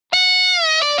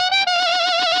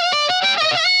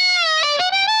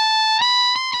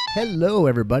Hello,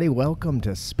 everybody. Welcome to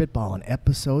Spitballin'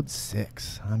 Episode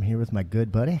 6. I'm here with my good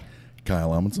buddy,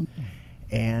 Kyle Amundsen.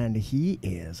 And he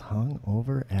is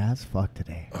hungover as fuck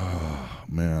today. Oh,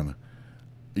 man.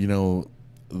 You know,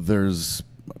 there's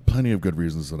plenty of good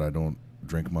reasons that I don't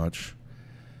drink much.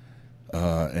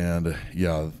 And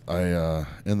yeah,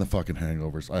 in the fucking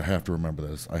hangovers, I have to remember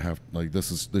this.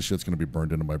 This shit's going to be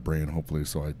burned into my brain, hopefully,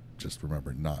 so I just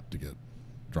remember not to get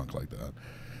drunk like that.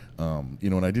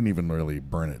 And I didn't even really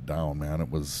burn it down, man. It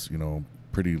was,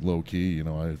 pretty low key.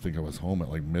 I think I was home at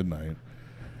like midnight.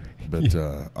 But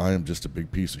I am just a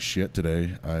big piece of shit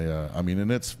today.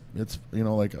 And it's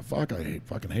fuck. I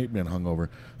fucking hate being hungover.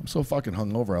 I'm so fucking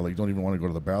hungover. I don't even want to go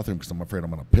to the bathroom because I'm afraid I'm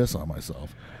gonna piss on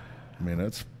myself. I mean,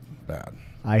 it's bad.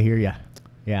 I hear ya.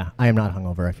 Yeah, I am not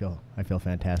hungover. I feel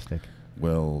fantastic.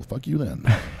 Well, fuck you then.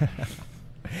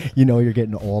 You're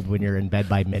getting old when you're in bed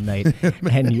by midnight,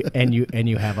 and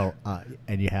you have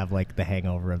like the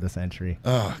hangover of the century.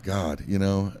 Oh God,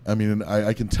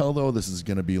 I can tell though this is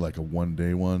gonna be like a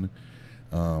one-day one.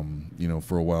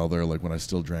 For a while there, like when I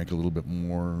still drank a little bit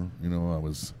more, I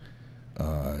was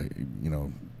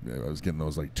getting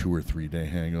those like 2 or 3 day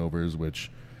hangovers,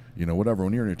 which, whatever.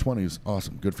 When you're in your 20s,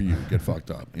 awesome, good for you. Get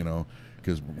fucked up,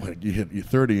 because when you hit your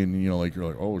 30 and you're like,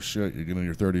 oh shit, you're getting in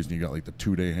your 30s and you got like the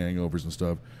 2 day hangovers and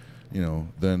stuff,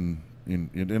 then and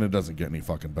it doesn't get any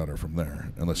fucking better from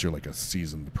there unless you're like a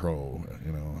seasoned pro,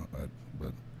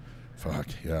 but fuck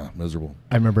yeah, miserable.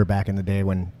 I remember back in the day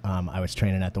when I was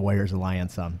training at the Warriors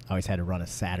Alliance. I always had to run a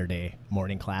Saturday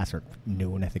morning class or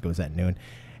noon. I think it was at noon,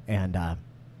 and I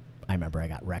remember I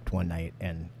got wrecked one night,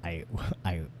 and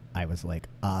I was like,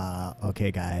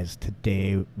 okay, guys,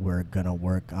 today we're going to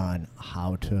work on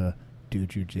how to do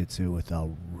jiu-jitsu with a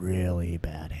really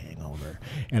bad hangover.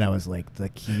 And I was like, the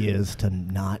key is to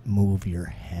not move your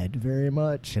head very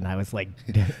much. And I was like...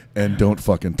 and don't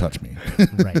fucking touch me.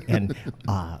 Right. And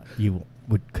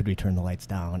could we turn the lights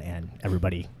down and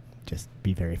everybody just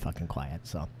be very fucking quiet?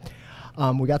 So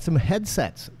we got some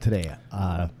headsets today.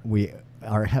 This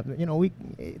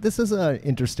is an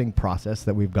interesting process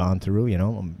that we've gone through.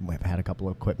 We've had a couple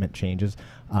of equipment changes,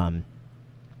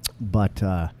 but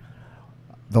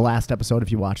the last episode,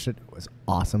 if you watched it, was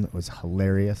awesome. It was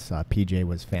hilarious. PJ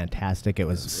was fantastic. It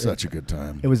was such a good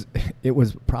time. It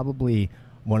was probably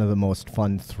one of the most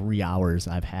fun 3 hours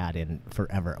I've had in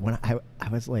forever. When I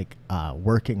was like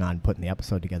working on putting the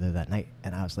episode together that night,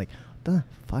 and I was like, what the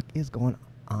fuck is going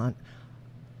on?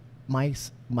 My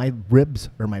ribs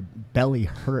or my belly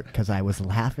hurt because I was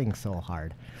laughing so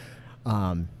hard.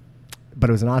 But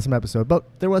it was an awesome episode. But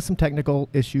there was some technical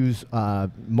issues,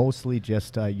 mostly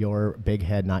just your big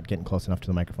head not getting close enough to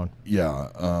the microphone. Yeah,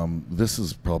 this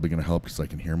is probably going to help because I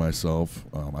can hear myself.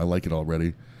 I like it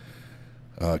already.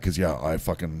 Because, I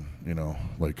fucking,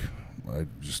 I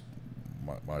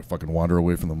fucking wander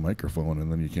away from the microphone and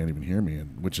then you can't even hear me,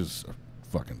 which is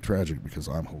fucking tragic because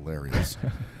I'm hilarious.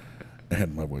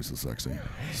 And my voice is sexy.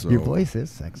 So, your voice is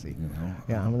sexy.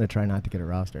 Yeah, I'm going to try not to get a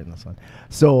roster in this one.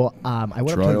 So I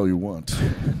went try all you want.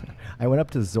 I went up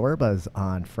to Zorba's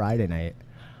on Friday night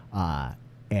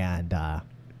and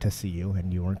to see you,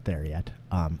 and you weren't there yet.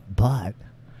 But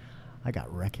I got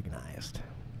recognized.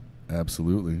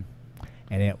 Absolutely.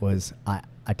 And it was, I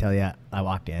tell you, I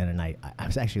walked in and I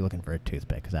was actually looking for a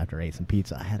toothpick because after I ate some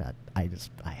pizza, I had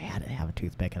to have a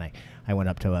toothpick, and I went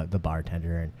up to the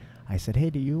bartender and I said, hey,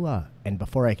 do you, and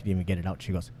before I could even get it out,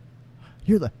 she goes,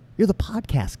 you're the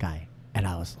podcast guy. And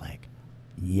I was like,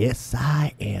 yes,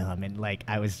 I am. And like,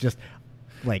 I was just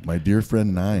like, my dear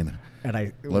friend 9. And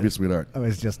I love you, sweetheart. I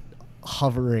was just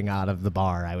hovering out of the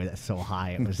bar. I was so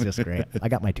high. It was just great. I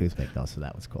got my toothpick though, so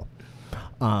that was cool.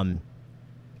 And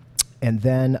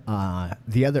then on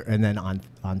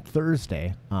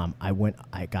Thursday,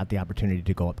 I got the opportunity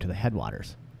to go up to the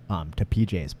Headwaters, to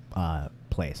PJ's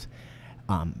place.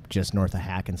 Just north of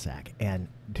Hackensack, and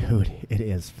dude, it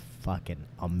is fucking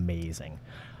amazing.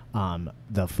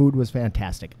 The food was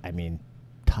fantastic. I mean,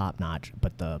 top notch,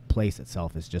 but the place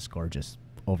itself is just gorgeous,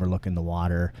 overlooking the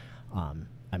water.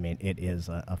 I mean, it is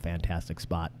a fantastic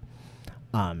spot.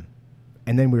 And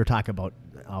then we were talking about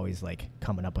always like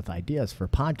coming up with ideas for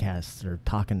podcasts or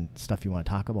talking stuff you want to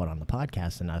talk about on the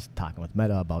podcast. And I was talking with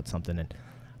Meta about something, and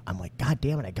I'm like, God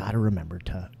damn it, I got to remember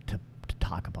to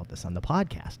talk about this on the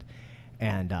podcast.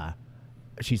 And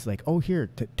she's like, oh, here,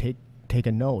 take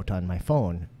a note on my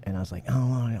phone. And I was like,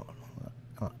 oh,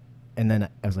 and then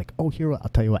I was like, oh, here, I'll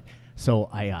tell you what.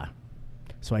 So I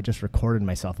just recorded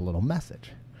myself a little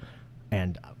message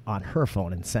and on her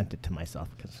phone and sent it to myself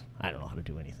because I don't know how to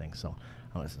do anything. So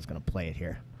I was just going to play it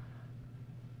here.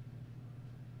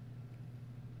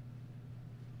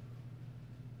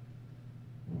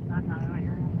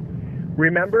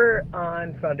 remember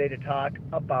on Sunday to talk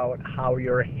about how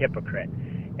you're a hypocrite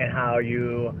and how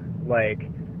you, like,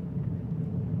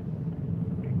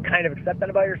 kind of accept that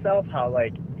about yourself, how,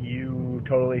 like, you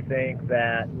totally think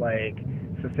that, like,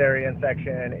 cesarean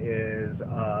section is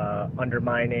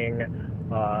undermining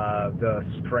the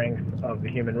strength of the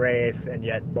human race, and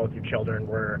yet both your children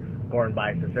were born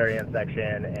by cesarean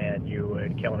section, and you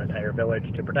would kill an entire village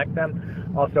to protect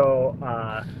them. Also,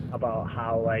 about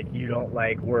how, like, you don't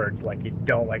like words, like you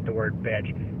don't like the word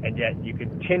bitch, and yet you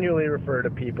continually refer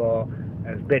to people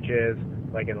as bitches,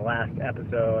 like in the last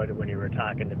episode when you were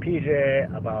talking to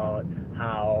PJ about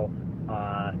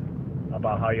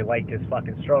how you liked his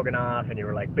fucking stroganoff, and you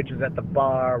were like, bitches at the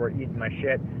bar were eating my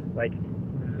shit. Like,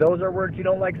 those are words you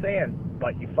don't like saying,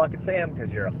 but you fucking say them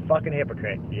because you're a fucking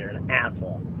hypocrite. You're an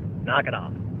asshole. Knock it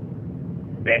off,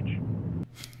 bitch.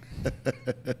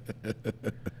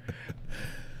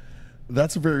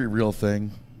 That's a very real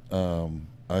thing.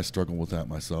 I struggle with that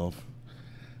myself.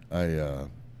 I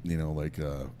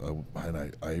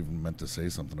even meant to say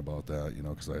something about that,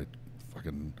 because I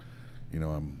fucking,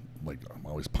 I'm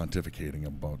always pontificating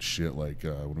about shit, like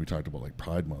when we talked about like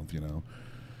Pride Month,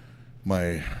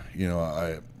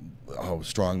 how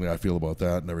strongly I feel about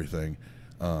that and everything,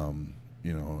 and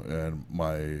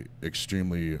my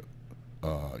extremely,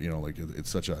 it's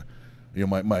such a,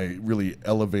 my really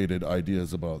elevated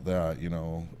ideas about that,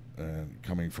 and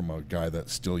coming from a guy that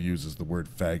still uses the word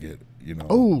faggot,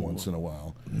 once in a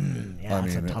while. Yeah,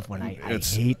 that's a tough one. I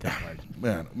hate that word.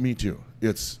 Man, me too.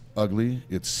 It's ugly.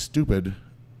 It's stupid.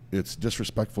 It's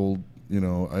disrespectful,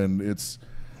 and it's,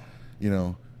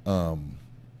 of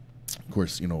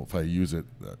course, if I use it,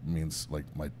 that means like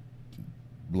my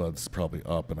blood's probably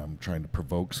up and I'm trying to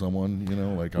provoke someone,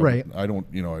 right. I don't,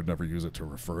 I'd never use it to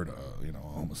refer to, a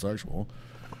homosexual.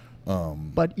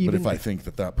 But if I think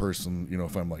that person,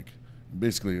 if I'm like,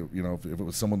 basically, if it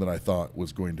was someone that I thought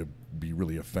was going to be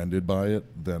really offended by it,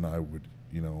 then I would,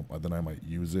 then I might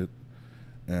use it.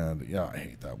 And yeah, I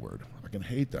hate that word. I can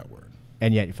hate that word.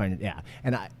 And yet you find it, yeah.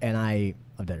 And I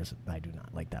do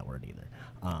not like that word either.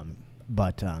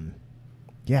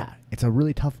 Yeah, it's a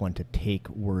really tough one to take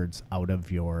words out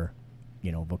of your,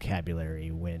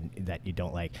 vocabulary that you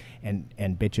don't like. And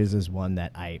bitches is one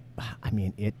that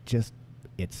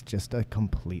it's just a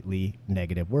completely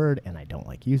negative word, and I don't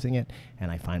like using it,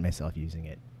 and I find myself using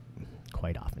it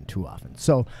quite often, too often.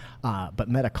 So, but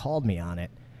Meta called me on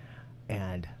it,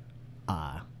 and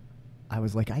I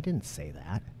was like, I didn't say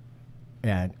that.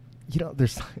 And,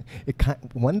 there's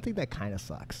one thing that kind of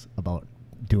sucks about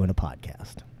doing a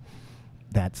podcast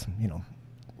that's,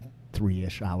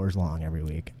 3-ish hours long every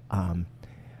week.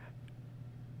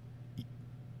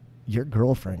 Your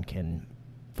girlfriend can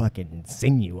fucking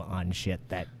sing you on shit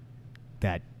that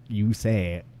you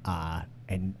say,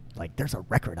 and like there's a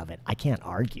record of it. I can't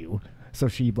argue. So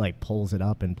she like pulls it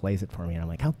up and plays it for me, and I'm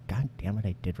like, oh god damn it,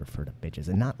 I did refer to bitches.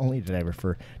 And not only did I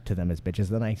refer to them as bitches,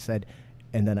 then I said,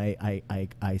 it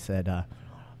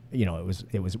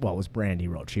was Brandy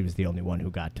wrote. She was the only one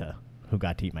who got to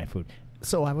eat my food.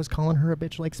 So I was calling her a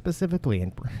bitch, like, specifically,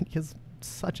 and Brandy is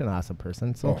such an awesome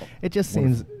person. So it just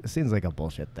seems like a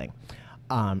bullshit thing.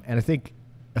 And I think,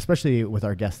 especially with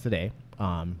our guest today,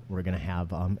 we're gonna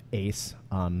have Ace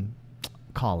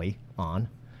Collie on,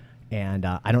 and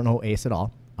I don't know Ace at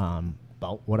all.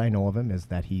 But what I know of him is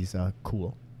that he's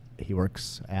cool. He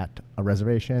works at a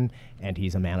reservation, and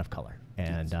he's a man of color.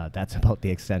 And that's about the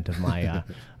extent of my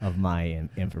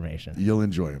information. You'll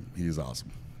enjoy him. He's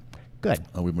awesome. Good.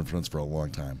 We've been friends for a long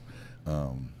time,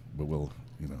 but we'll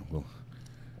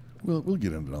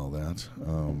get into all that.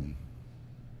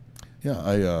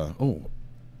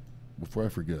 Before I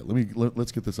forget,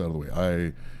 let's get this out of the way.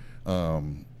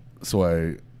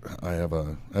 I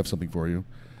have something for you.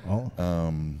 Oh.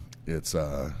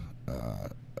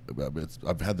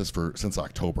 I've had this since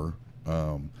October.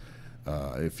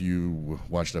 If you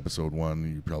watched episode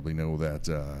 1, you probably know that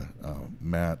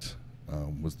Matt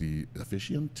was the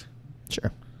officiant.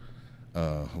 Sure.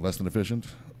 Less than efficient,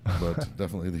 but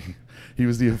definitely he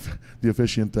was the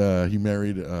officiant. He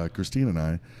married Christine and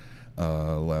I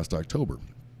last October,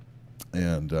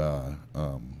 and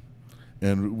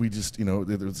we just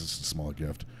there's a small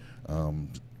gift, a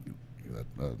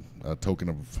token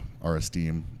of our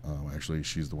esteem. Actually,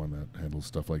 she's the one that handles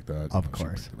stuff like that. Of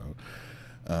course.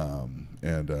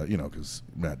 Because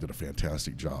Matt did a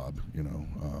fantastic job.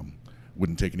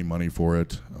 Wouldn't take any money for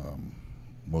it.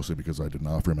 Mostly because I didn't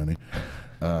offer him any,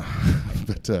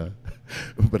 but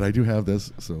I do have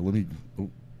this. So let me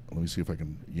see if I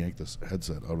can yank this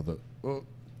headset out of the. Oh.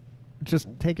 Just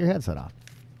take your headset off.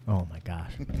 Oh my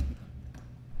gosh!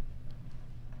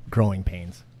 Growing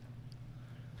pains.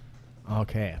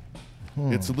 Okay.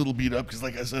 It's a little beat up because,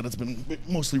 like I said, it's been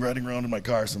mostly riding around in my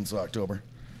car since October.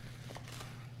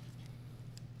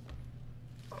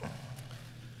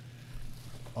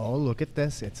 Oh, look at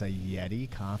this. It's a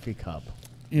Yeti coffee cup.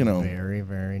 You know, Very,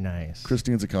 very nice.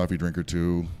 Christine's a coffee drinker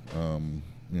too.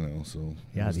 You know, so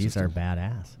Yeah, these are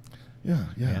badass. Yeah.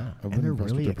 And they're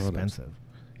really expensive.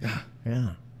 Yeah.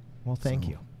 Yeah. Well, thank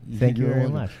you. You Thank you know, very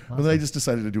much. Well, I just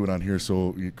decided to do it on here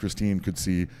so Christine could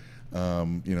see, you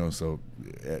know, so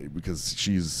because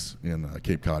she's in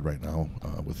Cape Cod right now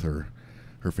with her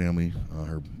family,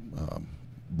 her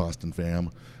Boston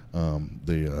fam.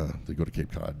 They go to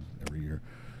Cape Cod every year.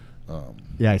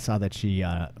 Yeah, I saw that she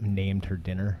named her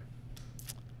dinner.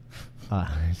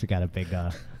 She got a big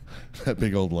that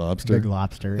big old lobster. Big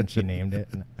lobster, and she named it.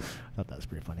 And I thought that was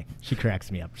pretty funny. She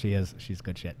cracks me up. She's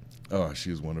good shit. Oh,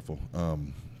 she is wonderful.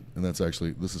 And that's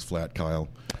actually, this is Flat Kyle.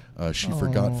 She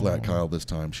forgot Flat Kyle this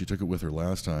time. She took it with her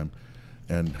last time,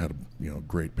 and had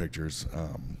great pictures.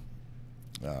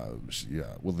 Well,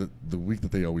 the week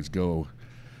that they always go.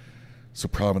 So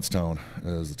Provincetown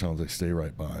is the town they stay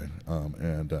right by,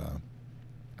 and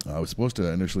I was supposed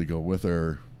to initially go with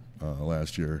her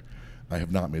last year. I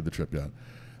have not made the trip yet,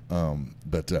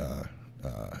 but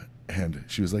and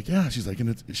she was like, yeah, she's like,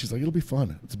 it'll be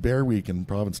fun. It's Bear Week in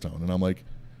Provincetown, and I'm like,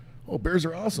 oh, bears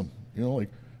are awesome.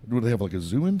 Like, do they have like a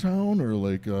zoo in town or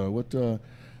like what? And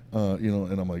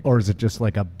I'm like, or is it just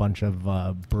like a bunch of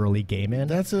burly gay men?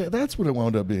 That's what it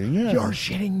wound up being. Yeah, you're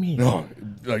shitting me. No,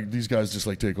 like these guys just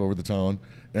like take over the town,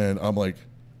 and I'm like,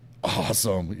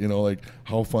 awesome. Like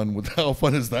how fun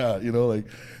is that? Like,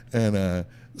 and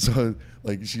so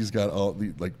like she's got all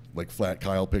the like Flat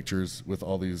Kyle pictures with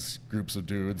all these groups of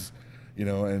dudes.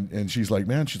 And she's like,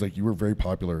 man, she's like, you were very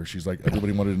popular. She's like,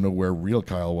 everybody wanted to know where real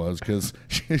Kyle was because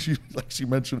she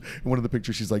mentioned in one of the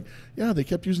pictures, she's like, yeah, they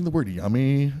kept using the word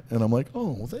yummy, and I'm like,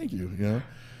 oh, well, thank you,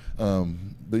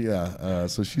 but yeah,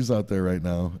 so she's out there right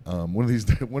now. One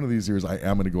of these years, I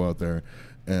am going to go out there,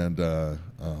 and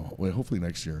well, hopefully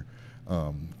next year,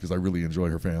 because I really enjoy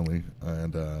her family,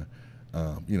 and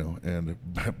and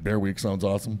Bear Week sounds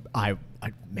awesome.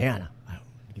 Man.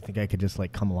 You think I could just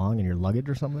like come along in your luggage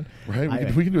or something?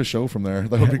 Right, we can do a show from there.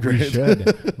 That would be great.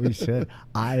 We should.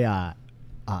 I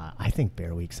think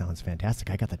Bear Week sounds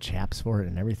fantastic. I got the chaps for it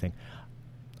and everything.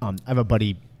 I have a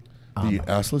buddy. The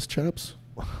assless chaps?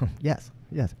 Yes.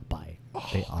 They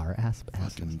are assless.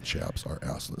 Fucking chaps are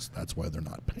assless. That's why they're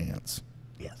not pants.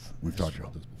 Yes, we've talked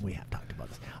about this before. We have talked about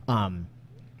this.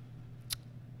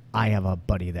 I have a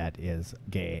buddy that is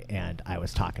gay, and I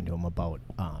was talking to him about.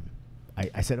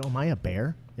 I said, oh, am I a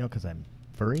bear? Because I'm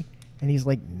furry. And he's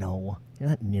like, no, you're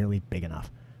not nearly big enough.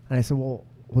 And I said, well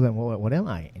then what am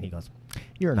I? And he goes,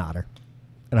 you're an otter.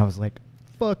 And I was like,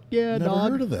 fuck yeah, Never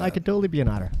dog. heard of that. I could totally be an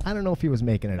otter. I don't know if he was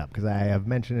making it up because I have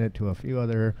mentioned it to a few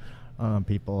other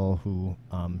people who,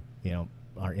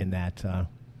 are in that.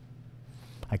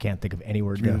 I can't think of any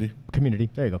word. Community. Community.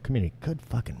 There you go. Community. Good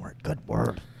fucking word. Good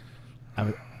word.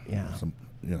 Yeah.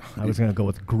 I was going to go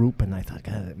with group, and I thought,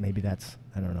 God, maybe that's,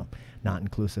 I don't know, not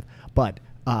inclusive. But,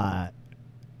 yeah,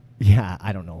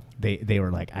 I don't know. They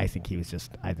were like, I think he was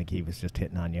just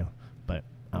hitting on you. But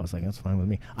I was like, that's fine with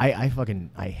me. I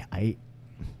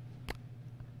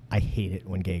hate it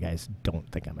when gay guys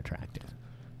don't think I'm attractive.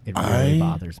 It really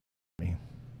bothers me.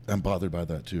 I'm bothered by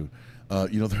that too.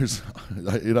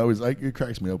 It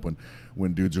cracks me up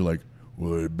when dudes are like,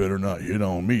 well, it better not hit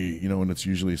on me, and it's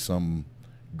usually some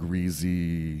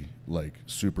greasy, like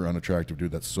super unattractive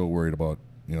dude that's so worried about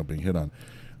being hit on.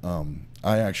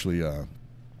 I actually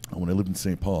when I lived in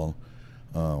St. Paul,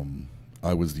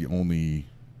 I was the only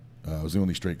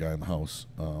straight guy in the house.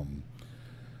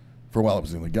 For a while I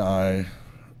was the only guy.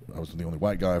 I was the only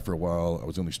white guy for a while. I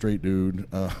was the only straight dude.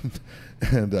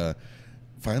 And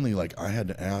finally, like, I had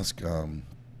to ask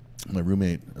my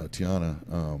roommate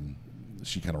Tiana,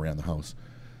 she kind of ran the house.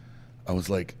 I was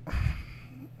like,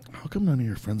 how come none of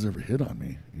your friends ever hit on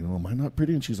me? Am I not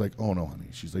pretty? And she's like, oh no, honey.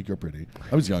 She's like, you're pretty.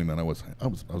 I was young then. I was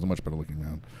a much better looking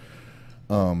man.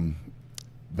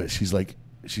 But she's like,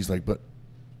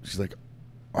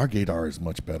 our gaydar is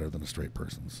much better than a straight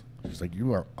person's. She's like,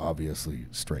 you are obviously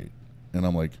straight. And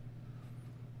I'm like,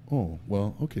 oh,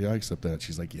 well, okay, I accept that.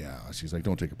 She's like, yeah. She's like,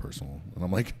 don't take it personal. And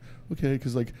I'm like, okay,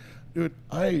 because like, dude,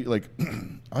 I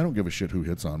don't give a shit who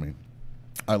hits on me.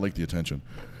 I like the attention.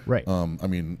 Right.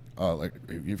 Like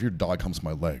if your dog comes to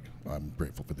my leg, I'm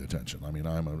grateful for the attention. I mean,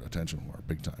 I'm an attention whore,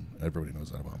 big time. Everybody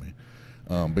knows that about me.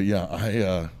 But yeah,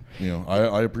 I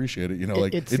appreciate it.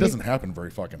 It doesn't happen very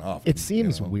fucking often. It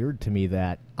seems weird to me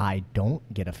that I don't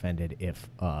get offended if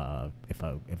a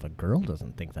girl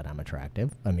doesn't think that I'm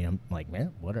attractive. I mean, I'm like,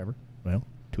 man, whatever. Well,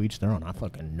 to each their own. I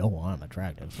fucking know I'm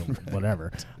attractive, so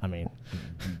whatever. I mean,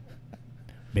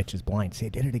 bitch is blind. See, I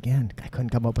did it again. I couldn't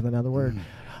come up with another word.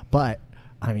 But,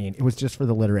 I mean, it was just for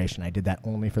the alliteration. I did that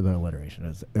only for the alliteration.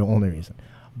 It's the only reason.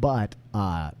 But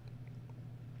yeah,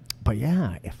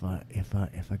 if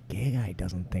a gay guy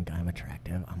doesn't think I'm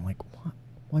attractive, I'm like, what?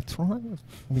 What's wrong with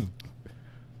me?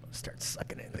 Start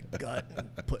sucking it in the gut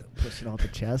and push it off the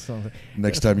chest.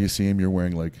 Next time you see him, you're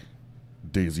wearing like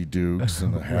Daisy Dukes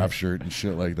and a half shirt and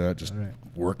shit like that, just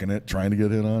working it, trying to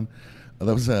get in on.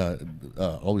 That was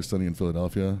Always Sunny in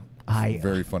Philadelphia.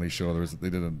 Very funny show.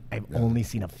 I've only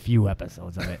seen a few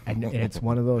episodes of it, and it's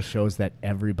one of those shows that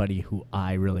everybody who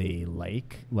I really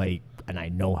like, and I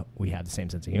know we have the same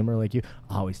sense of humor like you,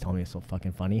 always tell me it's so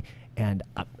fucking funny, and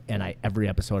every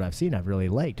episode I've seen I've really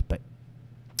liked, but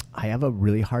I have a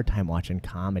really hard time watching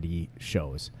comedy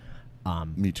shows.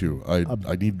 Me too.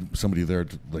 I need somebody there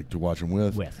to watch them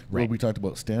with. Right. Well, we talked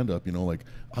about stand-up. Like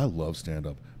I love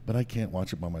stand-up, but I can't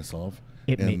watch it by myself.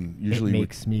 It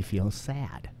makes me feel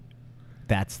sad.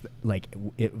 That's like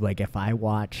if I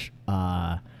watch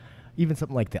even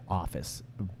something like The Office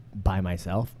by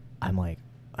myself, I'm like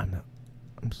I'm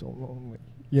so lonely,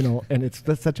 and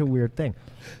that's such a weird thing.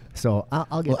 So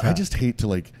I'll get. Well, I just hate to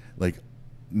like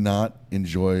not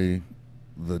enjoy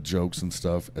the jokes and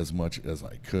stuff as much as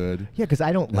I could. Yeah, because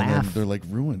I don't laugh. They're like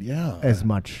ruined. Yeah, as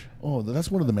much. Oh,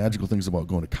 that's one of the magical things about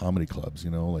going to comedy clubs.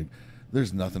 Like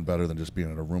there's nothing better than just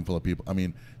being in a room full of people. I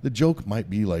mean, the joke might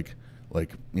be like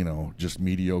just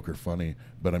mediocre funny,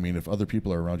 but I mean, if other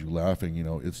people are around you laughing,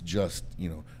 it's just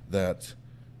that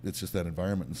it's just that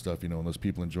environment and stuff, and those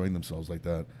people enjoying themselves like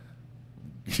that.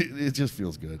 It just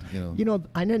feels good,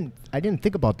 I didn't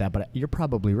think about that, but you're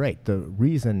probably right. The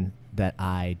reason that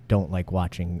I don't like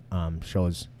watching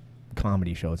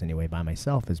comedy shows anyway by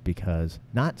myself is because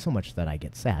not so much that I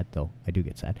get sad, though I do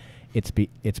get sad.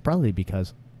 It's probably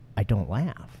because I don't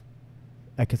laugh,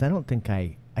 because I don't think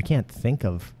I can't think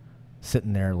of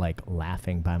sitting there like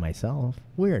laughing by myself.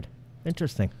 Weird.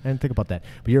 Interesting. I didn't think about that.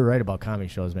 But you're right about comedy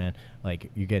shows, man.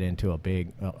 Like you get into a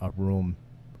big a room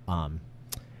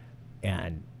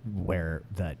and where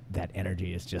that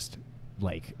energy is just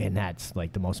like, and that's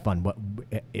like the most fun.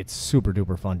 It's super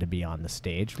duper fun to be on the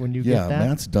stage when you get that. Yeah,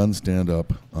 Matt's done stand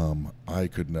up. I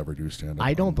could never do stand up.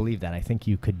 I don't believe that. I think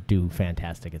you could do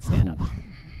fantastic at stand up.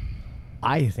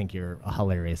 I think you're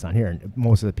hilarious on here, and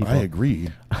most of the people. I agree,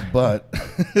 but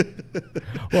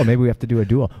well, maybe we have to do a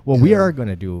duo. Well, we are going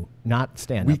to do not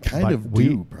stand up. We kind of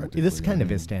do. This kind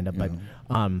of is stand up, but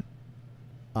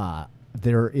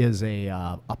there is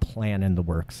a plan in the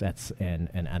works.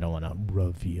 And I don't want to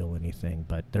reveal anything,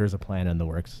 but there's a plan in the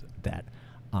works that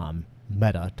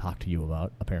Meta talked to you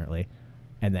about apparently.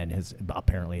 And then has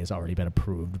already been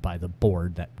approved by the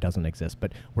board that doesn't exist.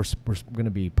 But we're going to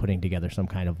be putting together some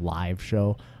kind of live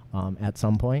show at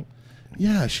some point.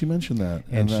 Yeah, she mentioned that,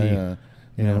 and she,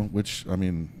 which I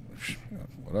mean,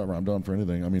 whatever. I'm down for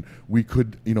anything. I mean, we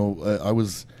could, I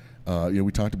was,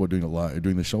 we talked about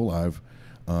doing the show live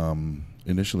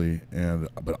initially,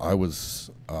 but I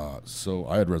was so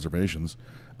I had reservations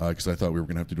because I thought we were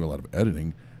going to have to do a lot of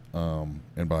editing.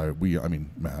 And by we, I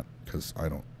mean Matt, because I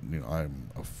don't,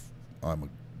 I'm a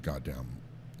goddamn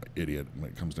idiot when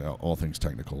it comes to all things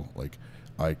technical. Like,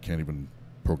 I can't even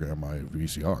program my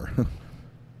VCR.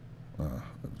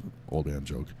 Old man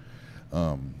joke.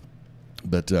 But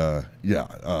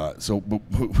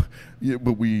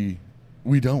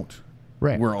we don't.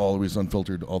 Right. We're always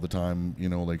unfiltered all the time,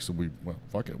 so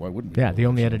fuck it. Why wouldn't we? Yeah, the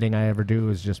only editing I ever do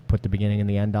is just put the beginning and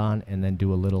the end on and then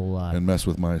do a little... and mess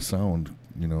with my sound,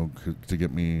 to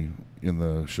get me in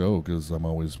the show, because I'm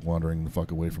always wandering the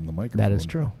fuck away from the microphone. That is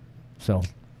true. So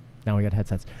now we got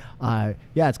headsets.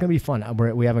 Yeah, it's going to be fun.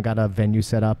 We haven't got a venue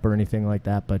set up or anything like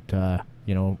that, but...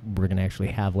 we're gonna actually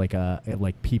have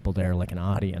like people there, like an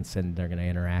audience, and they're gonna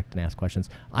interact and ask questions.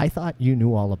 I thought you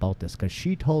knew all about this because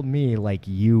she told me like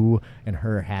you and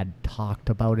her had talked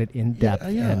about it in depth,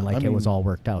 and it was all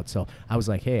worked out. So I was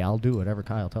like, hey, I'll do whatever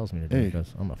Kyle tells me to do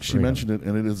because I'm afraid. She mentioned it,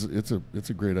 and it's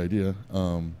a great idea.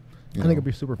 I think it'd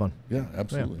be super fun. Yeah,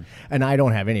 absolutely. Yeah. And I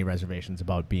don't have any reservations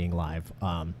about being live.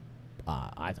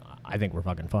 I think we're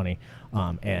fucking funny,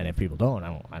 and if people don't,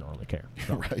 I don't really care.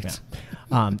 So, right.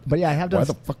 Yeah. But yeah, I have done. Why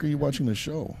the fuck are you watching the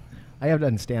show? I have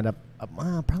done stand up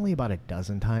probably about a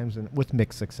dozen times, and with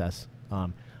mixed success.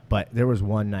 But there was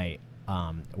one night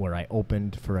where I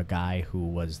opened for a guy who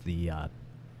was the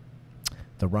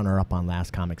runner-up on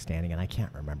Last Comic Standing, and I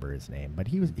can't remember his name, but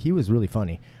he was really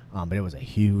funny. But it was a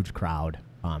huge crowd.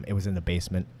 It was in the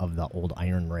basement of the old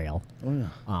iron rail. Oh,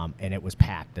 yeah. And it was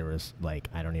packed. There was I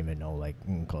don't even know,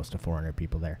 close to 400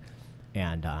 people there.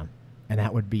 And And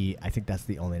that would be, I think that's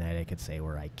the only night I could say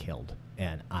where I killed.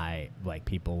 And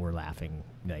people were laughing,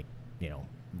 like,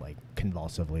 like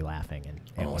convulsively laughing.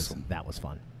 And Awesome. that was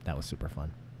fun. That was super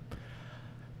fun.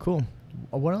 Cool.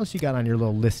 What else you got on your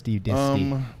little listy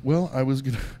disty? Well, I was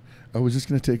just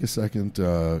gonna take a second,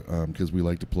 because we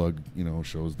like to plug,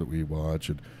 shows that we watch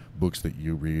and books that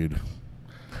you read,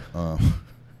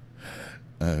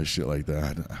 shit like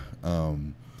that.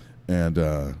 And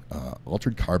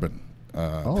Altered Carbon.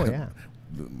 Oh yeah.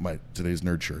 Today's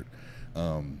nerd shirt.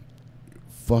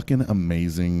 Fucking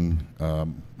amazing.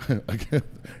 Again,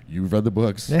 you've read the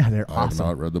books. Yeah, they're I have awesome.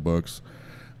 not read the books.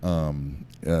 But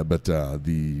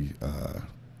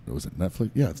was it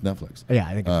Netflix? Yeah, it's Netflix. Yeah,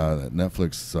 I think it's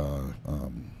Netflix.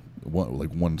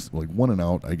 One and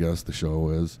out, I guess the show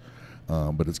is.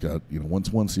 But it's got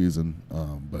one season.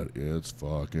 But it's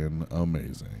fucking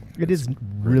amazing. It is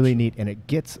really neat, and it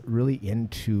gets really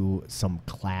into some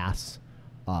class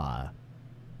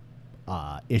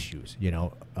issues.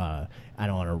 I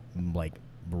don't want to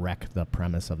wreck the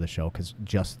premise of the show because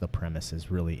just the premise is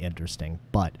really interesting.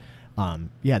 But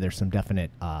there's some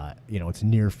definite it's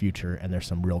near future, and there's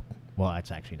some real. Well,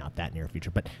 it's actually not that near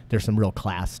future, but there's some real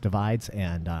class divides,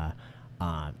 and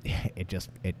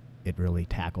it really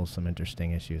tackles some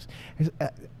interesting issues.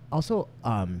 Also,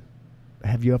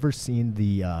 have you ever seen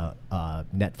the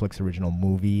Netflix original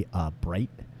movie Bright?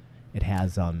 It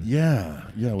has Yeah.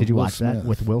 Did you watch that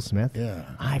with Will Smith? Yeah,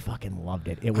 I fucking loved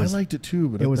it. I liked it too,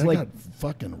 but it was got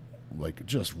fucking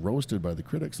just roasted by the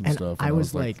critics and stuff. I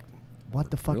was like, what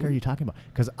the fuck really? are you talking about?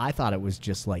 Because I thought it was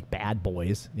just like Bad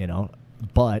Boys,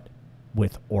 but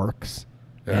with orcs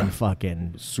and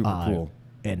fucking super cool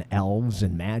and elves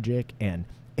and magic, and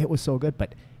it was so good.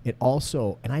 But it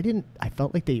also, and I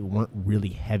felt like they weren't really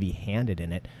heavy-handed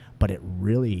in it, but it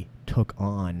really took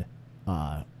on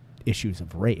issues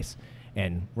of race,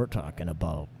 and we're talking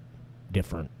about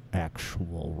different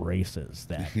actual races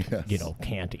that Yes.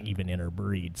 can't even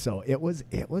interbreed. So it was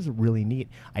really neat.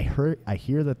 I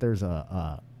hear that there's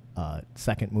a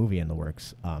second movie in the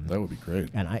works. That would be great.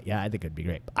 And I think it'd be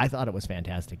great. I thought it was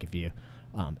fantastic. If you,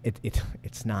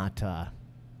 it's not going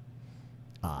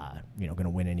to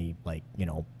win any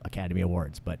Academy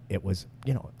Awards, but it was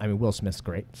Will Smith's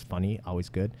great. It's funny, always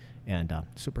good, and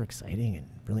super exciting and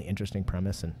really interesting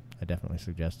premise. And I definitely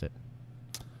suggest it.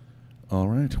 All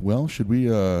right. Well, should we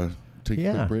take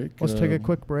a quick break? Let's take a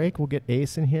quick break. We'll get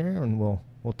Ace in here, and we'll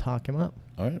talk him up.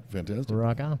 All right. Fantastic.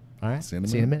 Rock on. All right. See you in a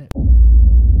See you in a minute.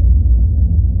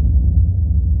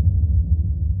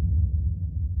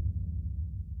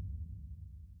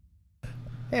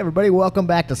 Hey, everybody. Welcome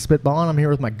back to Spitballing. I'm here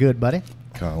with my good buddy.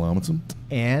 Kyle Amundsen.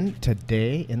 And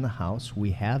today in the house, we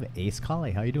have Ace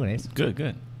Collie. How you doing, Ace?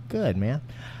 Good. Good, man.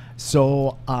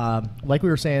 So, like we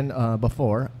were saying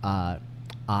before, I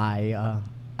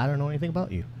don't know anything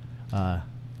about you.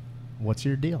 What's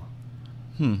your deal?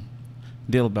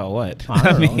 Deal about what?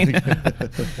 I don't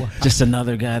know. Just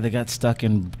another guy that got stuck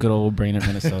in good old Brainerd,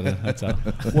 Minnesota. That's all.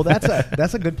 Well,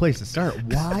 that's a good place to start.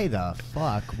 Why the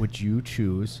fuck would you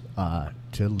choose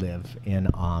to live in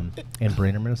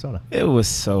Brainerd, Minnesota? It was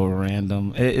so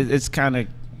random. It's kind of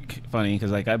funny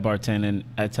because I bartend and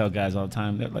I tell guys all the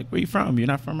time, they're like, "Where you from? You're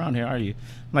not from around here, are you?"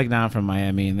 I'm like, "Nah, I'm from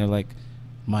Miami," and they're like,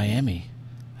 "Miami?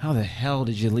 How the hell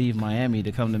did you leave Miami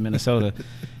to come to Minnesota?"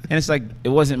 And it's like, it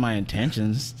wasn't my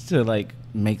intentions to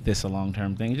make this a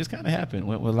long-term thing. It just kind of happened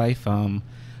with life.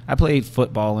 I played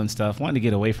football and stuff. Wanted to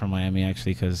get away from Miami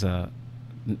actually because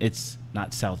it's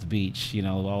not South Beach,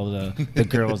 all the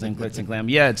girls and glitz and glam.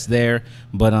 Yeah, it's there,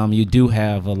 but you do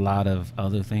have a lot of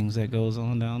other things that goes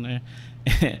on down there.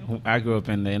 I grew up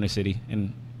in the inner city,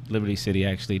 in Liberty City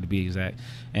actually to be exact,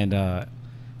 and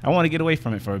I want to get away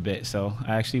from it for a bit, so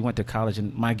I actually went to college,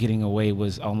 and my getting away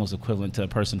was almost equivalent to a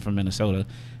person from Minnesota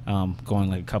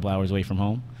going a couple hours away from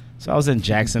home. So I was in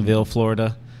Jacksonville,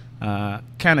 Florida.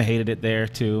 Kind of hated it there,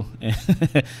 too.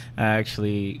 I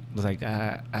actually was like,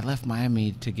 I left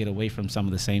Miami to get away from some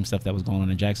of the same stuff that was going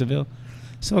on in Jacksonville.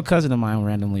 So a cousin of mine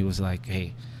randomly was like,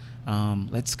 hey,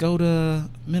 let's go to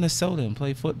Minnesota and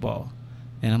play football.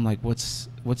 And I'm like, what's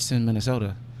in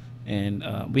Minnesota? And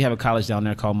we have a college down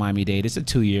there called Miami-Dade. It's a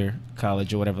 2-year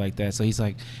college or whatever like that. So he's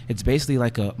like, it's basically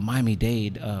like a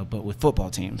Miami-Dade, but with football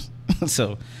teams.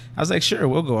 So I was like, sure,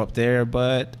 we'll go up there.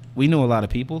 But we knew a lot of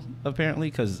people,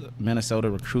 apparently, because Minnesota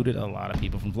recruited a lot of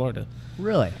people from Florida.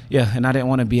 Really? Yeah, and I didn't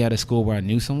want to be at a school where I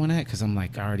knew someone at because I'm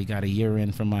like, I already got a year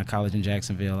in from my college in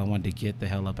Jacksonville. I wanted to get the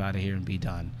hell up out of here and be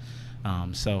done.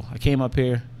 So I came up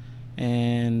here,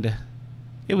 and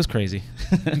it was crazy.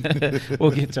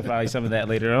 We'll get to probably some of that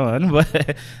later on,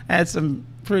 but I had some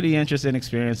pretty interesting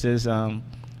experiences.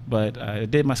 But I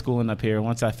did my schooling up here.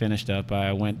 Once I finished up,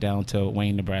 I went down to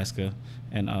Wayne, Nebraska,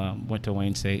 and went to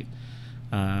Wayne State.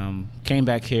 Came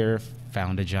back here,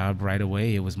 found a job right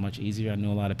away. It was much easier. I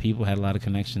knew a lot of people, had a lot of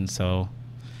connections. So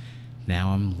now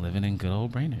I'm living in good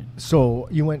old Brainerd. So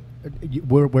you went.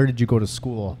 Where did you go to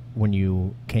school when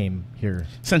you came here?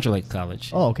 Central Lake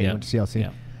College. Oh, okay. Yep. You went to CLC.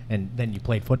 Yep. And then you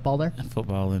played football there? And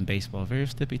football and baseball. Very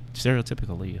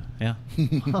stereotypical of you. Yeah.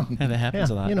 Huh. Yeah, that happens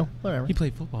a lot. You know, whatever. You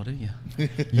played football, didn't you?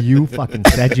 You fucking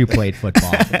said you played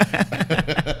football.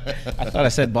 I thought I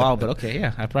said ball, but okay,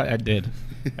 yeah, I did.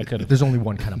 I could have. There's only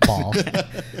one kind of ball.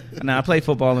 No, I played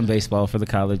football and baseball for the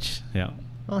college. Yeah.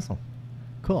 Awesome.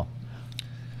 Cool.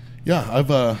 Yeah, I've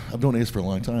known Ace for a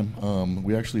long time.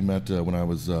 We actually met when I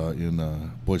was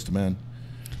in Boys to Men.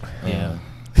 Yeah.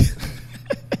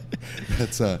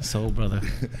 That's Soul brother,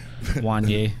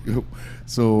 Wanye.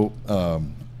 So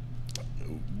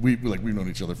we've known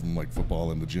each other from like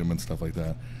football and the gym and stuff like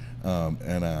that.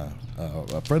 And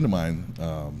a friend of mine,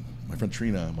 my friend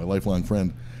Trina, my lifelong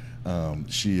friend,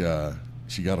 she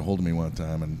got a hold of me one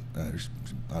time and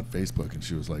on Facebook, and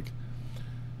she's like,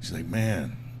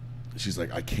 man, she's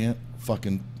like, I can't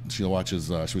fucking. She watches.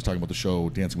 She was talking about the show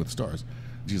Dancing with the Stars.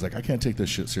 She's like, I can't take this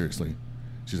shit seriously.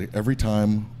 She's like, every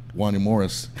time Wanya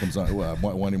Morris comes on,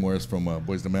 Wanya Morris from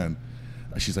Boys to Men,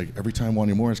 she's like, every time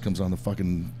Wanya Morris comes on the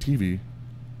fucking TV,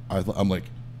 I'm like,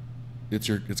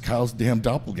 it's Kyle's damn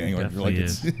doppelganger. Definitely Like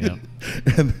is. it's, Yep.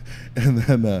 and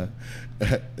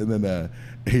then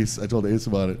Ace, I told Ace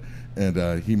about it,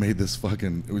 and he made this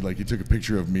fucking, it was like he took a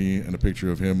picture of me and a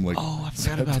picture of him. Like, Oh, I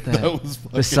forgot about that. was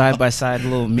The side by side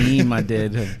little meme I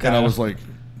did. Of and I Kyle. was like,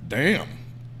 damn.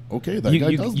 Okay, that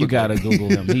guy does you look gotta like Google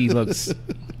him. He looks.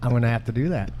 I'm going to have to do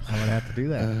that.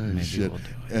 Maybe shit. we'll do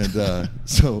it. And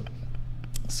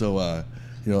so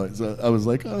I was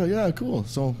like, oh yeah, cool.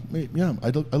 So yeah, I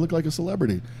look like a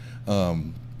celebrity. The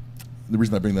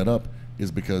reason I bring that up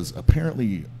is because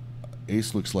apparently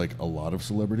Ace looks like a lot of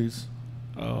celebrities.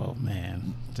 Oh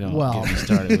man, don't Well. get me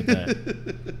started with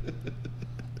that.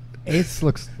 Ace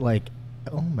looks like,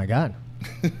 oh my God.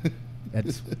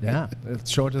 Let's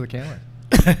show it to the camera.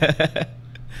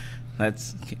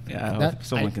 That's. I hope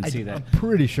someone can see that. I'm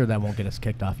pretty sure that won't get us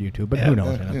kicked off YouTube, but who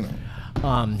knows? You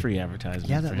know. Free advertisement.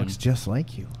 Yeah, for that him. looks just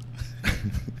like you.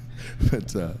 But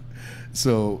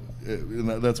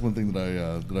that's one thing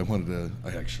that I wanted to. I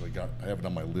have it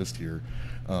on my list here.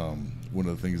 One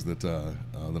of the things that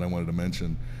I wanted to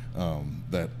mention,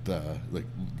 like the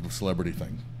celebrity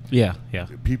thing. Yeah.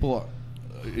 People,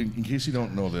 in case you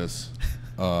don't know this,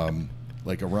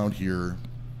 like around here,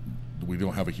 we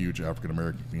don't have a huge African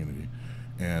American community,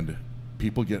 and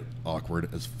people get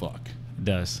awkward as fuck. It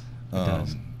does. It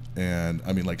does. And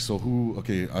I mean, like, so who?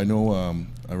 Okay, I know.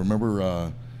 I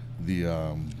remember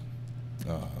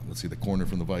let's see, the corner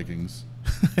from the Vikings.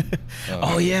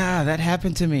 Oh yeah, that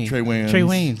happened to me. Trey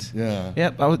Waynes. Yeah.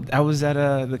 Yeah. Yep. I was at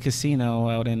the casino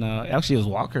out in actually it was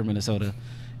Walker, Minnesota,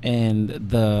 and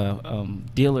the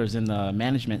dealers and the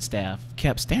management staff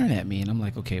kept staring at me, and I'm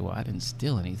like, okay, well, I didn't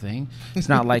steal anything. It's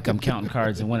not like I'm counting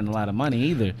cards and winning a lot of money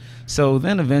either. So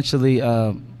then eventually,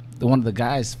 one of the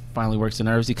guys finally works the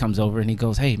nerves. He comes over and he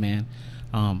goes, "Hey man,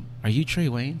 are you Trey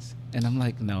Waynes?" And I'm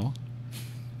like, "No."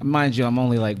 Mind you, I'm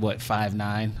only like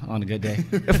 5'9" on a good day.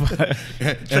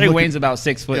 Trey Wayne's about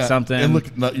 6 foot something. And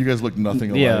you guys look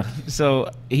nothing alike. Yeah. So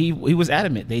he was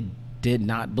adamant. They did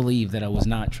not believe that I was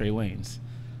not Trey Wayne's.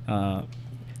 So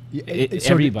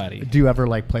Everybody. Do you ever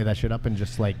like play that shit up and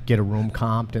just like get a room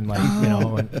comped and like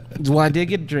and Well, I did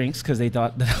get drinks because they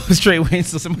thought that I was Trey Wayne,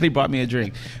 so somebody bought me a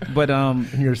drink. But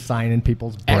you're signing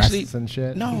people's breasts actually, and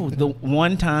shit? No, the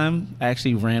one time I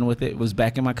actually ran with it was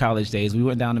back in my college days. We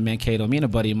went down to Mankato. Me and a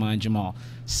buddy of mine, Jamal,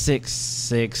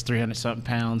 6'6", 300-something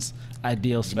pounds.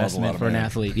 Ideal specimen for an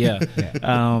athlete. Yeah.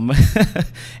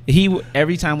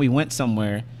 Every time we went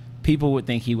somewhere, people would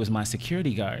think he was my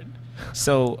security guard.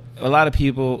 So a lot of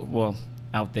people,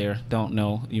 out there don't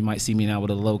know. You might see me now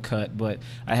with a low cut, but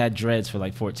I had dreads for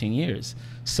like 14 years.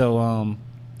 So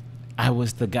I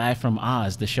was the guy from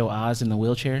Oz, the show Oz in the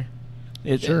wheelchair.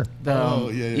 Sure.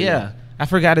 Yeah. I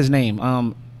forgot his name.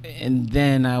 And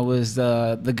then I was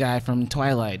the guy from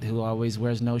Twilight who always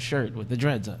wears no shirt with the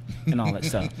dreads up and all that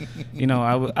stuff.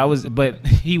 I was, but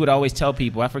he would always tell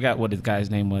people, I forgot what his guy's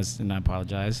name was, and I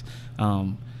apologize.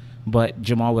 But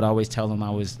Jamal would always tell him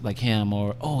I was like him,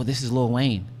 or, oh, this is Lil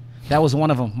Wayne. That was one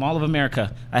of them, Mall of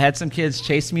America. I had some kids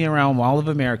chase me around Mall of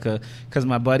America because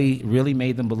my buddy really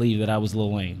made them believe that I was Lil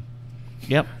Wayne.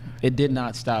 Yep. It did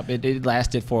not stop. It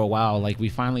lasted for a while. Like, we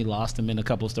finally lost him in a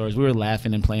couple of stores. We were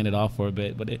laughing and playing it off for a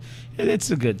bit, but it's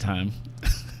a good time.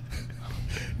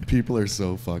 People are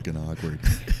so fucking awkward.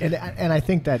 And I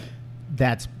think that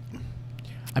that's.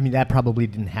 I mean, that probably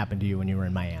didn't happen to you when you were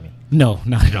in Miami. No,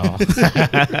 not at all.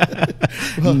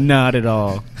 Not at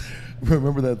all.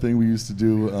 Remember that thing we used to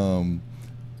do?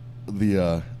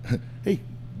 Hey,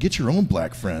 get your own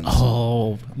black friends.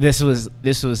 Oh, this was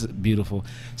beautiful.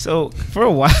 So for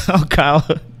a while, Kyle,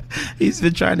 he's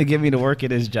been trying to get me to work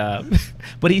at his job,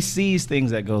 but he sees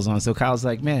things that goes on. So Kyle's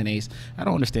like, man, Ace, I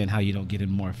don't understand how you don't get in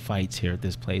more fights here at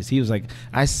this place. He was like,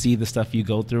 I see the stuff you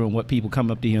go through and what people come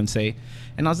up to you and say.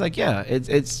 And I was like, yeah,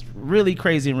 it's really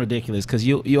crazy and ridiculous because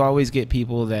you always get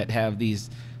people that have these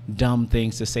dumb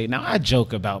things to say. Now, I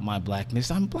joke about my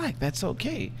blackness. I'm black. That's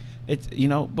okay. It's,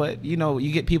 but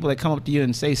you get people that come up to you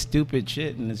and say stupid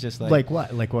shit, and it's just like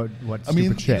what? Like what? I mean,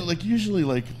 stupid shit? like usually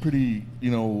like pretty, I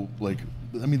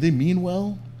mean, they mean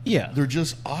well. Yeah, they're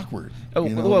just awkward. Oh,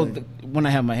 well, when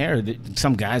I have my hair,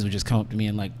 some guys would just come up to me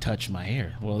and like touch my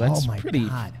hair. Well, that's pretty.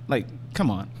 God. Like, come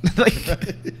on, like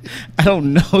I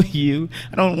don't know you.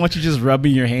 I don't want you just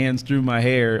rubbing your hands through my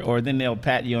hair, or then they'll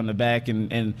pat you on the back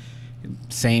and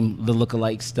same the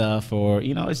lookalike stuff, or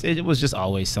it was just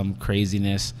always some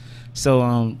craziness.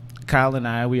 So Kyle and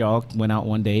I, we all went out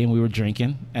one day and we were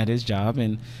drinking at his job,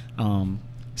 and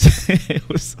it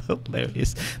was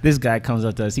hilarious. This guy comes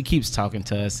up to us. He keeps talking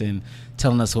to us and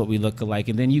telling us what we look like,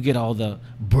 and then you get all the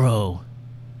bro,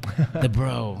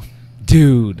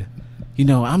 dude,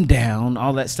 I'm down,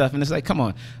 all that stuff, and it's like, come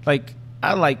on, like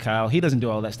I like Kyle. He doesn't do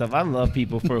all that stuff. I love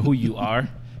people for who you are.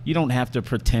 You don't have to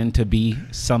pretend to be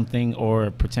something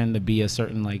or pretend to be a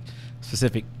certain like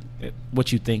specific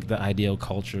what you think the ideal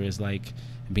culture is like.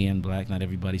 Being black, not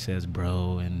everybody says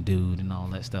bro and dude and all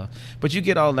that stuff, but you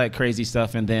get all that crazy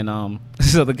stuff. And then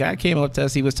so the guy came up to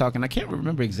us, he was talking, I can't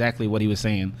remember exactly what he was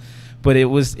saying, but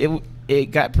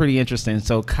it got pretty interesting.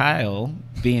 So Kyle,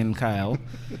 being Kyle,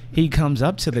 he comes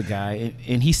up to the guy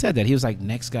and he said that he was like,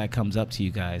 next guy comes up to you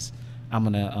guys, I'm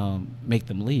gonna make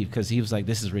them leave, because he was like,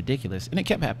 this is ridiculous. And it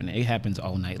kept happening. It happens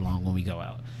all night long when we go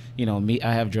out. Me,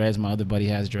 I have dreads, my other buddy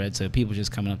has dreads, so people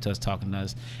just coming up to us, talking to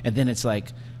us, and then it's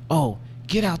like, oh,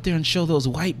 get out there and show those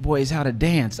white boys how to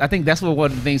dance. I think that's what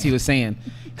one of the things he was saying,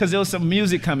 because there was some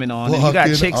music coming on and you got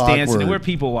chicks dancing and we're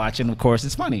people watching, of course.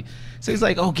 It's funny. So he's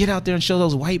like, oh, get out there and show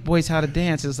those white boys how to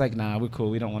dance. It's like, nah, we're cool.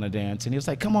 We don't want to dance. And he was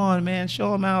like, come on, man,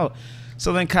 show them out.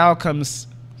 So then Kyle comes,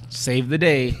 save the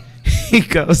day. He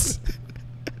goes,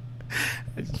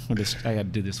 I got to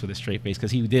do this with a straight face,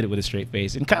 because he did it with a straight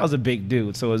face. And Kyle's a big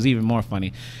dude, so it was even more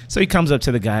funny. So he comes up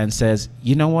to the guy and says,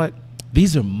 you know what?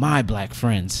 These are my black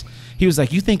friends. He was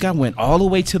like, you think I went all the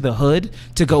way to the hood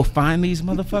to go find these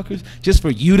motherfuckers just for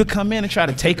you to come in and try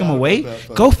to take them away?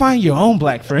 Go find your own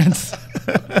black friends.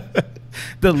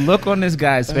 The look on this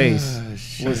guy's face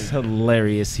was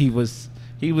hilarious. He was,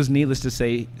 needless to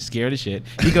say, scared as shit.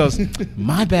 He goes,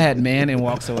 my bad, man, and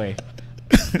walks away.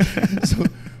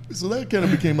 So that kind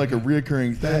of became like a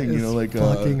reocurring thing, like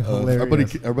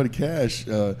our buddy Cash,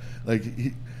 like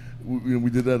we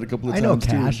did that a couple of times. I know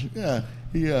Cash. Too.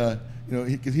 Yeah,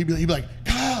 he'd be like,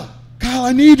 Kyle,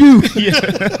 I need you.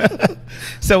 Yeah.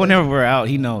 So whenever we're out,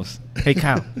 he knows. Hey,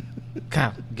 Kyle,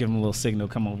 give him a little signal,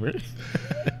 come over.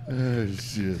 Oh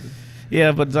shit.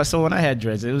 Yeah, but so when I had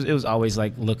dreads, it was always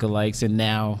like lookalikes, and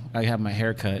now I have my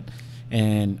hair cut,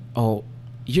 and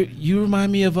you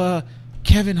remind me of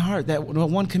Kevin Hart, that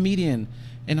one comedian,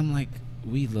 and I'm like,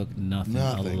 we look nothing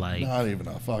alike. Not even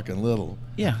a fucking little.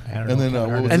 Yeah. And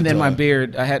then my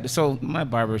beard, my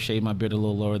barber shaved my beard a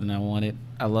little lower than I wanted.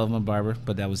 I love my barber,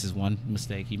 but that was his one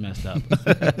mistake. He messed up.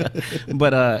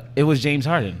 But it was James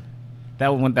Harden. That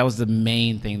was the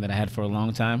main thing that I had for a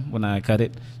long time when I cut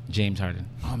it. James Harden.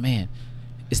 Oh man,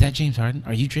 is that James Harden?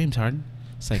 Are you James Harden?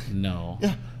 It's like, no.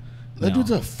 Yeah. That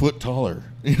dude's a foot taller,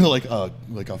 like a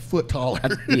foot taller.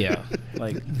 Yeah,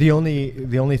 like the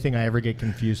only thing I ever get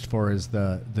confused for is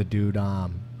the dude,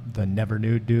 the Never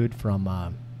Nude dude from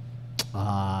I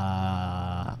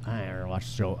never watched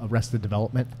the show Arrested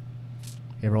Development.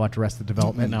 You ever watch Arrested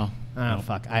Development? No. Oh no.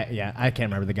 Fuck, I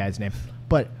can't remember the guy's name,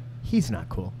 but he's not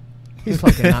cool. He's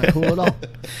fucking not cool at all.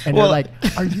 And they're like,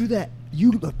 "Are you that?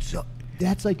 You look so.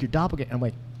 That's like your doppelganger." I'm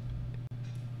like,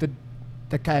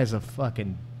 that guy is a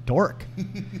fucking dork.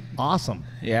 Awesome.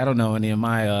 Yeah, I don't know any of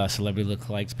my celebrity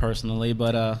lookalikes personally,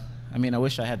 but I mean, I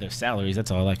wish I had their salaries.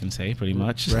 That's all I can say, pretty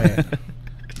much. Right.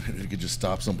 You could just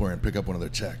stop somewhere and pick up one of their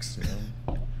checks.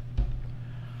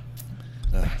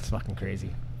 It's fucking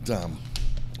crazy.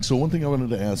 So one thing I wanted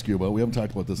to ask you about, we haven't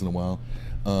talked about this in a while.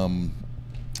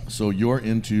 So you're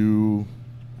into,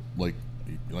 like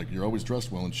you're always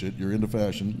dressed well and shit. You're into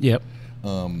fashion. Yep.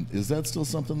 Is that still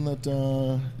something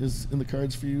that is in the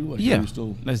cards for you? Like, yeah,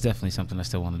 that's definitely something I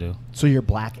still want to do. So you're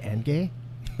black and gay?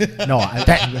 No,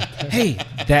 Hey,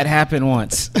 that happened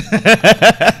once.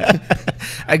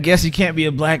 I guess you can't be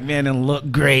a black man and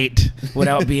look great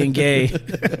without being gay.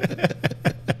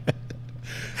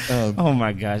 Oh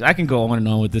my gosh, I can go on and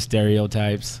on with the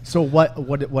stereotypes. So what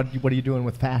are you doing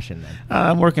with fashion then?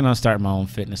 I'm working on starting my own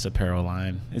fitness apparel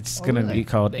line. It's going to really? be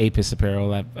called Apis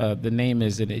Apparel. The name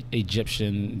is an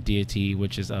Egyptian deity,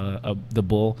 which is the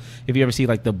bull. If you ever see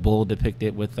like the bull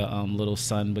depicted with the little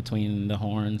sun between the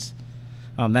horns,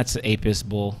 that's the Apis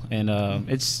bull, and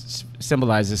it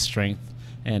symbolizes strength.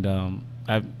 And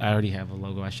I already have a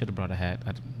logo. I should have brought a hat.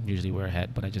 I usually wear a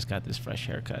hat, but I just got this fresh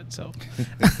haircut, so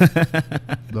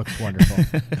Looks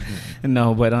wonderful.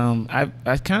 no. But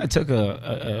I kind of took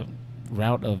a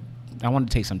route of, I wanted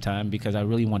to take some time because I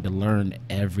really wanted to learn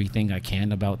everything I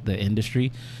can about the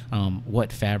industry,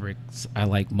 what fabrics I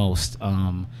like most.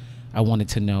 I wanted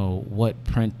to know what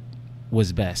print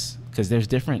was best because there's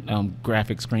different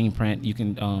graphic screen print. You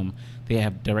can they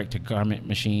have direct to garment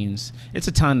machines. It's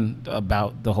a ton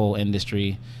about the whole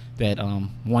industry that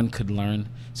one could learn.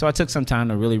 So I took some time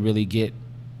to really get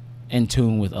in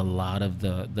tune with a lot of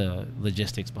the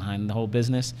logistics behind the whole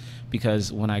business,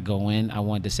 because when I go in, I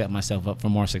wanted to set myself up for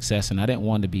more success, and I didn't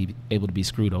want to be able to be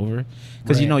screwed over.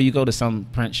 Because Right. you know, you go to some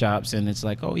print shops and it's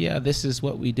like, oh yeah, this is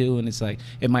what we do, and it's like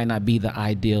it might not be the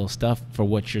ideal stuff for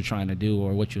what you're trying to do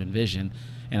or what you envision.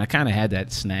 And I kind of had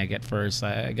that snag at first.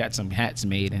 I got some hats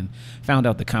made and found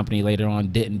out the company later on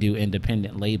didn't do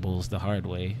independent labels the hard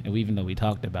way, and even though we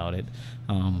talked about it.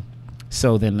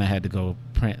 So then I had to go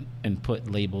print and put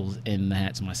labels in the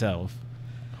hats myself.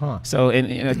 Huh. So and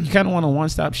you kind of want a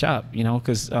one-stop shop, you know,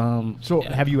 because So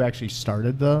have you actually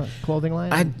started the clothing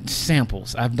line? I've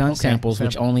done samples,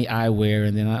 which only I wear,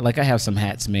 and then I have some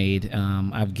hats made.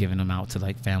 I've given them out to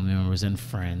like family members and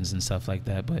friends and stuff like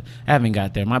that, but I haven't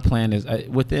got there. My plan is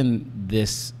within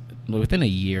a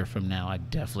year from now, I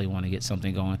definitely want to get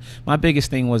something going. My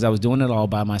biggest thing was I was doing it all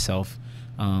by myself.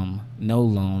 No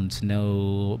loans,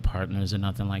 no partners or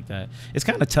nothing like that. It's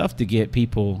kind of tough to get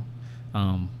people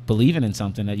believing in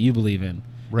something that you believe in.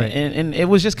 Right. And it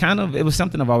was just it was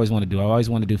something I've always wanted to do. I always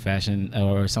wanted to do fashion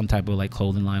or some type of like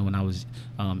clothing line when I was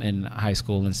in high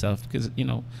school and stuff, because, you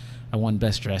know, I won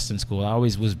best dressed in school. I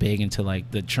always was big into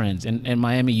like the trends. And in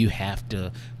Miami, you have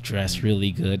to dress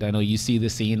really good. I know you see the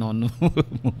scene on the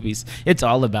movies. It's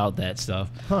all about that stuff.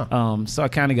 Huh. So I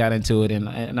kind of got into it,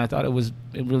 and I thought it was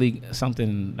really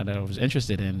something that I was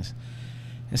interested in.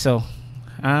 And so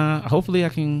hopefully I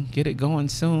can get it going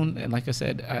soon. And like I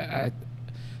said,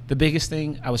 the biggest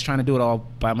thing, I was trying to do it all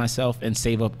by myself and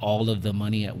save up all of the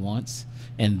money at once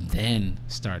and then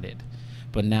start it.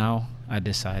 But now I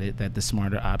decided that the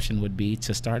smarter option would be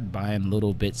to start buying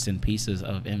little bits and pieces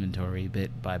of inventory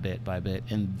bit by bit by bit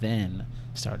and then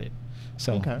start it.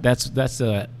 So Okay. that's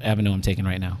the avenue I'm taking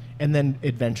right now. And then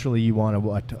eventually you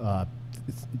want to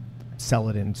sell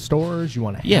it in stores? You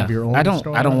want to Yeah, have your own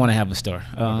store? I don't want to have a store.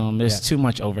 There's Yeah. too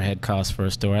much overhead cost for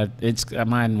a store.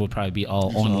 Mine will probably be all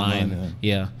It's online. online,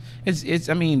 Yeah. It's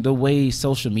I mean, the way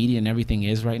social media and everything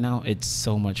is right now, it's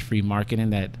so much free marketing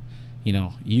that, you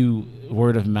know,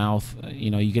 word of mouth,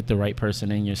 you know, you get the right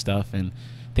person in your stuff and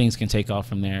things can take off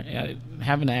from there.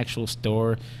 Having an actual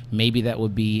store, maybe that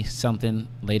would be something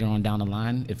later on down the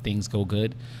line if things go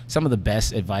good. Some of the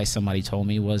best advice somebody told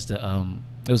me was it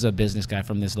was a business guy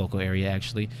from this local area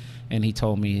actually, and he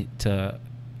told me to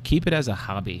keep it as a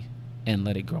hobby and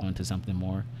let it grow into something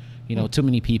more. You know, too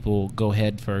many people go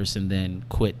head first and then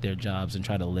quit their jobs and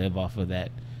try to live off of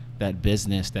that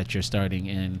business that you're starting,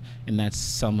 and that's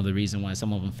some of the reason why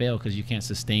some of them fail, because you can't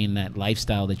sustain that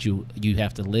lifestyle that you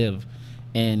have to live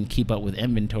and keep up with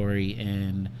inventory,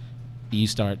 and you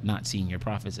start not seeing your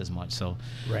profits as much. So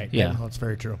Right. Yeah. That's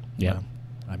very true. Yeah.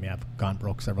 I mean, I've gone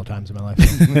broke several times in my life.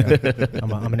 So, yeah.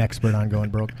 I'm an expert on going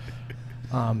broke.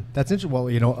 That's interesting. Well,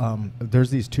 you know, there's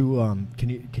these two. Can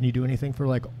you do anything for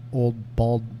like old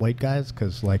bald white guys?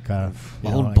 Because like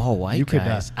old ball white you could,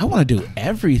 guys, I want to do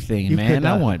everything, you man. could,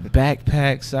 I want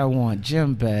backpacks, I want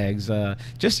gym bags,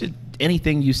 just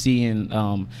anything you see in.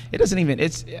 It doesn't even.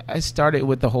 I started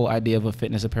with the whole idea of a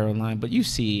fitness apparel line, but you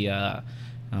see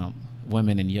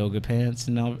women in yoga pants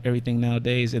and everything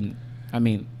nowadays, and I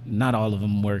mean, not all of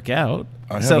them work out.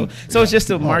 So it's just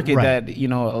a market right. that, you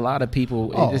know, a lot of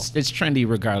people, it's trendy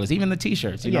regardless. Even the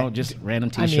T-shirts, you know, just random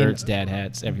T-shirts, dad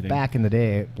hats, everything. Back in the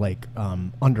day, like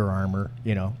Under Armour,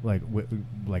 you know, like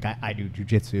I do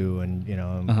jujitsu, and you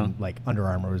know, and, like Under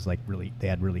Armour was like they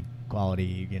had really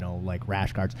quality, you know, like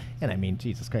rash guards. And I mean,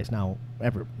 Jesus Christ, now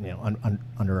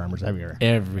Under Armour's everywhere.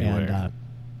 Everywhere. And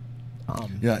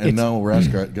Yeah, and now rash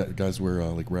guys wear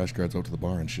like rash guards out to the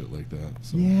bar and shit like that.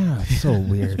 So. Yeah, it's so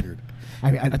weird. Weird.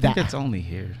 I think it's only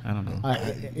here. I don't know.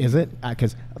 Is it?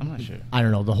 Because I'm not sure. I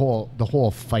don't know the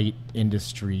whole fight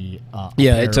industry.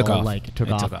 Yeah, it took apparel, off. Like took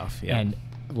off. Yeah. And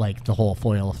like the whole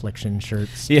foil affliction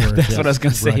shirts. Yeah, were that's just what I was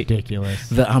gonna say. Ridiculous.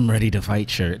 The I'm ready to fight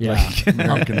shirt. Yeah. Like,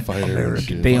 American Fighter. and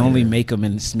shit. they only make them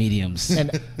in mediums.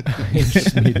 And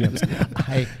it's mediums.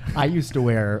 I used to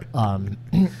wear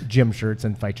gym shirts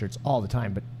and fight shirts all the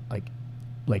time, but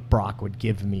like Brock would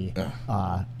give me,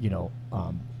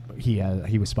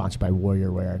 he was sponsored by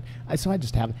Warrior Wear, and so I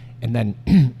just have, and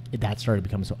then that started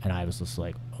becoming so, and I was just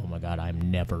like, oh my god, I'm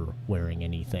never wearing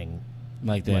anything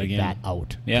like that again. that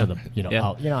out Yeah. to the Yeah.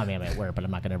 out. I mean, I might wear it, but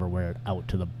I'm not gonna ever wear it out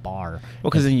to the bar.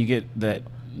 Well, because then you get the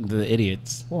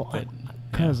idiots. Well, that-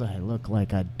 because I look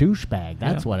like a douchebag.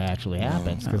 That's Yeah. what actually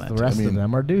happens. Because that the too. rest of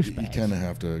them are You douchebags. kind of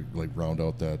have to like round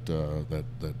out that that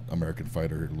American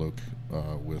Fighter look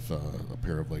with a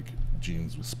pair of like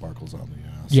jeans with sparkles on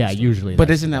the ass. Yeah, and stuff. usually. But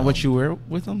that's- isn't that what you wear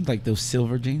with them? Like those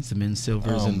silver jeans, the men's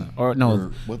silvers, or no,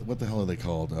 or what the hell are they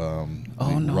called? Oh,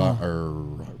 no. Rock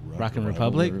Rockin'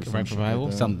 Republic, or some Rock shit Revival,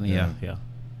 like that. something. Yeah, yeah.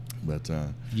 But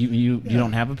You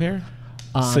don't have a pair,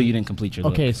 so you didn't complete your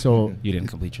look. Okay, so You didn't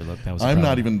complete your look. That was. a I'm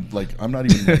not problem. even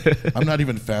I'm not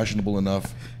even fashionable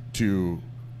enough to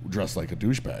dress like a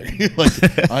douchebag.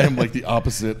 Like I am like the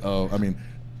opposite of. I mean,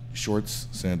 shorts,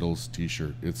 sandals,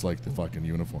 t-shirt. It's like the fucking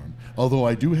uniform. Although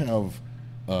I do have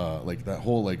like that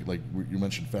whole like you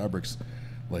mentioned fabrics.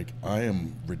 Like I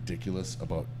am ridiculous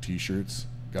about t-shirts.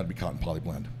 Got to be cotton poly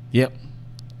blend. Yep.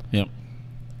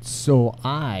 So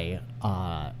I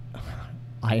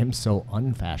am so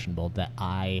unfashionable that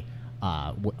I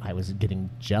was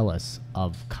getting jealous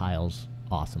of Kyle's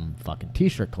awesome fucking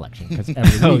t-shirt collection because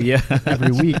every week, yeah.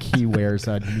 every week he wears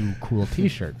a new cool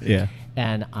t-shirt. Yeah.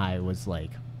 And I was like,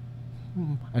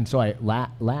 and so I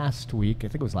last week, I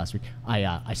think it was last week,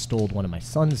 I stole one of my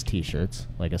son's t-shirts,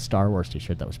 like a Star Wars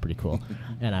t-shirt that was pretty cool,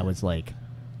 and I was like,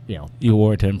 You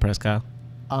wore it to impress Kyle.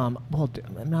 Well,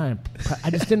 I'm not. I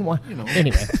just didn't want.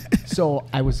 Anyway, so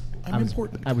I was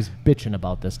bitching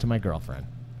about this to my girlfriend,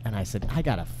 and I said I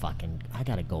gotta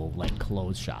go like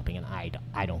clothes shopping, and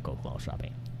I don't go clothes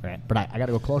shopping, right? But I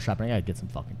gotta go clothes shopping. I gotta get some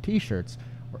fucking t-shirts,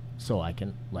 so I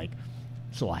can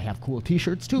so I have cool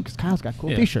t-shirts too, because Kyle's got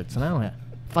cool t-shirts, and I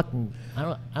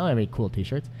don't have any cool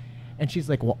t-shirts. And she's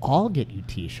like, well, I'll get you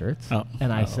t-shirts. Oh.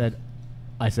 And I said,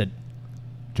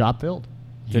 job filled.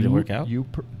 Did it work out?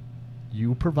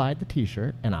 You provide the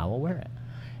t-shirt and I will wear it.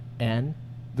 And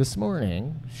this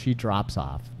morning she drops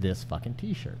off this fucking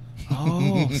t-shirt.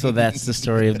 Oh, so that's the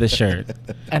story of the shirt.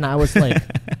 And I was like,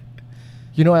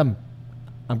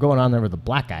 I'm going on there with a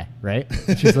black guy, right?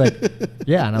 And she's like,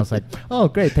 yeah. And I was like, oh,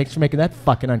 great. Thanks for making that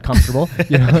fucking uncomfortable.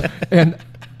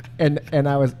 And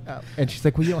I was, and she's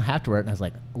like, well, you don't have to wear it. And I was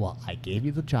like, well, I gave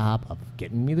you the job of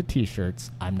getting me the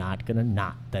t-shirts. I'm not going to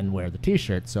not then wear the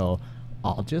t-shirt. So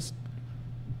I'll just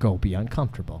go be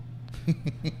uncomfortable.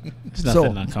 There's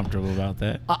nothing uncomfortable about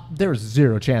that. There's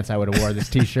zero chance I would have wore this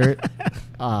t-shirt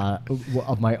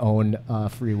of my own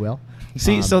free will.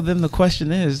 See, so then the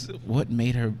question is, what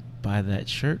made her buy that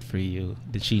shirt for you?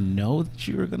 Did she know that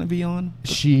you were going to be on?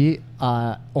 She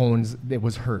owns. It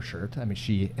was her shirt. I mean,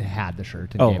 she had the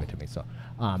shirt and gave it to me. So,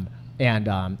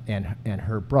 and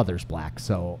her brother's black.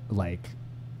 So like,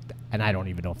 and I don't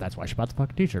even know if that's why she bought the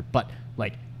fucking t-shirt. But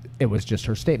like, it was just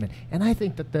her statement, and I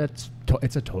think that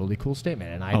it's a totally cool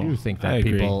statement, and I do think that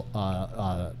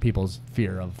people's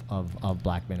fear of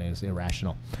black men is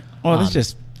irrational. Well, it's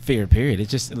just fear, period. It's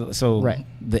just so Right.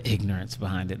 the ignorance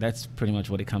behind it. That's pretty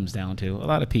much what it comes down to. A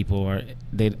lot of people are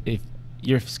if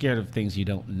you're scared of things you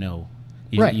don't know,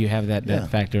 you have that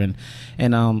factor,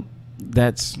 and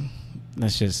that's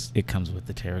just, it comes with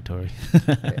the territory.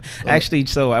 Actually,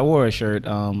 so I wore a shirt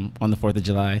on the 4th of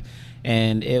July,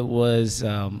 and it was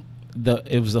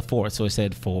the 4th, so it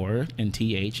said 4 and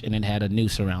TH, and it had a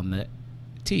noose around the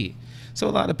T. So a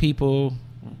lot of people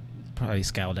probably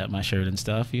scowled at my shirt and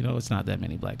stuff. It's not that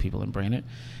many black people in Brainerd.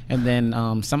 And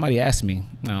then somebody asked me,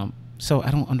 so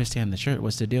I don't understand the shirt.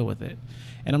 What's the deal with it?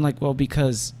 And I'm like, well,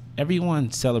 because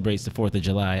everyone celebrates the 4th of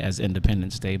July as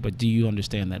Independence Day, but do you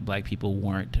understand that black people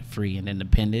weren't free and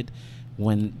independent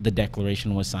when the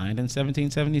Declaration was signed in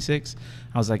 1776?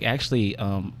 I was like, actually,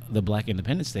 the Black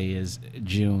Independence Day is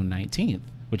June 19th,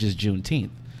 which is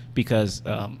Juneteenth, because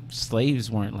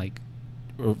slaves weren't like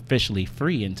officially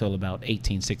free until about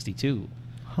 1862.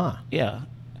 Huh. Yeah.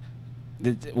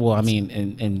 Well, I mean,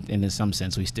 in some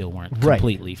sense, we still weren't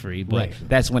completely free, but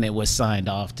that's when it was signed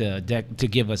off to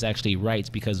give us actually rights,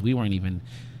 because we weren't even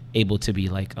able to be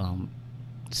like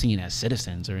seen as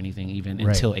citizens or anything even Right.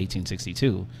 until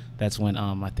 1862. That's when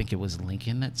I think it was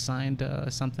Lincoln that signed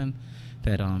something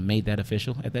that made that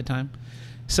official at that time.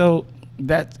 So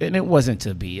and it wasn't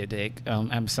to be a dick.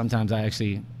 Sometimes I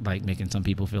actually like making some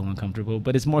people feel uncomfortable,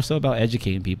 but it's more so about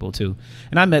educating people too.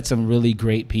 And I met some really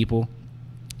great people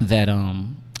that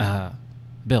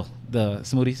Bill, the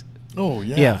smoothies. Oh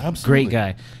yeah, absolutely. Great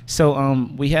guy. So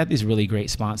we had these really great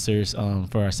sponsors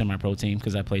for our semi-pro team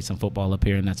because I played some football up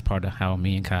here, and that's part of how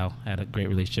me and Kyle had a great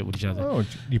relationship with each other. Oh,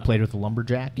 you played with the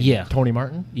Lumberjack? Yeah. Tony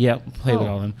Martin? Yep, played with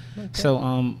Oh, all of them. okay.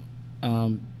 So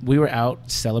we were out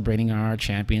celebrating our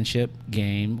championship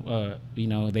game.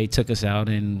 They took us out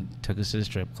and took us to the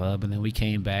strip club, and then we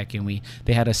came back and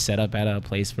they had us set up at a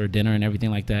place for dinner and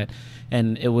everything like that.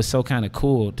 And it was so kind of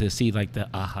cool to see like the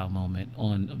aha moment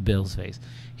on Bill's face.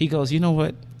 He goes, you know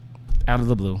what? Out of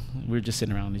the blue, we were just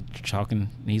sitting around and talking,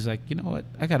 and he's like, you know what?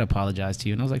 I gotta apologize to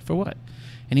you. And I was like, for what?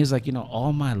 And he was like,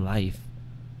 all my life,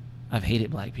 I've hated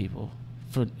black people,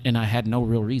 and I had no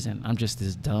real reason. I'm just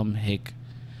this dumb hick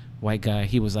white guy.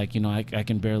 He was like, I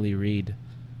can barely read,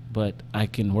 but I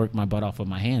can work my butt off with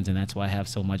my hands, and that's why I have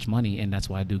so much money, and that's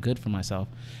why I do good for myself.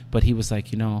 But he was like,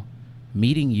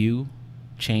 meeting you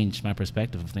changed my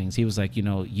perspective of things. He was like,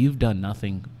 you've done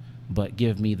nothing but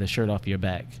give me the shirt off your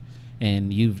back,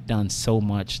 and you've done so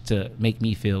much to make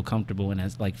me feel comfortable and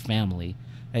as like family,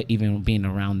 even being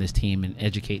around this team and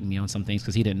educating me on some things,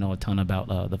 because he didn't know a ton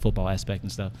about the football aspect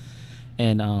and stuff.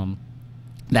 And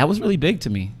that was really big to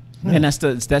me. And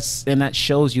that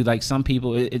shows you, like, some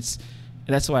people,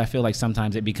 that's why I feel like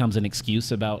sometimes it becomes an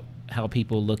excuse about how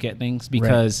people look at things,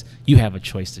 because you have a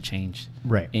choice to change,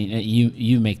 Right. And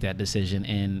you make that decision.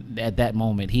 And at that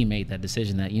moment, he made that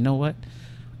decision that, you know what,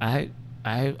 I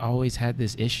always had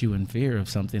this issue and fear of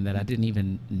something that I didn't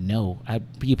even know.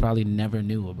 He probably never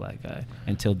knew a black guy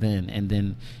until then, and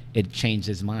then it changed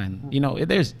his mind.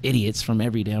 There's idiots from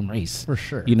every damn race, For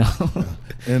sure.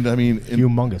 And I mean,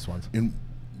 Humongous ones. in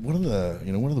one of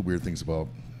the weird things about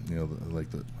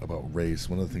about race,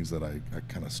 one of the things that I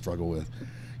kind of struggle with,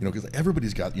 because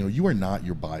everybody's got, you are not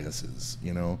your biases,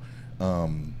 and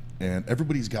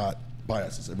everybody's got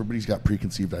biases. Everybody's got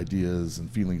preconceived ideas and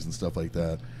feelings and stuff like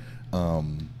that.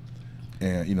 And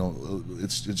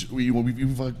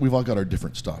we've all got our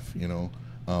different stuff.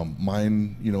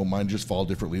 Mine just fall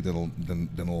differently than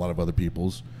a lot of other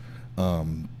people's.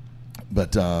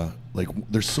 But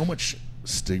there's so much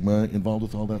stigma involved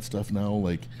with all that stuff now.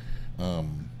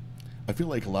 I feel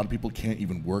like a lot of people can't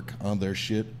even work on their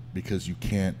shit because you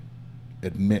can't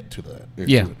admit to that.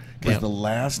 Yeah. Because the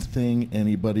last thing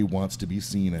anybody wants to be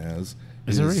seen as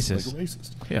is a racist. Like a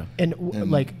racist. Yeah.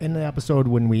 And like in the episode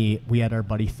when we had our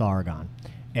buddy Tharg on,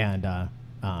 and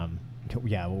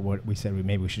what we said,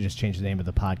 maybe we should just change the name of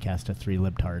the podcast to Three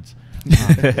Libtards.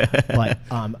 But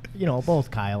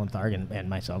both Kyle and Tharg and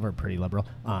myself are pretty liberal.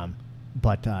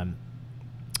 But I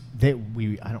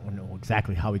don't know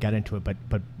exactly how we got into it,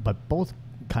 but both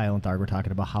Kyle and Tharg were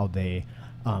talking about how they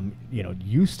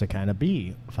used to kind of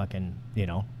be fucking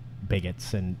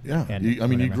bigots and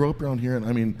you grow up around here, and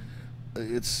I mean,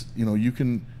 it's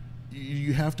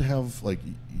you have to have, like,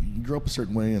 you grow up a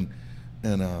certain way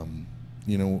and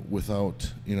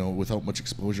without much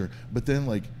exposure, but then,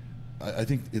 like, I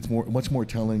think it's much more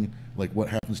telling, like, what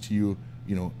happens to you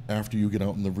after you get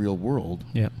out in the real world,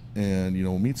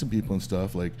 and meet some people and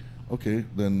stuff. Like, okay,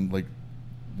 then, like,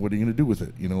 what are you gonna do with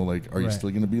it? Like, are you still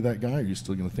gonna be that guy? Are you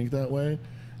still gonna think that way?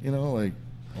 Like,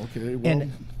 okay, well.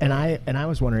 And I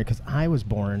was wondering, because I was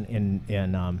born in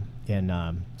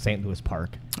St. Louis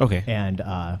Park. Okay. And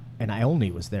I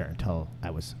only was there until I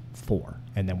was 4,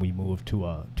 and then we moved to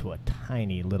a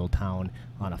tiny little town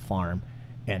on a farm,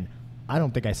 and I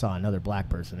don't think I saw another black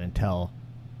person until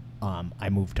I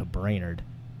moved to Brainerd,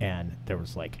 and there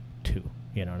was like 2.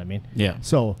 You know what I mean? Yeah.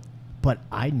 So, but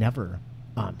I never.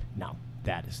 Now,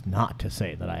 that is not to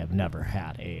say that I have never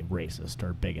had a racist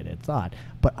or bigoted thought,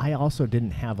 but I also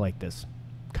didn't have like this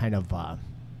kind of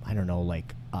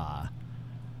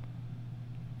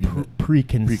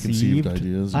preconceived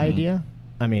ideas. idea.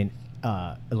 I mean,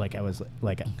 like I was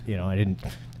like, I didn't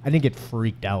get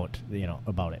freaked out,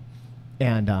 about it,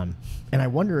 and I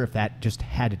wonder if that just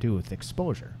had to do with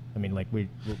exposure. I mean, like we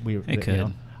it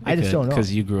could. I just don't know,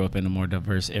 because you grew up in a more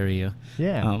diverse area.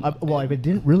 Yeah. Well, I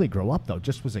didn't really grow up though.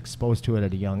 Just was exposed to it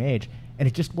at a young age, and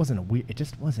it just wasn't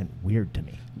weird to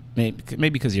me. Maybe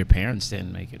because your parents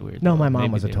didn't make it weird. No, though. my mom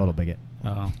Maybe was a they total were. bigot.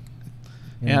 Oh.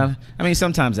 Yeah. I mean,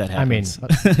 sometimes that happens.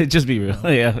 Just be real.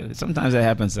 Yeah, sometimes that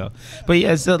happens though. But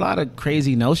yeah, it's a lot of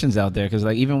crazy notions out there, because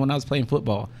like even when I was playing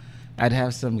football, I'd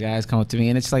have some guys come up to me,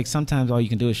 and it's like sometimes all you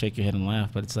can do is shake your head and laugh,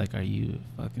 but it's like, are you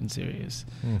fucking serious?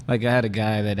 Like I had a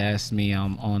guy that asked me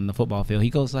on the football field. He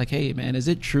goes like, hey man, is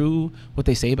it true what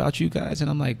they say about you guys? And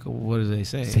I'm like, what do they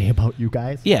say? Say about you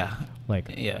guys? Yeah.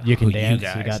 Like, yeah, you can who dance,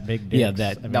 guys? you got big dicks. Yeah,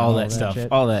 that, I mean, all that stuff,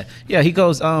 shit. all that. Yeah, he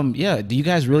goes, yeah, do you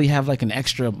guys really have like an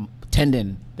extra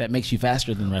tendon that makes you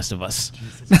faster than the rest of us?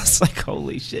 That's like,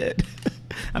 holy shit.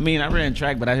 I mean, I ran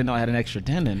track, but I didn't know I had an extra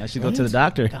tendon. I should go to the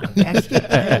doctor. Extra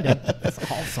tendon. That's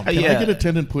awesome. Can Yeah. I get a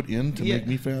tendon put in to Yeah. make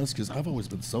me fast? Because I've always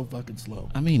been so fucking slow.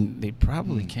 I mean, they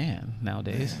probably can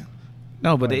nowadays.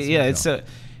 No, but Well, they, it yeah, seems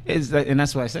it's and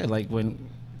that's what I said. Like when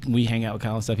we hang out with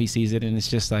Kyle and stuff, he sees it, and it's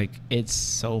just like it's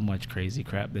so much crazy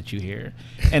crap that you hear,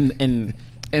 and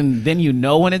then you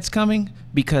know when it's coming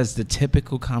because the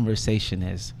typical conversation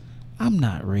is, "I'm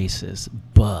not racist,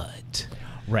 but."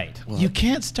 Right. You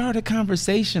can't start a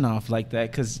conversation off like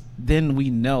that because then we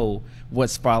know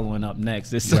what's following up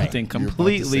next. It's Right. something You're about to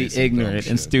completely say some dumb ignorant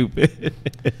and shit. stupid.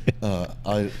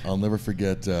 I'll never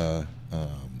forget that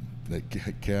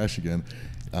Cash again.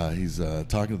 He's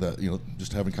talking to that,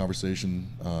 just having conversation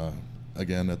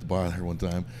again at the bar there one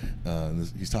time.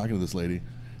 He's talking to this lady,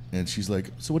 and she's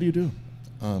like, "So what do you do?"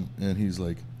 And he's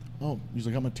like,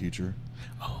 "I'm a teacher."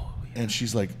 Oh, yeah. And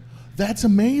she's like, "That's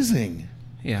amazing."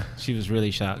 Yeah, she was really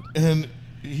shocked. And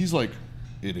he's like,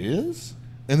 "It is?"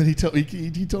 And then he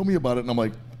told me about it, and I'm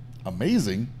like,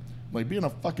 "Amazing." Like, being a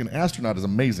fucking astronaut is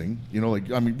amazing. Being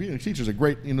a teacher is a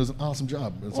great, it's an awesome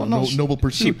job. It's Well, a no, noble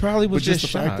pursuit. she probably was but just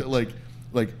just the fact shocked. that,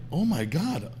 like, oh my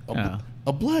God, Yeah.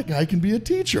 a black guy can be a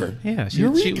teacher. Yeah,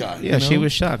 Eureka, she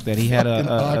was shocked that he had Fucking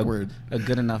awkward. a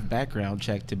good enough background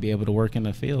check to be able to work in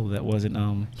a field that wasn't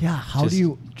Yeah, how just do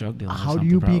you drug dealing or how do something,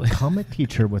 you probably. become a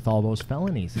teacher with all those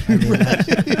felonies? I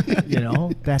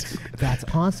mean, that's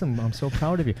awesome. I'm so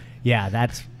proud of you. Yeah,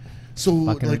 that's So,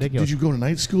 fucking like, ridiculous. did you go to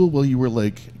night school while you were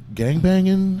like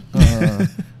gangbanging?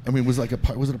 Was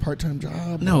it a part-time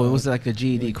job? No, it was like a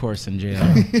GED course in jail.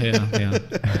 yeah.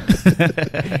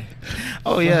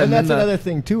 Oh yeah, and that's then, another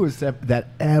thing too, is that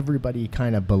everybody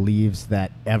kind of believes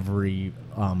that every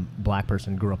black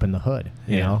person grew up in the hood.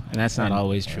 You know, and that's not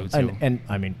always true too. and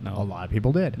I mean, No. a lot of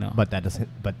people did. No. But that doesn't.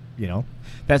 But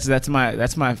That's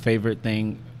my favorite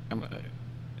thing.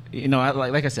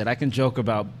 Like I said, I can joke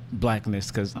about blackness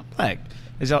because I'm black.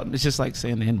 It's just like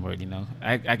saying the N-word,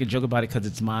 I could joke about it because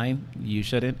it's mine. You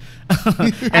shouldn't,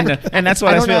 and that's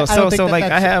what I feel.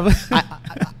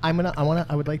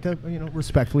 I would like to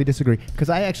respectfully disagree, because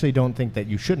I actually don't think that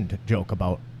you shouldn't joke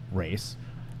about race.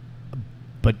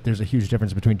 But there's a huge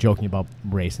difference between joking about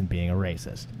race and being a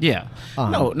racist. Yeah.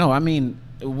 No. I mean,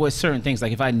 with certain things,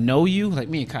 like if I know you, like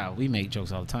me and Kyle, we make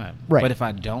jokes all the time. Right. But if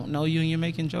I don't know you and you're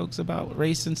making jokes about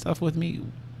race and stuff with me,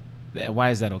 why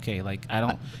is that okay? Like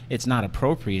it's not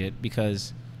appropriate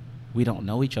because we don't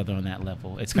know each other on that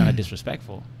level. It's kind of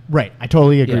disrespectful. Right. I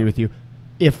totally agree Yeah. with you.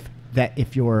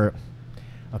 If you're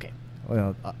okay,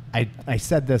 well, I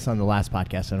said this on the last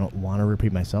podcast. I don't want to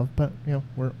repeat myself, but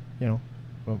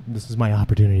well, this is my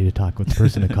opportunity to talk with the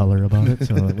person of color about it.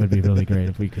 So it would be really great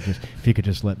if you could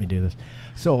just let me do this.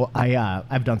 So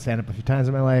I've done stand up a few times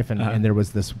in my life, and there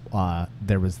was this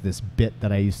bit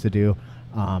that I used to do,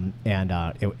 and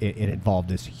it involved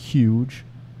this huge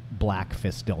black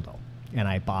fist dildo, and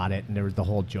I bought it, and the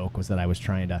whole joke was that I was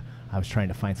trying to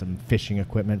find some fishing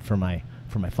equipment for my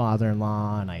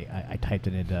father-in-law, and I typed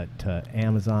it into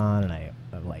Amazon, and I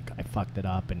fucked it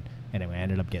up, and anyway, I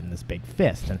ended up getting this big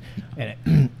fist,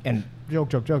 and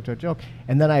joke,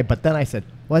 and then I said,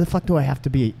 why the fuck do I have to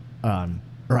be,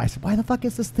 or I said, why the fuck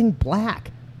is this thing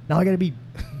black? Now I gotta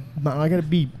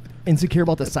be insecure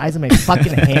about the size of my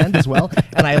fucking hand as well,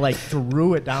 and I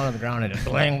threw it down on the ground and it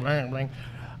bling, bling,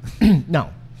 bling. No,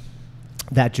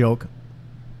 that joke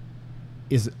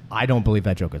I don't believe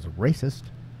that joke is racist,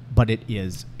 but it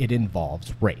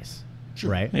involves race,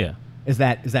 right? Yeah. Is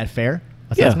that fair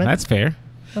Yeah, assessment? that's fair.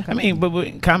 Okay. I mean, but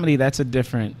in comedy, that's a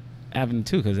different avenue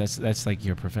too, because that's like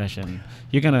your profession.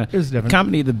 You're gonna It's different.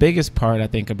 comedy. The biggest part I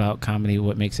think about comedy,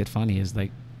 what makes it funny, is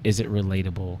is it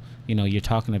relatable? You're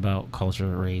talking about culture,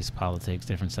 race, politics,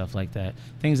 different stuff like that.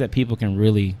 Things that people can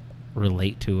really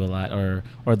relate to a lot,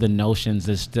 or the notions,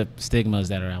 the stigmas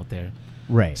that are out there.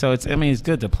 Right. So it's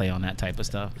good to play on that type of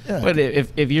stuff. Yeah. But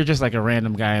if you're just like a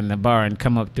random guy in the bar and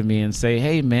come up to me and say,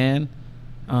 "Hey man,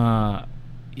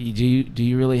 do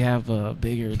you really have a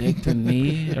bigger dick than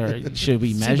me, or should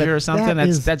we measure or something?"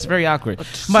 That's very awkward.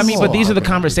 But these are the awkward.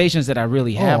 conversations that I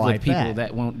really have Oh, with I people bet.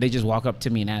 that won't. They just walk up to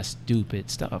me and ask stupid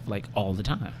stuff like all the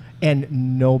time.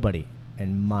 And nobody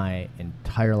in my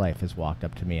entire life has walked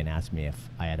up to me and asked me if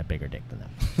I had a bigger dick than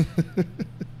them,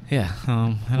 Yeah,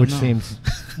 I don't which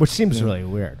know. seems really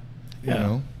weird. You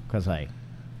know, because I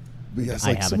But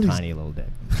have a tiny little dick.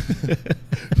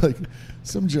 like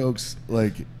some jokes,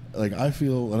 like I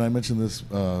feel, and I mentioned this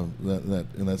that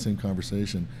in that same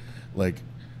conversation, like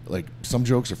some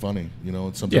jokes are funny, you know,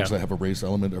 and some jokes that have a race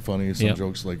element are funny. Some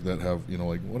jokes like that have, you know,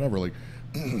 like whatever, like,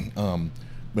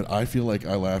 but I feel like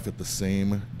I laugh at the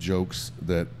same jokes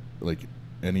that like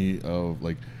any of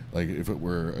like if it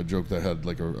were a joke that had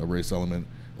like a race element,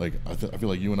 like I feel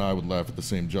like you and I would laugh at the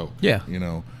same joke. Yeah, you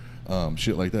know,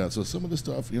 shit like that. So some of the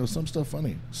stuff, you know, some stuff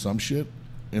funny, some shit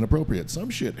inappropriate, some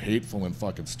shit hateful and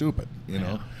fucking stupid, you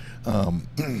know.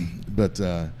 But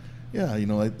yeah, you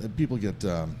know, people get.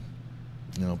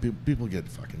 You know, people get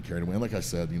fucking carried away. And like I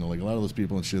said, you know, like a lot of those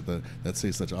people and shit that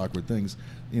say such awkward things,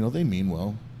 you know, they mean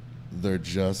well. They're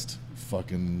just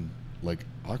fucking like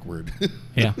awkward.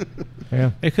 Yeah.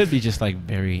 It could be just like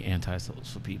very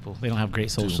antisocial people. They don't have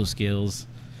great social skills.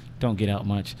 Don't get out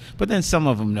much. But then some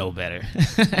of them know better.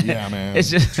 Yeah, man.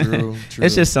 It's just true.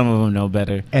 It's just some of them know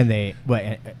better. And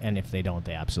and if they don't,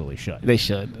 they absolutely should. They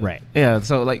should. Right. Yeah,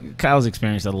 so like Kyle's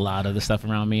experienced a lot of the stuff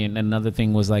around me, and another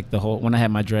thing was like when I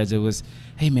had my dreads, it was,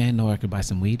 hey man, no, I could buy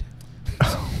some weed.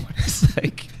 It's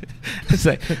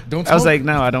like don't I was like,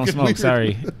 no, I don't smoke. Weird.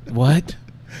 Sorry. What?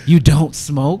 You don't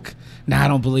smoke? Nah, I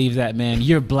don't believe that, man.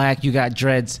 You're black, you got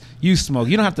dreads, you smoke.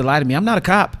 You don't have to lie to me. I'm not a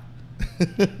cop.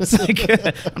 It's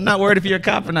like, I'm not worried if you're a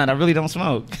cop or not. I really don't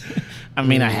smoke. I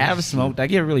mean, I have smoked. I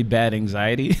get really bad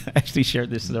anxiety. I actually shared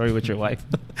this story with your wife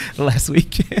last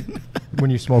weekend.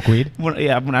 When you smoke weed?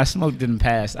 When I smoked in the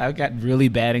past, I got really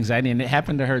bad anxiety, and it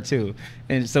happened to her too.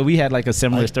 And so we had like a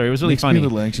similar story. It was really funny. Makes me a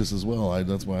little anxious as well.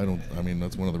 That's why I don't. I mean,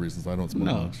 that's one of the reasons I don't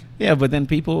smoke much. Yeah, but then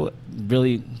people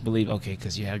really believe, okay,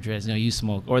 because you have dreads, no, you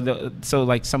smoke. Or so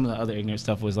like some of the other ignorant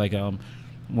stuff was like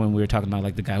when we were talking about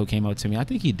like the guy who came out to me, I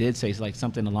think he did say like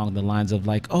something along the lines of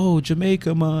like, "Oh,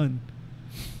 Jamaica, man."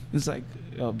 It's like,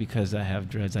 oh, because I have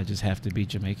dreads, I just have to be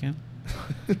Jamaican.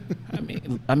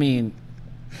 I mean,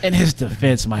 in his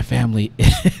defense, my family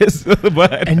is,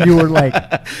 but and you were like,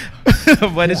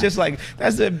 but it's just like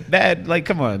that's a bad. Like,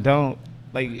 come on, don't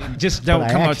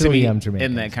come up to me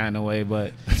in that kind of way.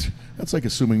 But that's like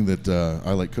assuming that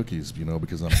I like cookies, you know,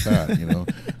 because I'm fat, you know.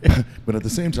 But at the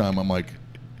same time, I'm like,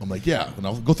 yeah, and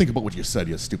I'll go think about what you said,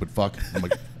 you stupid fuck. I'm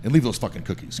like, and leave those fucking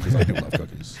cookies, because I do love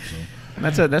cookies. So.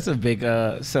 That's a big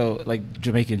so like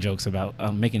Jamaican jokes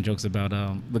about making jokes about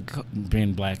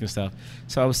being black and stuff.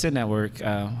 So I was sitting at work.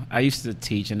 I used to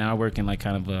teach, and now I work in like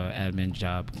kind of a admin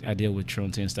job. I deal with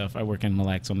truancy and stuff. I work in Mille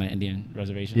Lacs on the Indian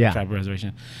reservation, tribal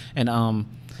reservation, and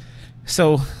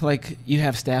so like you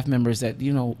have staff members that,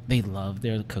 you know, they love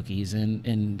their cookies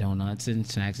and donuts and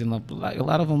snacks, and like a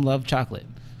lot of them love chocolate.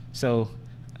 So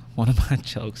one of my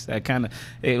jokes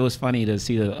it was funny to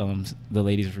see the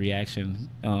lady's reaction.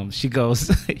 She goes,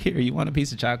 "Here, you want a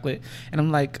piece of chocolate?" And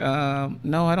I'm like,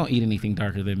 "No, I don't eat anything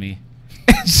darker than me."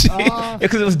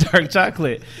 Because it was dark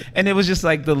chocolate, and it was just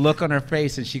like the look on her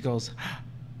face, and she goes,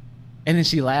 and then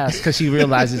she laughs because she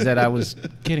realizes that I was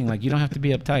kidding. Like, you don't have to be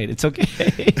uptight. It's okay.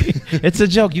 It's a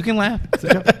joke. You can laugh. It's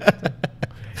a joke.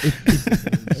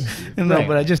 No, right.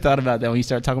 But I just thought about that when you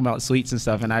start talking about sweets and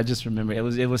stuff, and I just remember it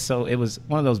was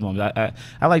one of those moments.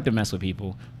 I like to mess with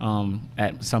people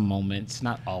at some moments,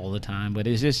 not all the time, but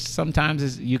it's just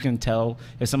sometimes you can tell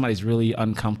if somebody's really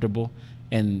uncomfortable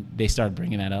and they start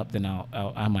bringing that up, then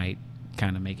I might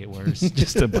kind of make it worse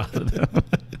just to bother them.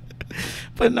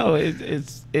 But no,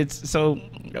 it's so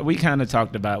we kind of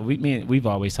talked about we've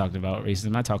always talked about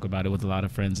racism. I talk about it with a lot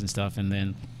of friends and stuff, and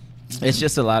then it's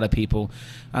just a lot of people,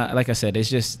 like I said, it's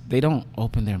just they don't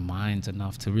open their minds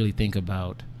enough to really think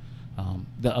about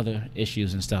the other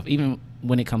issues and stuff. Even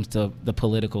when it comes to the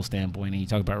political standpoint, and you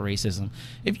talk about racism,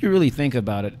 if you really think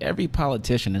about it, every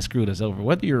politician has screwed us over.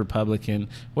 Whether you're Republican,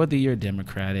 whether you're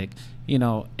Democratic, you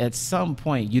know, at some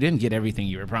point you didn't get everything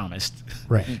you were promised.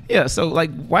 Right. Yeah. So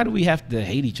like, why do we have to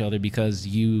hate each other because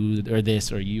you are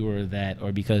this or you are that,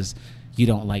 or because you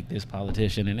don't like this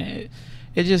politician? And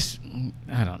it just,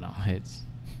 I don't know.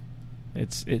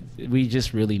 We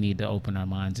just really need to open our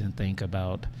minds and think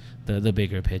about the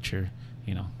bigger picture,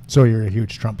 you know. So you're a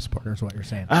huge Trump supporter is what you're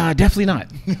saying? Definitely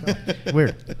not.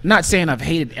 Weird. Not saying I've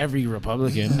hated every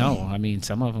Republican. No, I mean,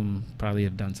 some of them probably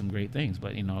have done some great things,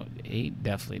 but, you know,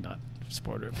 definitely not a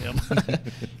supporter of him.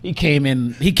 He came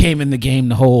in the game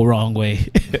the whole wrong way.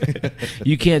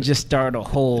 You can't just start a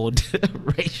whole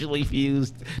racially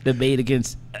fused debate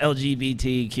against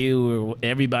LGBTQ or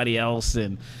everybody else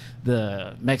and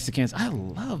the Mexicans. I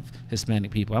love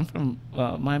Hispanic people. I'm from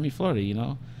Miami, Florida, you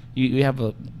know. You have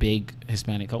a big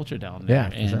Hispanic culture down there.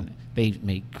 Yeah, and sure. They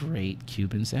make great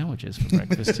Cuban sandwiches for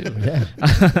breakfast too.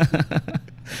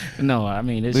 No, I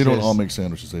mean, it's They don't just, all make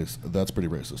sandwiches, Ace. That's pretty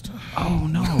racist. Oh,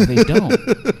 no, they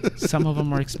don't. Some of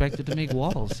them are expected to make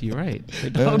walls. You're right. They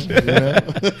don't. Yeah.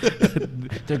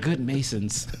 They're good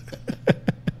masons.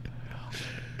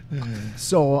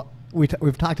 So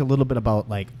we've talked a little bit about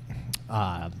like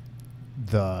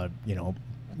the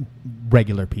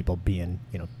regular people being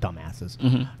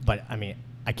dumbasses, but I mean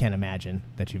I can't imagine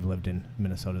that you've lived in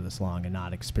Minnesota this long and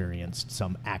not experienced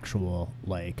some actual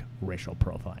like racial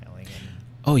profiling.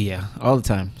 Oh yeah, all the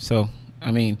time. So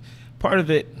I mean, part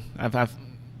of it, I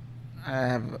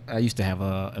used to have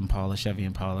a Impala, Chevy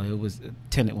Impala. It was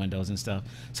tinted windows and stuff.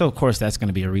 So of course that's going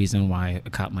to be a reason why a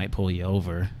cop might pull you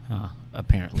over.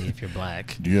 Apparently, if you're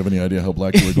black. Do you have any idea how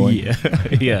black you were going?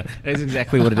 Yeah, that's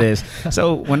exactly what it is.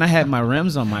 So when I had my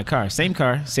rims on my car, same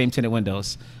tinted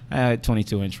windows. I had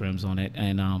 22-inch rims on it,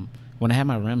 and when I had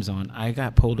my rims on, I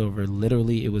got pulled over.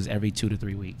 Literally, it was every 2 to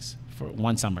 3 weeks for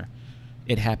one summer.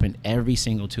 It happened every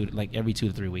 2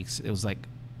 to 3 weeks. It was like,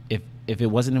 if it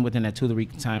wasn't within that 2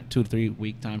 to 3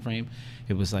 week time frame,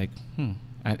 it was like,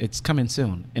 it's coming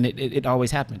soon, and it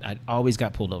always happened. I always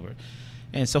got pulled over.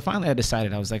 And so finally I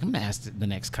decided, I was like, I'm going to ask the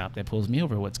next cop that pulls me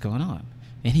over what's going on.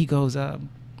 And he goes, all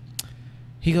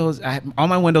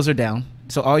my windows are down.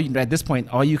 So at this point,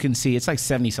 all you can see, it's like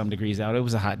 70-some degrees out. It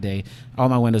was a hot day. All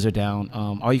my windows are down.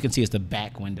 All you can see is the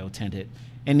back window tinted.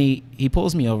 And he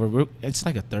pulls me over. It's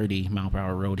like a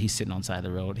 30-mile-per-hour road. He's sitting on the side of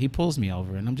the road. He pulls me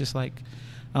over, and I'm just like,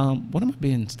 what am I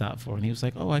being stopped for? And he was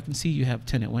like, oh, I can see you have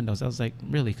tinted windows. I was like,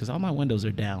 really? Because all my windows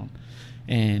are down.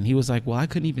 And he was like, well, I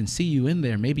couldn't even see you in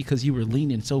there. Maybe because you were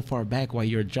leaning so far back while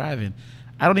you were driving.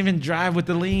 I don't even drive with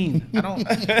the lean.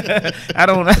 I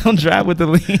don't drive with the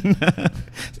lean.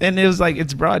 And it was like,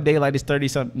 it's broad daylight. It's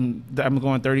 30-something. I'm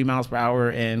going 30 miles per hour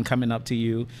and coming up to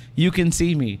you. You can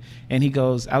see me. And he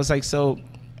goes, I was like,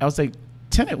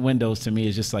 tinted windows to me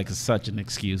is just like such an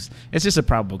excuse. It's just a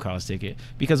probable cause ticket.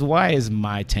 Because why is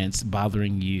my tints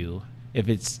bothering you if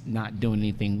it's not doing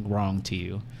anything wrong to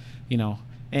you?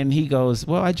 And he goes,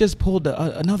 well, I just pulled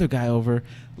another guy over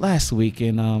last week,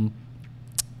 and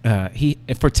he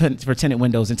for tinted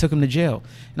windows and took him to jail.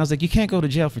 And I was like, you can't go to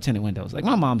jail for tinted windows. Like,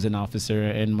 my mom's an officer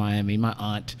in Miami. My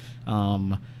aunt,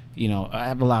 I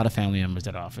have a lot of family members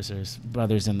that are officers,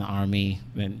 brothers in the Army,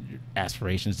 and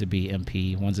aspirations to be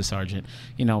MP. One's a sergeant.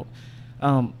 I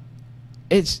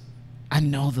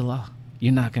know the law.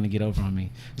 You're not going to get over on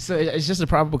me. So it's just a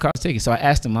probable cause ticket. So I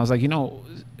asked him, I was like,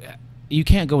 you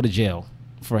can't go to jail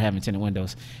for having tinted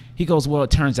windows. He goes, well,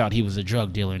 it turns out he was a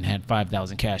drug dealer and had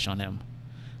 $5,000 cash on him.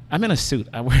 I'm in a suit.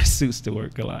 I wear suits to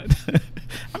work a lot.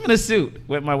 I'm in a suit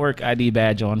with my work ID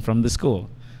badge on from the school.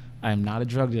 I'm not a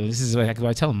drug dealer. This is exactly what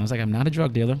I tell him. I was like, I'm not a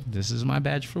drug dealer. This is my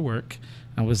badge for work.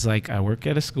 I was like, I work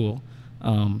at a school.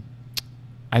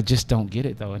 I just don't get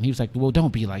it, though. And he was like, well,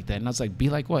 don't be like that. And I was like, be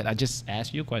like what? I just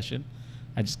asked you a question.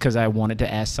 Because I wanted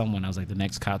to ask someone. I was like, the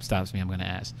next cop stops me, I'm going to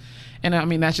ask. And I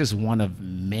mean, that's just one of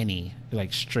many,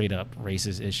 like, straight up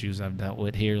racist issues I've dealt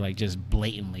with here, like, just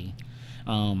blatantly.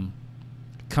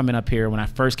 Coming up here, when I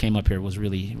first came up here, it was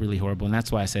really, really horrible. And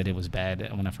that's why I said it was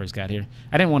bad when I first got here.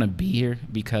 I didn't want to be here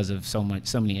because of so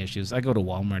many issues. I go to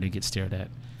Walmart and get stared at.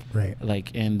 Right.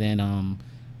 Like, and then,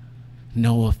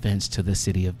 no offense to the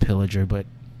city of Pillager, but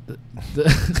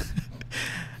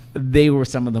they were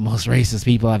some of the most racist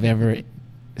people I've ever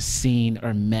seen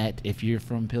or met. If you're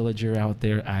from Pillager out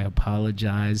there, I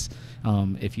apologize.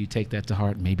 If you take that to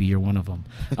heart, maybe you're one of them.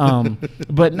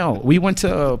 But no, we went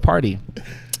to a party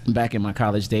back in my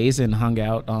college days and hung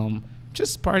out.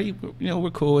 Just party, we're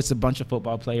cool. It's a bunch of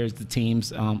football players, the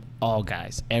teams, all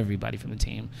guys, everybody from the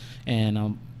team.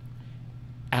 And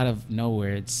out of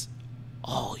nowhere, it's,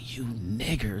 all you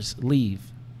niggers leave.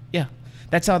 Yeah.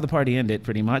 That's how the party ended,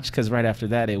 pretty much, because right after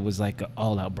that, it was like an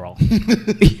all-out brawl.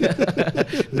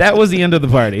 That was the end of the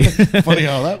party. Funny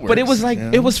how that works. But it was like,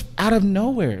 it was out of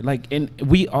nowhere. Like, and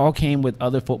we all came with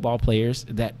other football players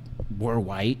that were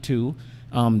white, too.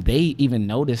 They even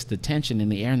noticed the tension in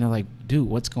the air, and they're like, dude,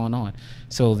 what's going on?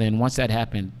 So then once that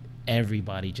happened,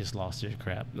 everybody just lost their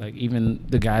crap. Like, even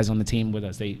the guys on the team with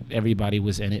us, everybody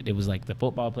was in it. It was like the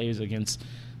football players against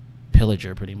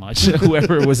Pillager, pretty much,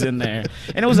 whoever was in there.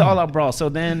 And it was an all-out brawl. So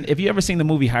then, if you ever seen the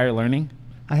movie Higher Learning?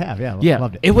 I have, yeah. Yeah,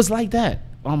 Loved it. It was like that,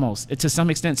 almost, to some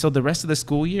extent. So the rest of the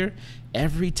school year,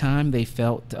 every time they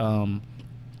felt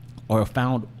or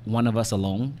found one of us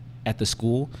alone at the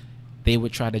school, they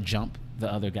would try to jump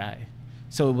the other guy.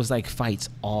 So it was like fights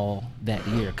all that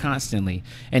year, constantly.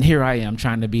 And here I am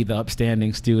trying to be the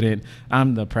upstanding student.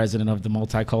 I'm the president of the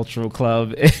multicultural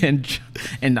club,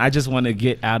 and I just want to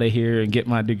get out of here and get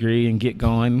my degree and get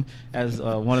going as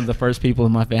one of the first people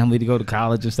in my family to go to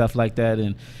college and stuff like that.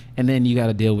 And then you got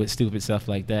to deal with stupid stuff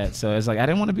like that. So it's like I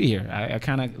didn't want to be here. I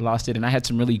kind of lost it. And I had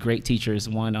some really great teachers.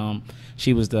 One,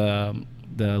 she was the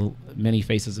Many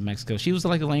Faces of Mexico. She was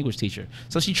like a language teacher,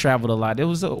 so she traveled a lot. It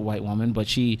was a white woman, but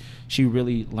she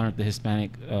really learned the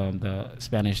the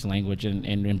Spanish language and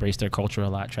embraced their culture a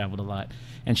lot, traveled a lot,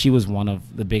 and she was one of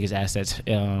the biggest assets.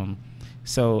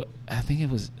 So I think it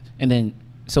was, and then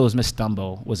so it was Miss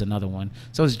Stumbo was another one.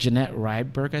 So it was Jeanette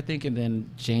Ryberg, I think, and then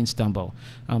Jane Stumbo.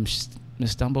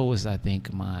 Miss Stumbo was, I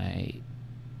think, my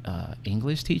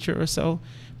English teacher or so,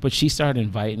 but she started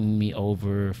inviting me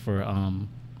over for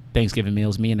Thanksgiving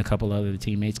meals, me and a couple other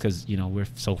teammates, because we're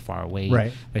so far away,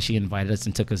 right, that she invited us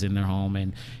and took us in their home,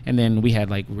 and then we had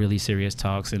like really serious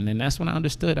talks, and then that's when I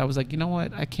understood. I was like, you know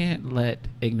what, I can't let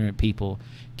ignorant people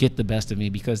get the best of me,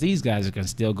 because these guys are going to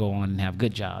still go on and have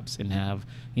good jobs and have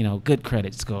good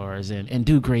credit scores and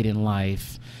do great in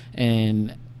life,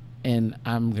 and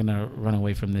I'm going to run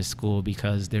away from this school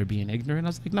because they're being ignorant. I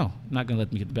was like, no, I'm not going to let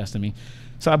them get the best of me.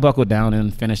 So I buckled down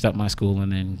and finished up my school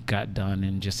and then got done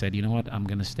and just said, you know what, I'm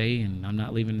going to stay and I'm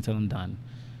not leaving until I'm done.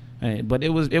 But it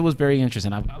was very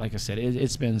interesting. Like I said,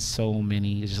 it's been so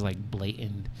many, it's just like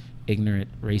blatant, ignorant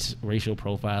racial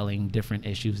profiling, different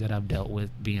issues that I've dealt with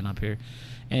being up here.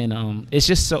 And it's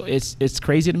just so, it's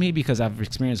crazy to me because I've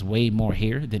experienced way more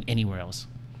here than anywhere else.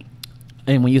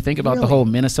 And when you think about the whole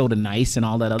Minnesota nice and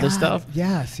all that other stuff,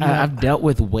 yes, I've dealt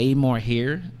with way more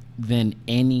here than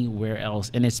anywhere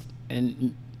else. And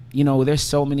there's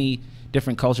so many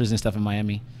different cultures and stuff in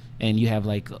Miami, and you have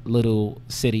like little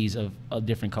cities of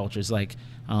different cultures, like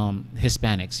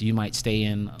Hispanics. You might stay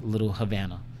in Little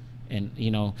Havana, and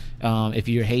if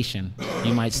you're Haitian,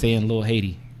 you might stay in Little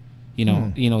Haiti.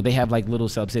 They have like little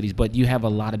sub cities, but you have a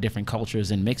lot of different cultures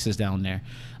and mixes down there.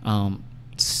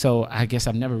 So I guess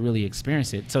I've never really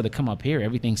experienced it. So to come up here,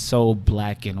 everything's so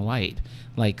black and white.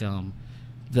 Like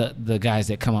the guys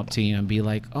that come up to you and be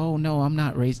like, oh no, I'm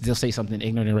not racist. They'll say something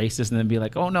ignorant and racist and then be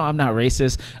like, oh no, I'm not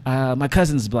racist. My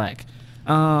cousin's black.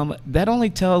 That only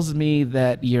tells me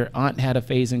that your aunt had a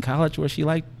phase in college where she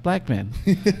liked black men.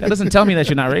 That doesn't tell me that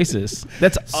you're not racist.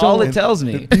 That's all it tells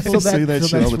me. People say that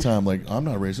shit all the time. Like, I'm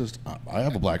not racist. I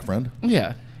have a black friend.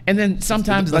 Yeah. And then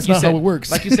sometimes, that's like you not said, how it works.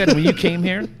 like you said, when you came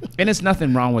here, and it's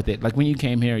nothing wrong with it. Like when you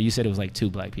came here, you said it was like 2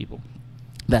 black people.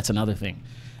 That's another thing.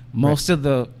 Most of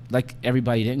the, like,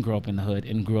 everybody didn't grow up in the hood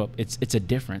and grew up. It's a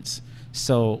difference.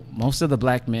 So most of the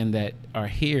black men that are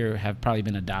here have probably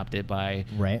been adopted by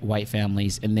white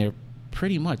families, and they're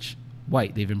pretty much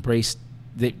white. They've embraced.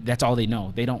 That's all they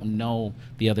know. They don't know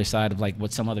the other side of like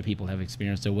what some other people have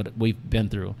experienced or what we've been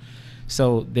through.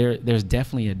 So there's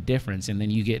definitely a difference, and then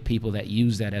you get people that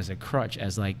use that as a crutch,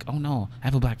 as like, oh no, I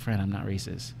have a black friend, I'm not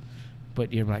racist,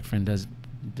 but your black friend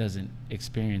doesn't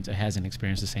experience or hasn't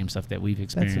experienced the same stuff that we've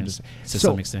experienced to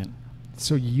some extent.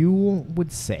 So you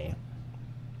would say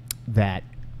that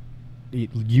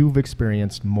you've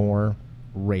experienced more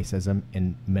racism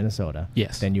in Minnesota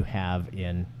than you have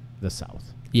in the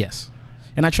South? Yes.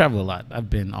 And I travel a lot. I've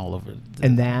been all over.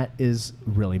 And that is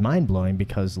really mind-blowing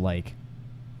because like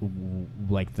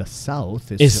the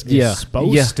South is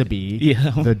supposed to be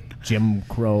the Jim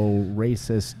Crow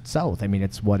racist South. I mean,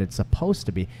 it's what it's supposed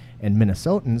to be. And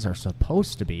Minnesotans are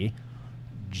supposed to be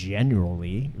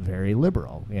genuinely very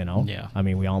liberal, Yeah. I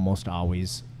mean, we almost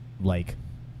always like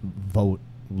vote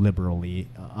liberally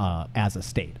as a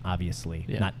state, obviously.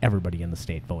 Yeah. Not everybody in the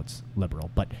state votes liberal,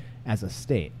 but as a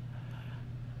state.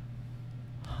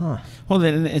 Huh. Well,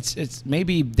 then it's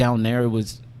maybe down there it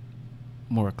was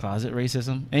more closet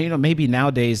racism, and maybe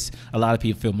nowadays a lot of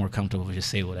people feel more comfortable to just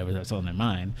say whatever that's on their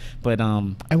mind. But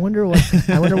I wonder what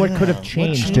could have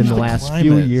changed in the last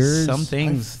few years. Some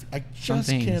things I just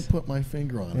can't put my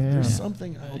finger on it. Yeah. There's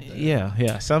something out there.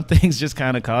 Yeah. Some things just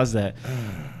kind of cause that.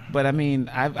 But I mean,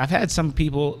 I've had some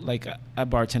people, like I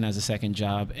bartend as a second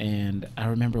job, and I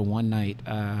remember one night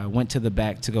I went to the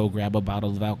back to go grab a bottle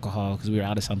of alcohol because we were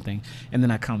out of something, and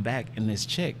then I come back and this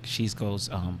chick, she goes,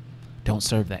 "Don't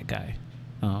serve that guy."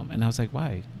 And I was like,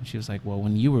 why? And she was like, well,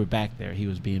 when you were back there, he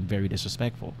was being very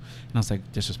disrespectful. And I was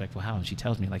like, disrespectful how? And she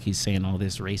tells me, like, he's saying all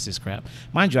this racist crap.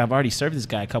 Mind you, I've already served this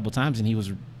guy a couple times, and he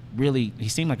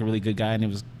seemed like a really good guy,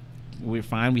 and we were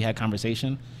fine. We had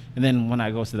conversation. And then when I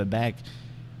go to the back,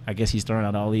 I guess he's throwing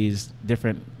out all these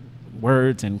different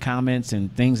words and comments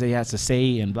and things that he has to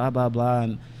say and blah, blah, blah.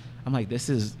 And I'm like,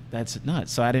 that's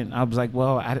nuts. So I was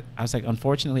like,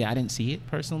 unfortunately, I didn't see it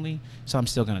personally, so I'm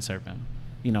still going to serve him.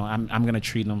 you know, I'm going to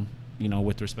treat him, you know,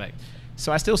 with respect.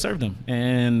 So I still served him.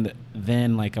 And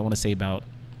then, like, I want to say about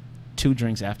 2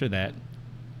 drinks after that,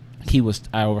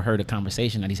 I overheard a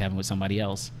conversation that he's having with somebody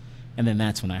else. And then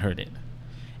that's when I heard it.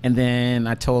 And then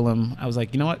I told him, I was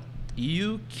like, you know what?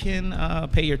 You can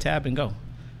pay your tab and go.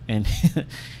 And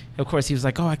of course he was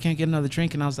like, oh, I can't get another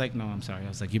drink. And I was like, no, I'm sorry. I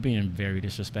was like, you're being very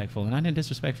disrespectful. And I didn't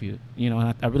disrespect you. You know,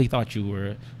 and I really thought you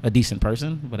were a decent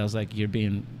person. But I was like, you're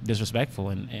being disrespectful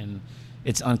and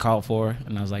it's uncalled for.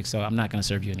 And I was like, so I'm not going to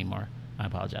serve you anymore. I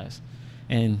apologize.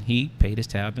 And he paid his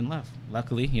tab and left.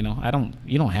 Luckily, you know,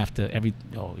 you don't have to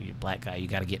you're a black guy, you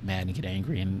got to get mad and get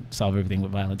angry and solve everything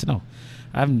with violence. No,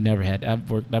 I've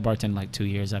bartended like 2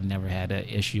 years. I've never had an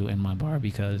issue in my bar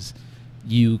because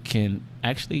you can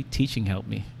actually teaching helped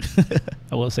me.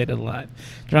 I will say that a lot.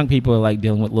 Drunk people are like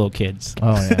dealing with little kids.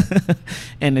 Oh, yeah.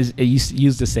 And you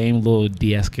use the same little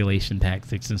de-escalation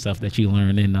tactics and stuff that you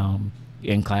learn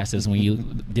in classes when you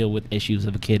deal with issues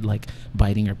of a kid like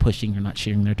biting or pushing or not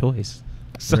sharing their toys.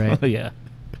 So, right. yeah.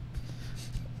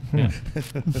 Yeah.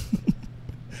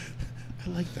 I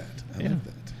like that. I Yeah. like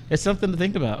that. It's something to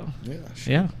think about. Yeah,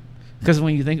 sure. Yeah. Because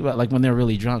when you think about, like, when they're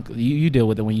really drunk, you deal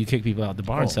with it when you kick people out the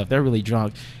bar and stuff. They're really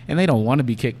drunk, and they don't want to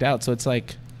be kicked out. So it's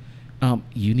like,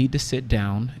 you need to sit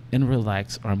down and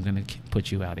relax, or I'm going to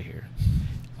put you out of here.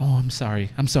 Oh, I'm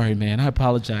sorry. I'm sorry, man. I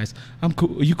apologize. I'm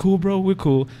cool. Are you cool, bro? We're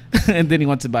cool. And then he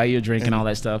wants to buy you a drink and all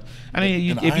that stuff. I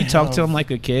mean, if you talk to them like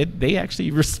a kid, they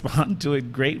actually respond to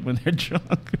it great when they're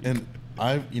drunk. And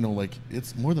I've, you know, like,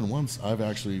 it's more than once I've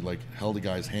actually, like, held a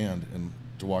guy's hand and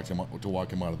to walk him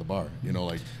out of the bar. You know,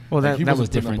 like, well, like, that was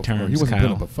different terms. He wasn't Kyle.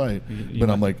 putting up a fight,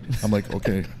 but I'm like,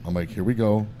 okay, here we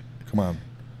go, come on.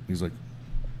 He's like,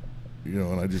 you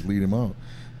know, and I just lead him out.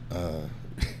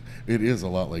 It is a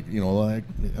lot like, you know, like,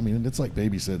 I mean, it's like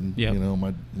babysitting. Yep. You know,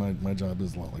 my job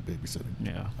is a lot like babysitting.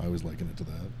 Yeah. I always liken it to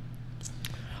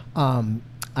that.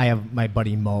 I have my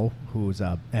buddy Mo, who's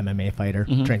a MMA fighter,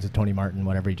 Mhm. trains with Tony Martin,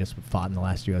 whatever. He just fought in the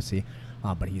last UFC.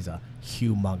 But he's a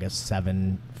humongous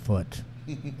 7 foot,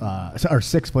 or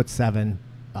 6'7".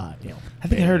 You know, I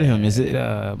think I heard of him. Is it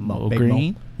Mo Big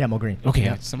Green? Yeah, Mo Green. Okay,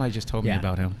 Yeah. somebody just told me Yeah.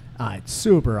 about him.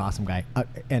 Super awesome guy,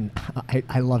 and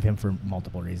I love him for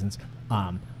multiple reasons.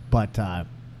 But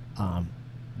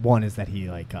one is that he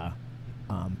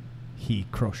he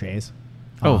crochets.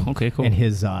 Oh, okay, cool. And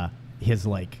his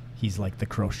like, he's like the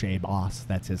crochet boss.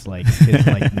 That's his like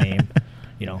name,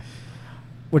 you know,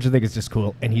 which I think is just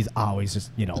cool. And he's always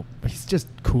just, you know, he's just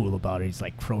cool about it. He's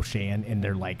like crocheting, and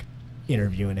they're like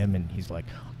interviewing him, and he's like,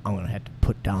 I'm gonna have to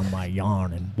put down my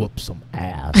yarn and whoop some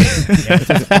ass. Yeah, it's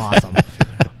just awesome.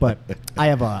 But I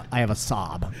have a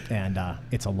sob, and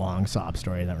it's a long sob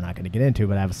story that we're not going to get into.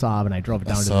 But I have a sob, and I drove it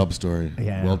down. A to sob story.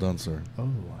 Yeah. Well done, sir. Oh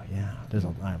yeah,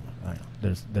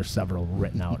 there's several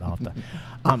written out off the.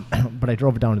 But I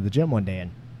drove it down to the gym one day, and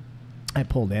I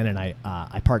pulled in, and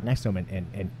I parked next to him,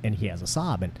 and he has a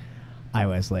sob, and I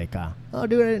was like, oh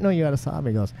dude, I didn't know you had a sob.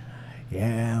 He goes,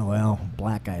 yeah, well,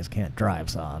 black guys can't drive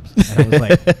sobs. And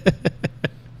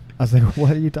I was like,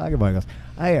 what are you talking about? He goes,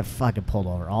 I get fucking pulled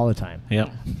over all the time.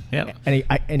 Yep. And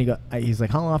he's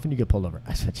like, how often do you get pulled over?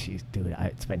 I said, geez, dude,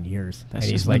 it's been years. That's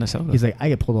and just he's like, Minnesota. I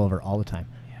get pulled over all the time.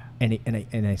 Yeah.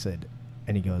 And I said,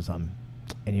 and he goes, and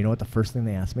you know what the first thing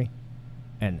they asked me?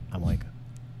 And I'm like,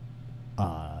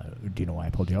 do you know why I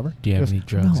pulled you over? Do you have He any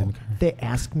drugs no, in the car? They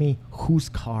asked me whose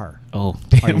car. Oh,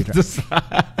 Are you damn.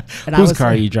 And I Whose was car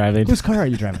are like, you driving? Whose car are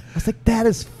you driving? I was like, that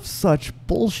is such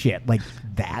bullshit. Like,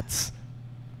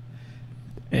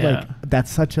 Yeah.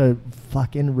 that's such a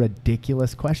fucking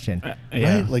ridiculous question.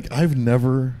 Yeah. Right? Like, I've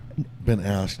never been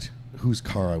asked whose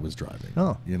car I was driving.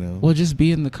 Oh. You know? Well, just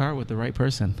be in the car with the right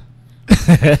person.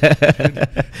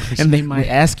 And they might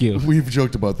ask you. We've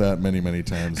joked about that many, many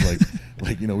times.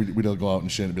 Like, you know, we'd go out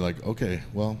and shit and be like, okay,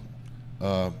 well,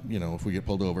 you know, if we get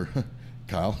pulled over,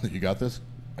 Kyle, you got this?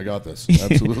 I got this.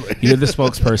 Absolutely. You're the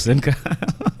spokesperson.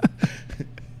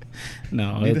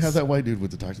 No, You need to have that white dude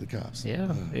with to talk to the cops.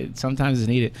 Yeah, sometimes it's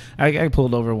needed. I got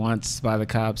pulled over once by the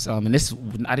cops, and this,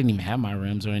 I didn't even have my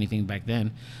rims or anything back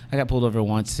then. I got pulled over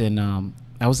once, and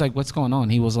I was like, "What's going on?"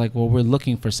 He was like, "Well, we're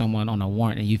looking for someone on a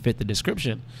warrant, and you fit the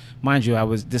description." Mind you,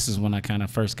 this is when I kind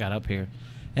of first got up here,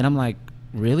 and I'm like,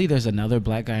 "Really? There's another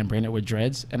black guy in Brainerd with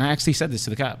dreads?" And I actually said this to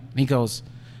the cop. He goes,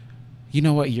 "You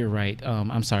know what? You're right.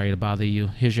 I'm sorry to bother you.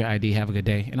 Here's your ID. Have a good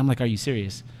day." And I'm like, "Are you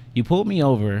serious? You pulled me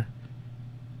over."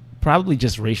 Probably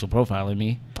just racial profiling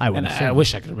me. I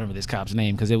wish I could remember this cop's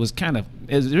name because it was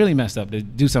really messed up to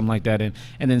do something like that and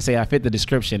then say I fit the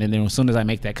description, and then as soon as I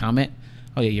make that comment,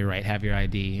 oh yeah, you're right, have your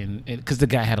ID, and because the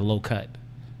guy had a low cut.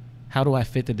 How do I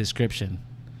fit the description?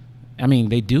 I mean,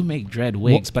 they do make dread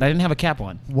wigs, but I didn't have a cap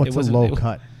on. What's a low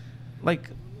cut? like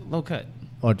low cut.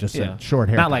 Or just a short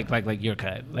hair. Not like your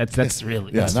cut. That's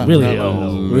really Yeah, that's not really low.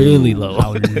 low. Really low.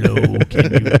 How low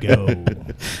can you go?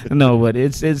 No, but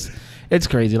it's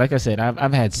crazy. Like I said,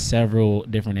 I've had several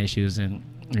different issues, and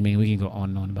I mean we can go on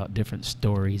and on about different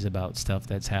stories about stuff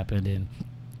that's happened, and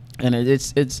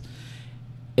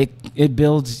it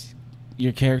builds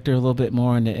your character a little bit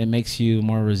more, and it makes you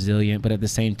more resilient. But at the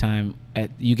same time,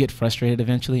 you get frustrated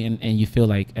eventually, and you feel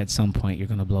like at some point you're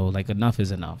gonna blow. Like enough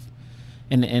is enough.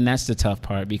 And that's the tough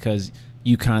part because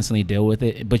you constantly deal with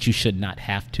it, but you should not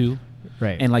have to.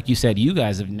 Right. And like you said, you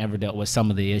guys have never dealt with some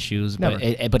of the issues, Never.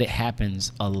 but it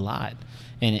happens a lot.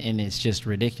 And it's just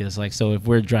ridiculous. Like, so if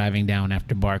we're driving down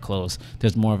after bar close,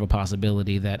 there's more of a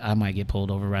possibility that I might get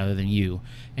pulled over rather than you.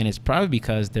 And it's probably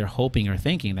because they're hoping or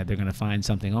thinking that they're going to find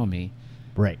something on me.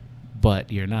 Right.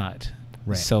 But you're not.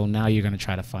 Right. So now you're going to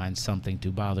try to find something to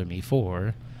bother me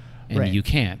for, and Right. you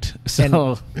can't.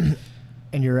 So...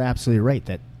 And you're absolutely right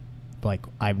that, like,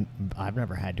 I've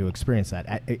never had to experience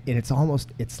that, and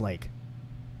it's like,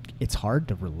 it's hard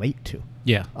to relate to.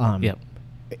 Yeah. Yep.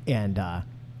 And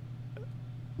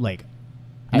like,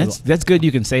 And that's good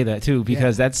you can say that too,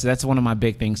 because that's one of my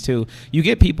big things too. You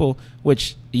get people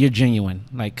which you're genuine,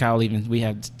 like Kyle. Even we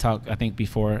had talked I think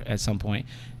before at some point,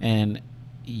 and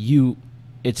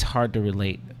it's hard to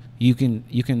relate. You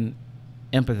can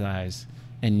empathize.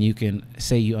 And you can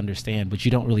say you understand, but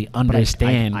you don't really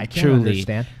understand I can't truly.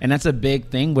 understand. And that's a big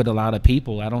thing with a lot of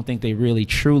people. I don't think they really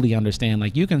truly understand.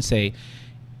 Like you can say,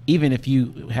 even if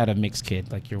you had a mixed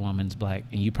kid, like your woman's black,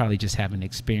 and you probably just haven't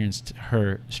experienced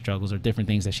her struggles or different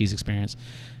things that she's experienced,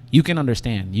 you can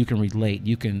understand, you can relate,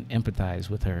 you can empathize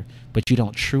with her, but you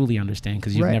don't truly understand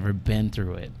because you've Right. never been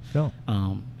through it. No.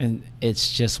 And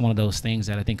it's just one of those things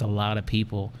that I think a lot of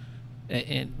people,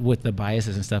 and with the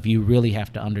biases and stuff, you really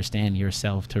have to understand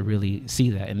yourself to really see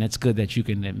that. And it's good that you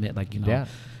can admit, like,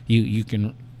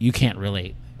 you can't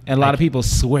relate. And a lot of people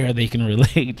swear they can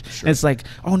relate. Sure. It's like,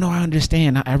 oh no, I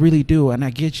understand. I really do, and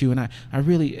I get you, and I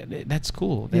really. That's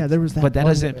cool. Yeah, there was that. But that one-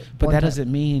 doesn't. But one that time-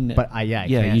 doesn't mean. But I can't.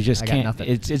 you just I got can't. nothing.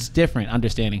 It's different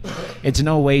understanding. It's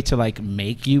no way to like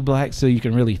make you black so you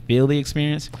can really feel the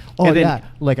experience. Oh And then- yeah,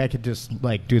 like I could just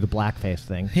like do the blackface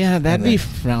thing. Yeah, that'd And be then-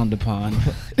 frowned upon.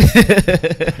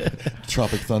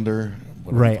 Tropic Thunder.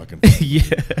 Whatever Right. fucking-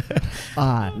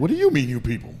 Yeah. What do you mean, you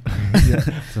people? Yeah,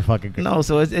 it's a fucking good. No,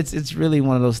 so it's really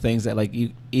one of those things that like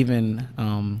you even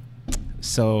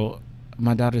so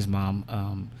my daughter's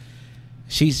mom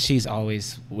she's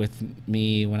always with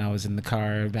me when I was in the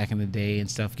car back in the day and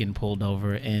stuff, getting pulled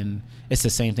over, and it's the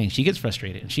same thing. She gets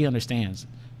frustrated and she understands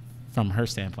from her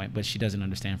standpoint, but she doesn't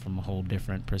understand from a whole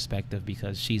different perspective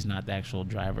because she's not the actual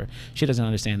driver. She doesn't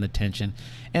understand the tension,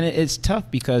 and it's tough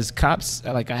because cops,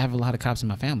 like I have a lot of cops in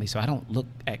my family, so I don't look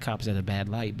at cops as a bad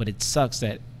light, but it sucks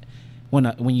that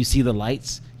when you see the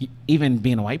lights, even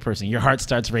being a white person, your heart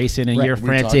starts racing and Right. you're We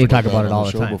frantic. talk about that it on all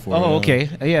the show time. before, Oh, yeah. okay.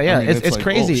 Yeah. I mean, It's like,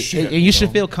 crazy. oh, shit, and you you should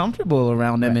know? feel comfortable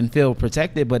around them Right. and feel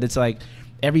protected, but it's like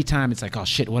every time it's like, oh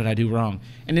shit, what did I do wrong?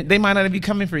 And they might not be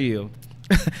coming for you.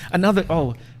 Another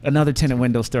tinted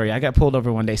window story. I got pulled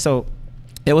over one day. So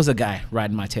there was a guy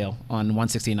riding my tail on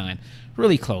 169,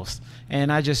 really close.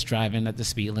 And I just driving at the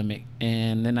speed limit,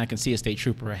 and then I can see a state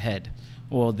trooper ahead.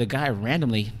 Well, the guy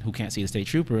randomly, who can't see the state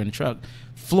trooper in the truck,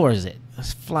 floors it,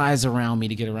 flies around me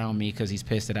to get around me because he's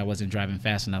pissed that I wasn't driving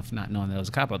fast enough, not knowing there was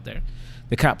a cop up there.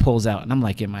 The cop pulls out, and I'm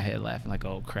like in my head laughing, like,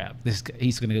 oh crap, this guy,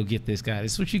 he's gonna go get this guy.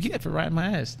 This is what you get for riding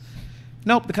my ass.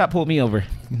 Nope, the cop pulled me over.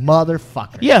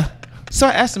 Motherfucker. Yeah. So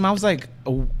I asked him, I was like,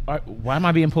 oh, why am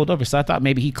I being pulled over? So I thought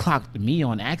maybe he clocked me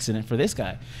on accident for this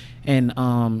guy.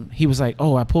 And he was like,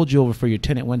 oh, I pulled you over for your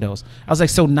tinted windows. I was like,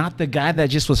 so not the guy that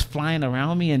just was flying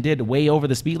around me and did way over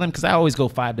the speed limit? Because I always go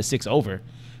 5 to 6 over.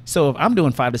 So if I'm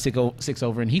doing 5 to 6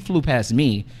 over and he flew past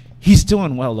me, he's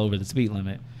doing well over the speed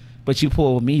limit. But you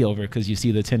pull me over because you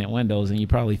see the tinted windows and you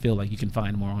probably feel like you can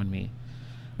find more on me.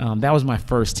 That was my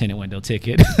first tinted window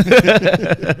ticket.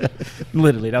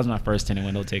 Literally, that was my first tinted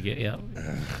window ticket. Yeah.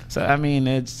 So I mean,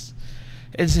 it's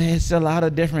a lot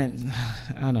of different.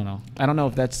 I don't know. I don't know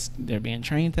if that's they're being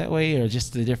trained that way or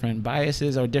just the different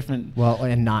biases or different. Well,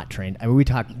 and not trained. I mean, we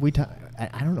talk.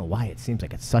 I don't know why it seems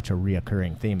like it's such a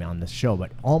reoccurring theme on this show,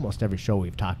 but almost every show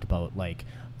we've talked about like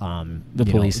The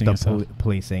policing and stuff.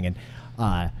 policing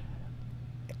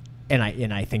and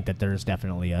I think that there's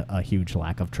definitely a huge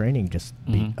lack of training, just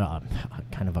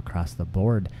kind of across the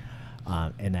board,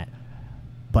 in that.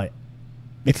 But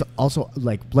it's also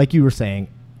like you were saying,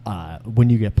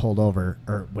 when you get pulled over,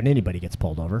 or when anybody gets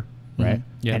pulled over, right?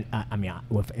 Yeah. And I mean,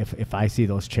 if I see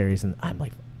those cherries, and I'm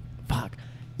like, fuck,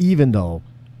 even though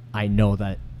I know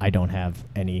that I don't have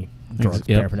any drugs,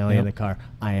 Yep, paraphernalia in the yep. car.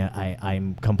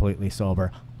 I'm completely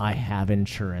sober. I have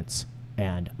insurance,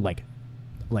 and like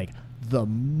the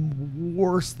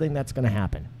worst thing that's going to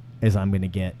happen is I'm going to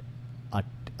get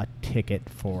a ticket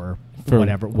for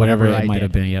whatever it I might did,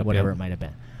 have been. Yep, whatever yep. it might have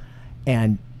been,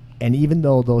 and even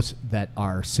though those that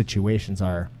are situations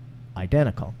are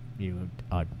identical, you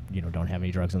don't have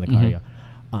any drugs in the car.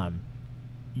 Mhm.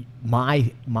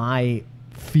 My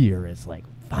fear is like,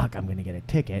 fuck, I'm going to get a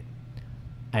ticket,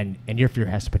 and your fear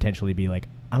has to potentially be like,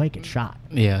 I might get shot.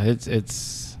 Yeah,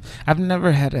 it's. I've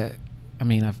never had a. I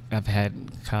mean, I've had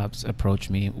cops approach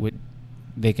me with.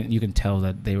 You can tell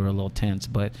that they were a little tense,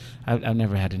 but I've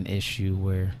never had an issue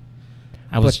where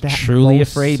I was But that truly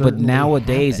most afraid. But certainly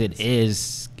nowadays happens.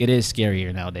 it is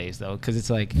scarier nowadays though, because it's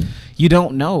like you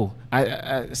don't know.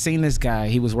 I seen this guy.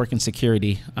 He was working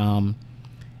security,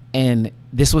 and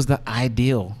this was the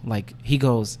ideal. Like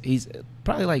he's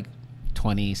probably like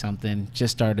 20 something,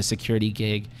 just started a security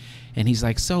gig, and he's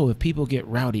like, so if people get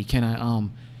rowdy, can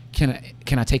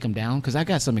I take them down? Because I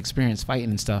got some experience fighting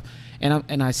and stuff.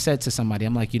 And I said to somebody,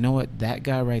 I'm like, you know what? That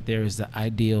guy right there is the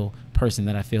ideal person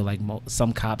that I feel like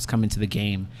some cops come into the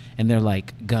game and they're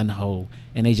like gun ho,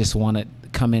 and they just want to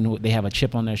come in. They have a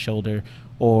chip on their shoulder,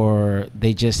 or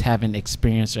they just haven't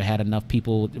experienced or had enough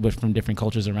people from different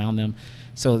cultures around them.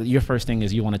 So your first thing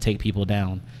is you want to take people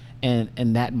down.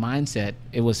 And that mindset,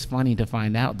 it was funny to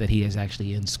find out that he is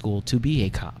actually in school to be a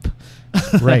cop.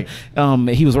 Right.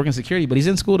 He was working security, but he's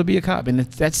in school to be a cop, and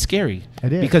that's scary.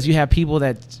 It is. Because you have people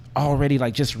that's already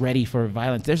like just ready for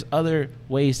violence. There's other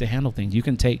ways to handle things. You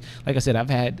can take, like I said,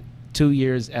 I've had 2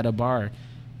 years at a bar,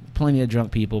 plenty of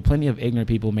drunk people, plenty of ignorant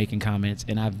people making comments,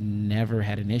 and I've never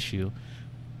had an issue.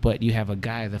 But you have a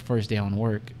guy the first day on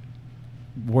work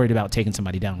worried about taking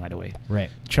somebody down right away, Right.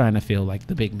 trying to feel like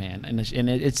the big man, and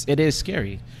it is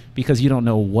scary because you don't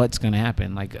know what's going to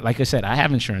happen. Like I said, I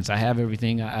have insurance, I have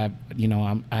everything. I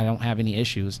don't have any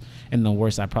issues, and the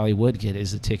worst I probably would get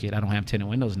is a ticket. I don't have tinted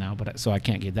windows now, so I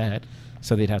can't get that.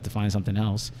 So they'd have to find something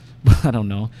else. But I don't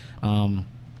know. I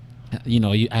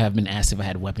have been asked if I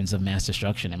had weapons of mass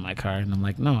destruction in my car, and I'm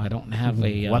like, no, I don't have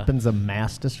a weapons of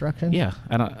mass destruction. Yeah,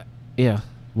 I don't. Yeah,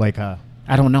 like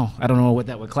I don't know. I don't know what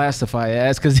that would classify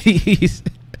as, because he's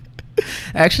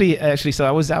actually. So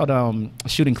I was out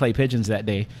shooting clay pigeons that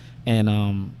day,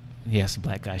 and yes, a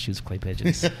black guy shoots clay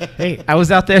pigeons. Hey, I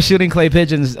was out there shooting clay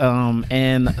pigeons,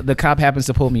 and the cop happens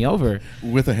to pull me over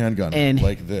with a handgun, and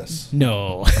like this.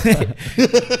 No,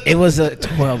 it was a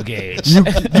 12 gauge. you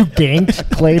ganked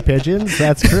clay pigeons?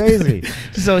 That's crazy.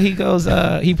 So he goes,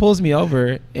 he pulls me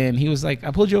over, and he was like,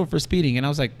 I pulled you over for speeding. And I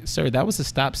was like, sir, that was a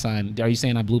stop sign. Are you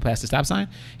saying I blew past the stop sign?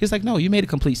 He's like, no, you made a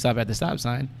complete stop at the stop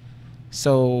sign.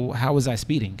 So how was I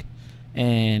speeding?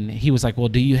 And he was like, well,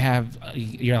 do you have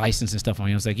your license and stuff on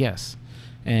you? I was like, yes.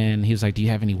 And he was like, do you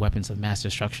have any weapons of mass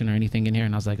destruction or anything in here?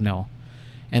 And I was like, no.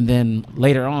 And then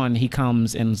later on, he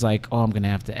comes and is like, oh, I'm going to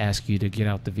have to ask you to get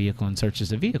out the vehicle and searches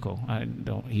the vehicle.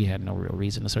 He had no real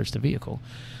reason to search the vehicle.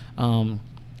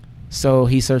 So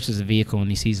he searches the vehicle, and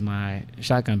he sees my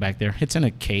shotgun back there. It's in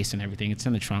a case and everything. It's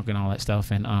in the trunk and all that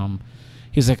stuff. And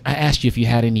he was like, I asked you if you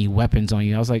had any weapons on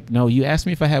you. I was like, no, you asked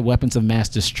me if I had weapons of mass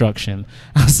destruction.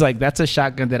 I was like, that's a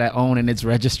shotgun that I own, and it's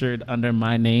registered under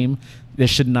my name. There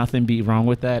should nothing be wrong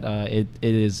with that. It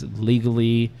is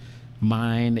legally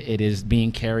mine. It is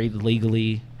being carried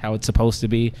legally how it's supposed to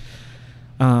be.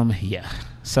 Yeah.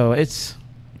 So it's,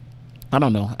 I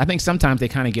don't know. I think sometimes they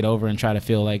kind of get over and try to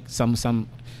feel like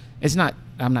it's not,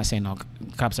 I'm not saying all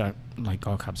cops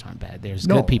aren't bad. There's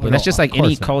good people. That's just like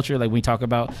any culture. Like we talk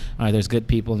about, there's good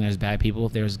people and there's bad people.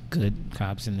 There's good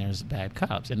cops and there's bad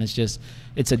cops. And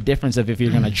it's a difference of if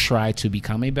you're going to try to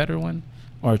become a better one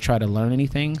or try to learn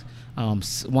anything.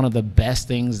 One of the best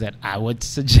things that I would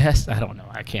suggest, I don't know,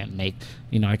 I can make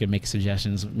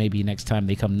suggestions. Maybe next time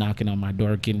they come knocking on my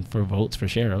door getting for votes for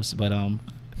sheriffs. But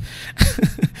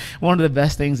one of the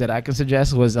best things that I can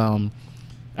suggest was,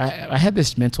 I had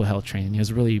this mental health training. It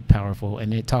was really powerful,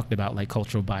 and it talked about like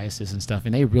cultural biases and stuff,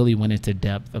 and they really went into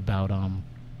depth about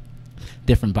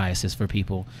different biases for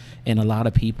people. And a lot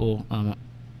of people, a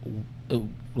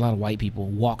lot of white people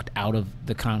walked out of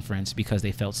the conference because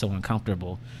they felt so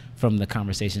uncomfortable from the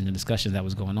conversations and discussions that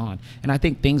was going on. And I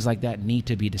think things like that need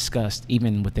to be discussed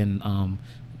even within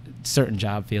certain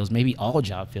job fields, maybe all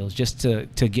job fields, just to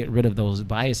get rid of those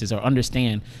biases or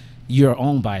understand your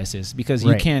own biases, because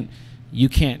you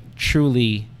can't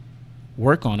truly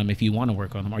work on them if you want to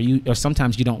work on them, or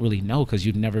sometimes you don't really know because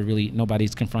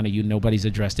nobody's confronted you, nobody's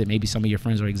addressed it. Maybe some of your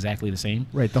friends are exactly the same.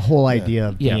 Right. The whole idea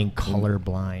of being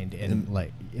colorblind and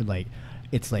like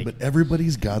it's like But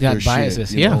everybody's got Got their biases,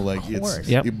 shit, you yeah. know, like Of course. it's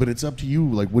Yep. but it's up to you,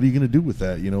 like what are you gonna do with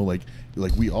that, you know, like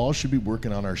we all should be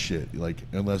working on our shit, like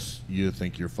unless you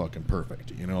think you're fucking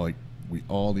perfect, you know, like we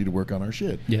all need to work on our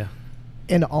shit. Yeah.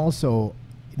 and also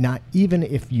not even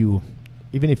if you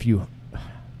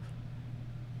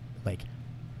like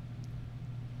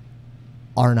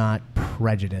are not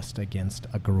prejudiced against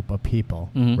a group of people,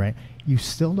 Mhm. right? You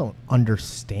still don't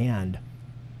understand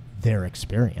their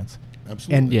experience.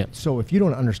 Absolutely. And Yeah. so if you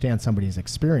don't understand somebody's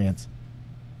experience,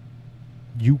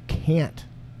 you can't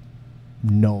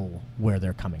know where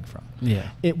they're coming from. Yeah.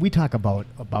 We talk about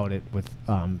it with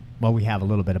well, we have a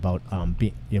little bit about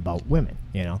about women,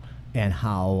 you know, and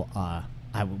how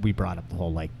we brought up the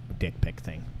whole like dick pic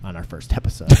thing on our first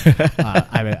episode.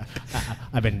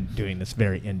 I've been doing this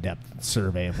very in-depth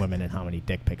survey of women and how many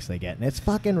dick pics they get, and it's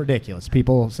fucking ridiculous.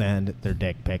 People send their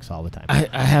dick pics all the time.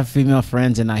 I have female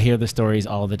friends, and I hear the stories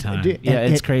all the time. Dude, Yeah,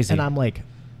 and- it's crazy. And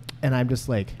I'm just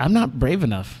like, I'm not brave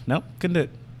enough. Nope, couldn't do it.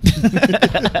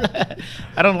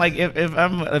 I don't like if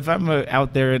I'm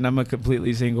out there and I'm a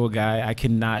completely single guy, I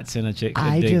cannot send a chick a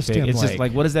I dick just pic. am It's just like-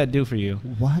 like, what does that do for you?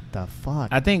 what the fuck?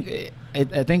 I think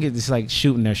it's like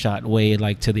shooting their shot way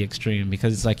like to the extreme,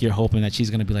 because it's like you're hoping that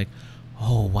she's gonna be like,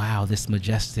 oh wow, this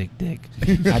majestic dick,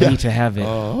 I need to have it.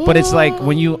 But it's like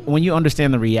when you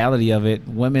understand the reality of it,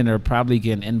 women are probably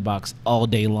getting inboxed all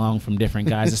day long from different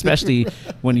guys, especially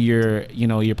when you're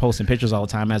posting pictures all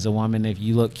the time as a woman. If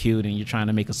you look cute and you're trying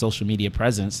to make a social media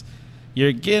presence,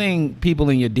 you're getting people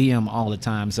in your DM all the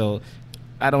time. So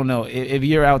I don't know, if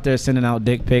you're out there sending out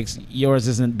dick pics, yours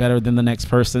isn't better than the next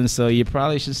person, so you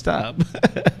probably should stop.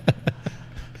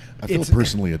 I feel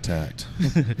personally attacked.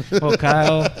 Well,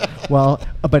 Kyle, Well,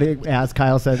 but as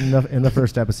Kyle said in the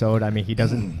first episode, I mean, he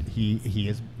doesn't. He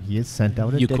is sent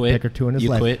out a you dick quit. pic or two in his You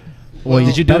life. quit. Well,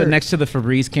 Did you do better- it next to the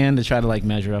Febreze can to try to like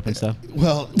measure up and stuff?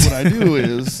 Well, what I do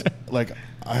is like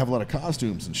I have a lot of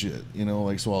costumes and shit, you know,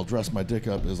 like so I'll dress my dick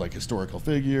up as like historical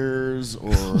figures,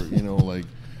 or like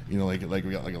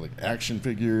we got like action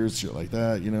figures, shit like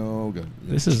that, you know.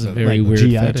 This is a set- very like weird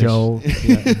G.I. fetish. Joe.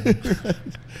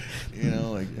 you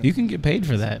know, like You can get paid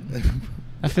for that.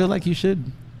 I feel like you should.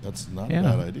 that's not Yeah.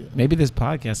 a bad idea. Maybe this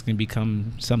podcast can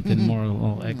become something more a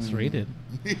little X-rated.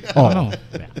 Oh, I don't know.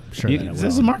 yeah, I'm sure that it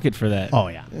There's a will. market for that. Oh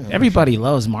yeah. Yeah. Everybody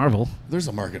loves Marvel. There's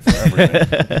a market for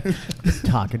everything.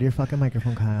 Talk into your fucking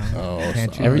microphone, Kyle. Oh,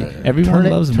 Can't sorry. you? Everyone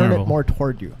turn loves it, turn Marvel. it more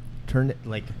toward you. Turn it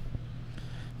like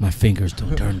My fingers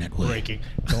don't turn that way. breaking.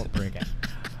 Don't break it.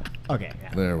 Okay. Yeah.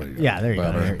 There we go. Yeah, there you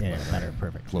Better. go. Yeah, better.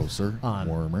 Perfect. Closer,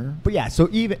 warmer. But yeah, so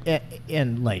even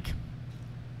and like,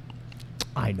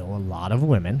 I know a lot of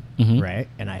women, Mhm. right?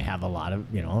 And I have a lot of,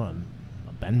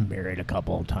 I've been married a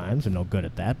couple of times. I'm no good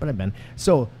at that, but I've been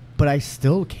so. But I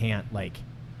still can't like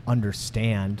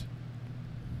understand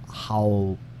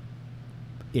how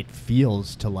it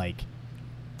feels to like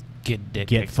Get dick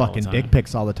get pics all the fucking time. dick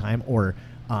pics all the time, or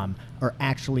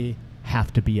actually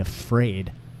have to be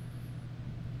afraid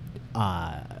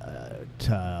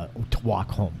to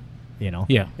walk home. You know,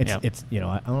 Yeah, it's yeah. it's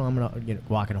I'm gonna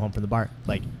walking home from the bar.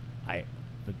 Like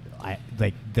I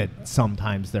like that.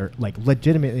 Sometimes they're like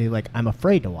legitimately like I'm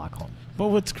afraid to walk home. But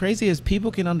what's crazy is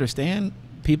people can understand.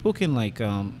 People can like,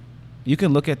 you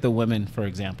can look at the women, for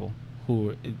example,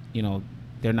 who,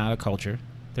 they're not a culture.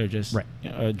 They're just Right.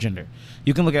 A gender.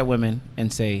 You can look at women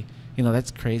and say,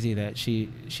 that's crazy that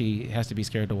she has to be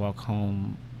scared to walk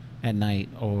home at night,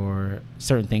 or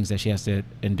certain things that she has to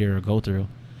endure or go through.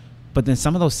 But then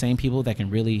some of those same people that can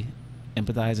really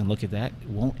empathize and look at that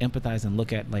won't empathize and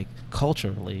look at like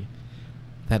culturally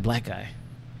that black guy.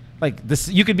 Like this,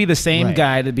 you could be the same Right.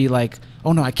 guy to be like,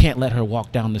 oh no, I can't let her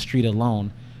walk down the street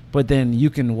alone. But then you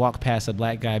can walk past a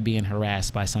black guy being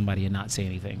harassed by somebody and not say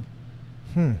anything.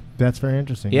 That's very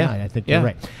interesting. Yeah. I think Yeah. you're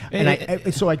right. And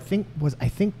And so I think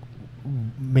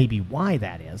maybe why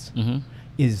that is Mm-hmm.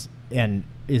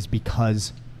 is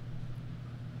because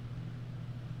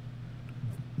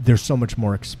there's so much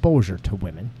more exposure to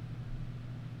women,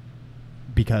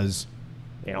 because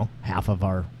half of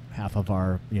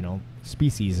our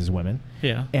species is women.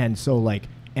 Yeah. And so like,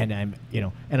 and I'm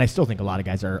and I still think a lot of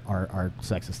guys are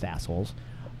sexist assholes,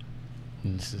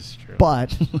 This is true.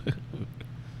 but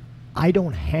I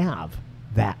don't have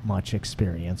that much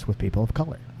experience with people of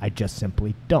color. I just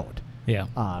simply don't. yeah.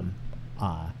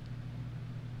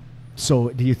 So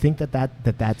do you think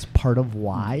that's part of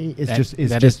why? That's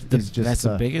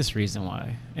the biggest reason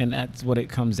why, and that's what it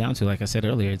comes down to. Like I said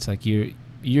earlier, it's like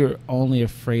you're only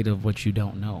afraid of what you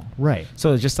don't know. right,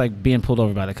 So it's just like being pulled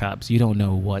over by the cops. You don't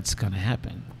know what's gonna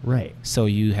happen. right, So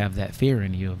you have that fear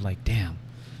in you of like, damn,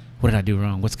 what did I do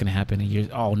wrong? What's gonna happen? And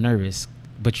you're all nervous,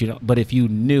 but you don't. But if you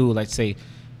knew, like, say,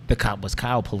 the cop was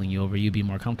Kyle pulling you over, you'd be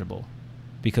more comfortable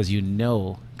because you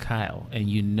know Kyle and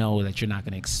you know that you're not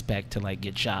going to expect to like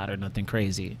get shot or nothing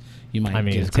crazy. You might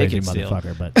get a ticket still,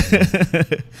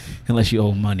 but unless you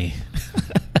owe money.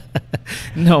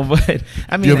 No, but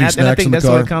I mean, you have any and I snacks think in the that's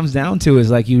what car? it comes down to is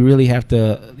like you really have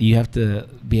to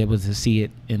be able to see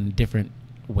it in different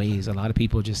ways. A lot of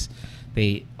people just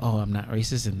I'm not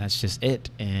racist and that's just it.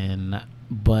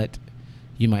 But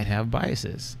you might have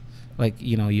biases. Like,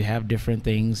 you know, you have different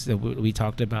things that we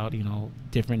talked about, you know,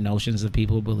 different notions of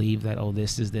people believe that, oh,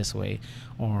 this is this way.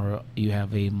 Or you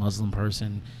have a Muslim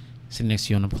person sitting next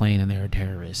to you on a plane and they're a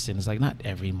terrorist. And it's like, not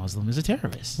every Muslim is a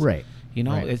terrorist. Right. You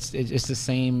know, Right. it's the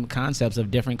same concepts of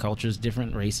different cultures,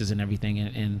 different races and everything.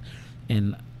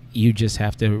 And you just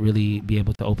have to really be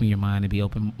able to open your mind and be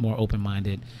more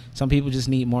open-minded. Some people just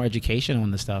need more education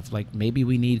on the stuff. Like maybe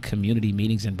we need community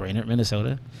meetings in Brainerd,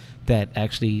 Minnesota that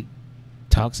actually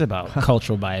talks about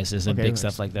cultural biases and big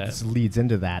stuff like that. This leads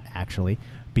into that actually,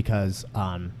 because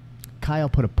Kyle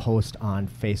put a post on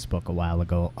Facebook a while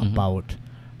ago about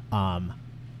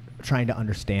trying to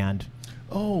understand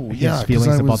his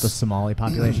feelings about the Somali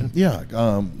population. Yeah,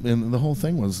 and the whole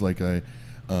thing was like I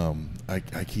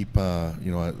keep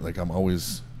like I'm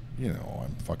always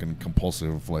I'm fucking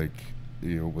compulsive like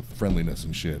with friendliness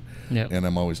and shit. Yep. And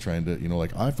I'm always trying to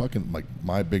like I fucking like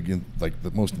my big the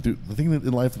thing that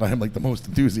in life that I am like the most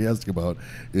enthusiastic about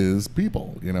is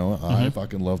people. I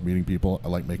fucking love meeting people. I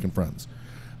like making friends.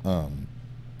 I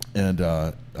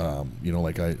go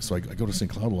to St.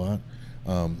 Cloud a lot.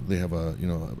 They have a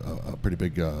pretty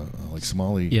big like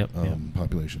Somali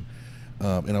population.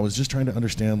 And I was just trying to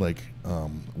understand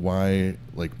why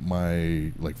like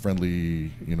my like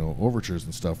friendly overtures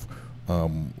and stuff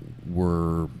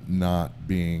were not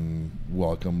being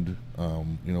welcomed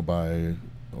by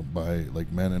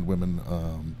like men and women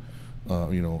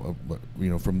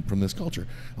from this culture.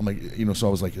 I'm like so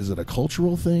I was like, is it a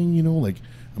cultural thing? For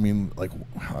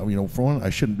one, I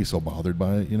shouldn't be so bothered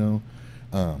by it.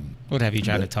 What have you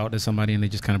tried to talk to somebody and they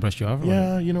just kind of brushed you off?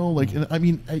 Yeah, and I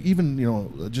mean,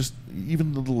 just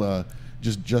even little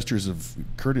just gestures of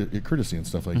courtesy and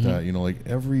stuff like that. Like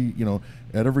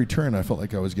at every turn, I felt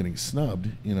like I was getting snubbed.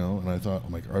 And I thought,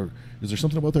 I'm like, is there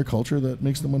something about their culture that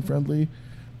makes them unfriendly?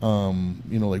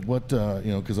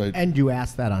 Because and you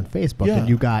asked that on Facebook, Yeah. and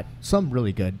you got some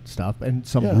really good stuff and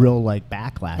some Yeah. real like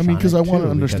backlash. I mean, because I want to because-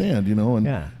 understand, and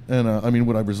Yeah. I mean,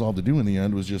 what I resolved to do in the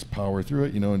end was just power through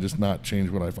it, and just not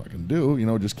change what I fucking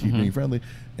do, just keep being friendly.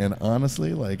 And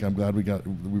honestly, like, I'm glad we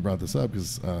brought this up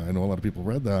because I know a lot of people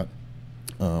read that,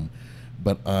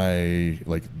 but I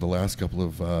like the last couple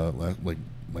of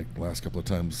last couple of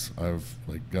times I've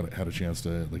like had a chance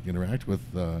to like interact with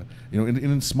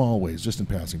in small ways, just in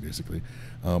passing basically,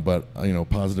 but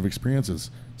positive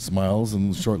experiences, smiles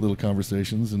and short little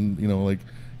conversations, and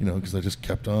because I just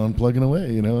kept on plugging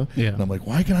away, Yeah. and I'm like,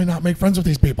 why can I not make friends with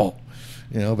these people,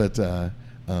 but and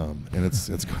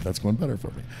that's going better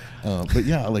for me, but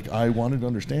yeah, like I wanted to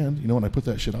understand, and I put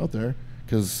that shit out there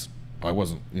because I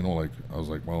wasn't, I was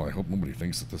like, well, I hope nobody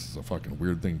thinks that this is a fucking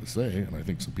weird thing to say, and I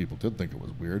think some people did think it was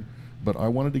weird, but I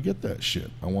wanted to get that shit.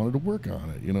 I wanted to work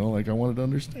on it, like I wanted to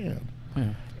understand.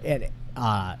 Yeah.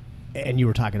 And you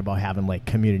were talking about having like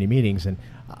community meetings, and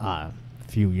a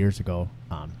few years ago,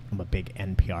 I'm a big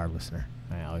NPR listener.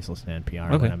 I always listen to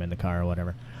NPR when I'm in the car or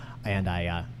whatever, and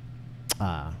I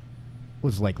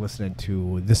was like listening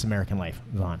to This American Life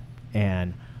was on,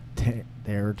 and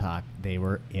they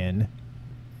were in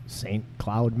St.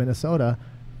 Cloud, Minnesota,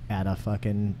 at a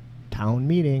fucking town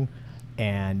meeting,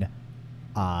 and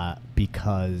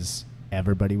because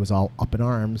everybody was all up in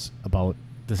arms about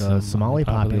the Somali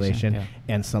population yeah.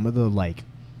 and some of the like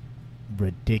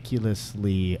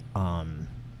ridiculously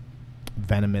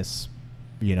venomous,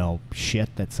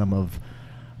 shit that some of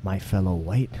my fellow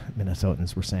white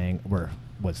Minnesotans were saying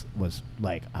was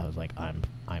like, I was like,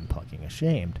 I'm fucking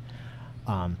ashamed.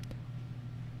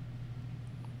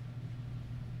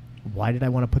 Why did I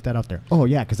want to put that out there? Oh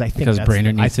yeah, because I think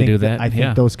Brainerd needs to do that. I think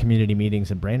Yeah. those community meetings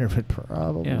in Brainerd would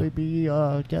probably Yeah. be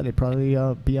they'd probably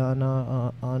be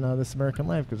on This American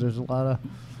Life, because there's a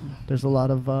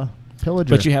lot of pillager.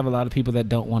 But you have a lot of people that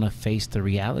don't want to face the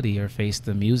reality or face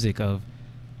the music of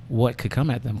what could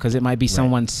come at them, because it might be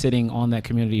someone sitting on that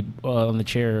community on the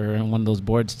chair or in one of those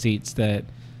board seats that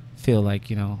feel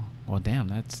like, well,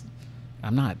 damn,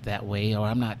 I'm not that way, or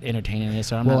I'm not entertaining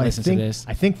this, or I'm not listening to this.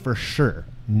 I think for sure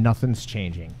nothing's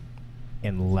changing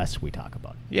unless we talk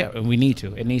about it. Yeah, and we need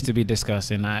to. It needs to be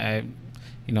discussed, and I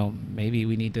maybe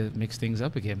we need to mix things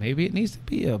up again. Maybe it needs to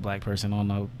be a black person on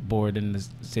the board in the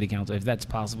city council, if that's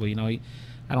possible. I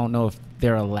don't know if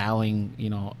they're allowing,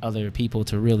 other people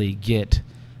to really get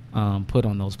put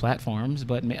on those platforms.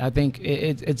 But I think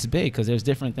it's big because there's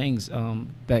different things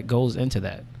that goes into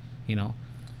that, you know.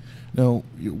 No,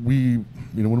 we,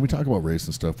 when we talk about race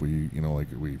and stuff, we, like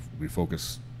we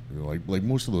focus, like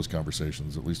most of those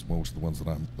conversations, at least most of the ones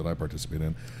that I participate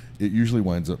in, it usually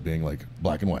winds up being like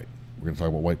black and white. We're going to talk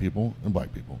about white people and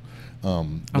black people. I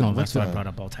know that's why I brought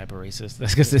up all type of racists.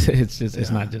 That's because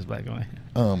it's not just black and white.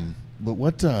 But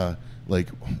what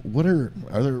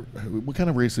what kind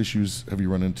of race issues have you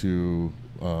run into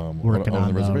working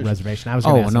on the reservation? I was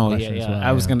well,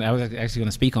 I was actually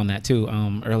gonna speak on that too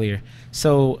earlier.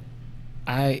 So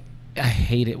I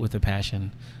hate it with a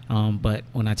passion. But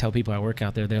when I tell people I work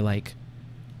out there, they're like,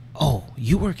 "Oh,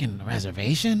 you work in a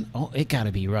reservation? Oh, it got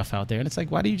to be rough out there." And it's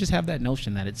like, why do you just have that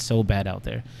notion that it's so bad out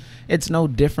there? It's no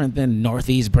different than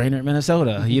Northeast Brainerd,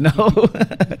 Minnesota, you know?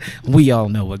 We all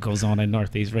know what goes on in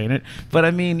Northeast Brainerd. But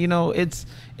I mean, it's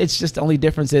just the only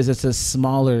difference is it's a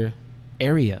smaller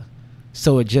area.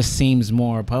 So it just seems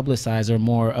more publicized or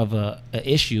more of a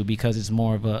issue because it's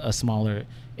more of a smaller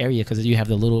area because you have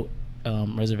the little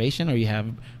reservation or you have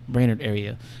Brainerd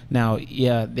area. Now,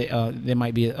 yeah, there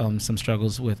might be some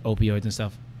struggles with opioids and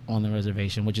stuff on the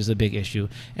reservation, which is a big issue.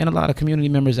 And a lot of community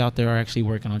members out there are actually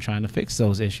working on trying to fix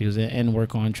those issues and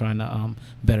work on trying to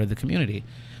better the community.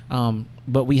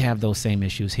 But we have those same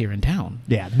issues here in town.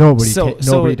 Yeah, nobody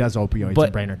does opioids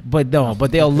in Brainerd. But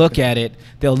they'll look at it.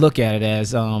 They'll look at it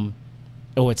as oh,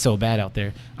 it's so bad out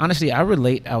there. Honestly, I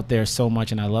relate out there so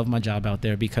much, and I love my job out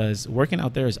there because working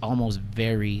out there is almost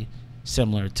very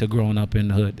similar to growing up in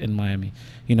the hood in Miami.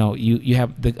 You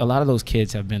have a lot of those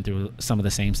kids have been through some of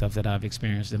the same stuff that I've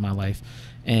experienced in my life,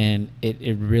 and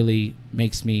it really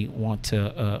makes me want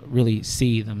to really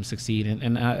see them succeed.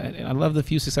 And I love the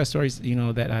few success stories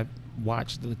that I've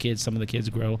watched some of the kids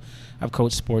grow. I've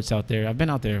coached sports out there. I've been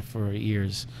out there for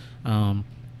years.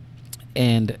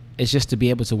 And it's just to be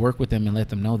able to work with them and let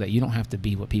them know that you don't have to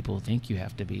be what people think you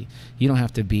have to be. You don't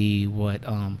have to be what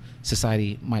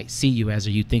society might see you as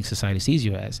or you think society sees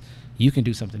you as. You can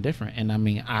do something different. And I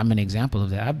mean, I'm an example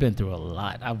of that. I've been through a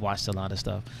lot. I've watched a lot of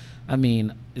stuff. I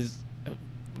mean,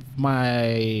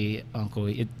 my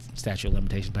uncle, statute of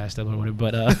limitation passed up or whatever,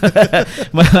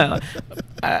 but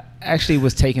I actually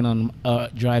was taken on a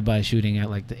drive-by shooting at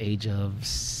like the age of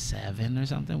 7 or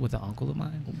something with an uncle of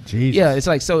mine. Jesus. Yeah, it's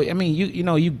like, so I mean,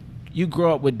 you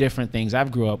grow up with different things.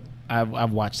 I've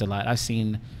watched a lot. I've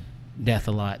seen death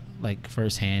a lot, like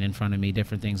firsthand in front of me,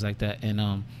 different things like that.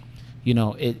 And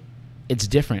it's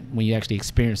different when you actually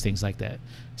experience things like that.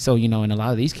 So and a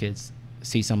lot of these kids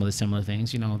see some of the similar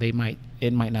things. It might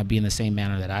not be in the same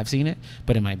manner that I've seen it,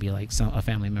 but it might be like a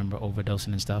family member overdosing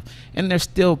and stuff. And there's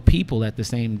still people at the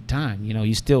same time.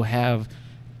 You still have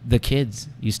the kids,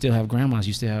 you still have grandmas,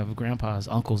 you still have grandpas,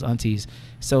 uncles, aunties.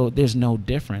 So there's no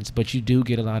difference, but you do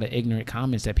get a lot of ignorant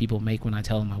comments that people make when I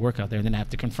tell them I work out there, and then I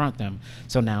have to confront them.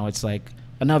 So now it's like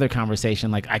another conversation,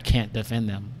 like I can't defend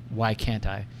them. Why can't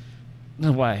I?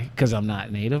 Why? Because I'm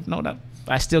not Native? No,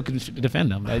 I still can defend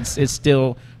them. It's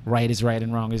still right is right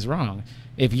and wrong is wrong.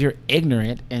 If you're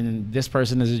ignorant and this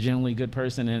person is a genuinely good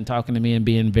person and talking to me and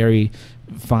being very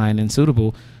fine and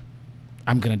suitable,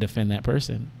 I'm going to defend that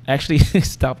person. Actually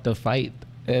stopped a fight.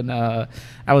 And I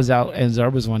was out in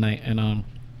Zorba's one night, and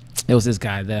there was this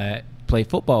guy that I played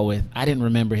football with. I didn't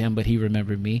remember him, but he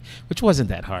remembered me, which wasn't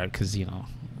that hard because,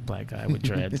 black guy with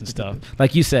dreads and stuff.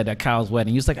 Like you said, at Kyle's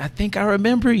wedding, he was like, "I think I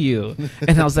remember you."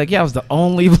 And I was like, "Yeah, I was the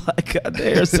only black guy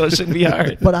there, so it shouldn't be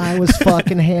hard." But I was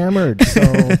fucking hammered, so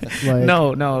like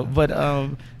no, but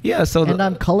yeah. So and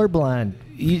I'm colorblind.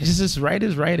 Just right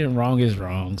is right and wrong is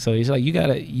wrong. So he's like,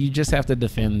 you just have to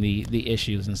defend the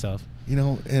issues and stuff. And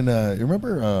you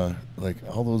remember like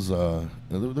all those there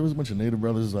was a bunch of Native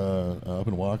brothers up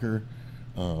in Walker.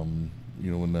 When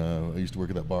I used to work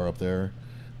at that bar up there,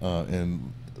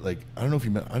 and like I don't know if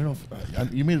you met. I don't know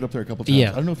if you made it up there a couple times.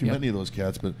 Yeah. I don't know if you met any of those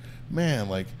cats, but man,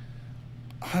 like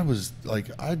I was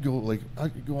like I'd go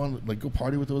on like go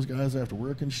party with those guys after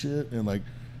work and shit, and like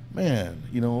man,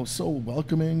 so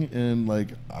welcoming, and like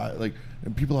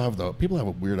and people have a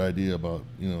weird idea about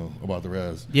about the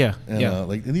res. Yeah. And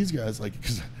and these guys, like,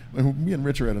 because me and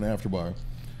Rich are at an after bar,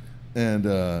 and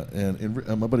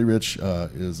my buddy Rich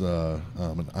is an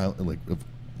island, like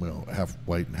half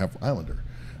white and half islander.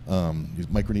 He's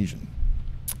Micronesian,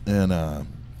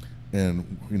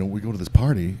 and we go to this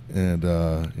party, and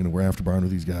we're after barring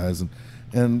with these guys, and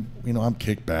I'm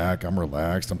kicked back, I'm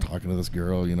relaxed, I'm talking to this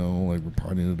girl, like we're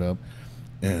partying it up,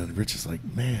 and Rich is like,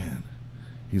 man,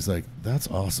 he's like, that's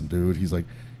awesome, dude. He's like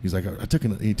he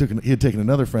had taken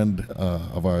another friend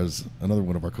of ours, another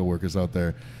one of our coworkers out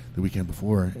there the weekend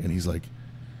before, and he's like,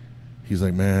 he's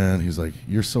like, man, he's like,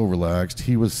 you're so relaxed.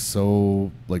 He was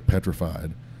so like petrified.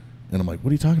 And I'm like, what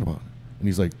are you talking about? And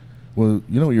he's like, well,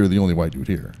 you know, you're the only white dude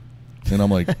here. And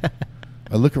I'm like,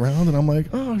 I look around and I'm like,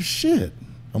 oh shit.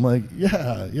 I'm like,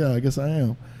 yeah, I guess I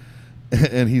am.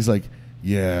 And he's like,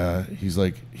 yeah, he's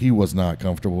like, he was not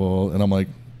comfortable. And I'm like,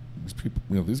 these people,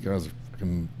 you know, these guys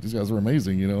are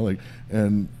amazing, you know, like,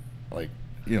 and like,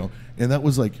 you know, and that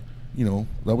was like, you know,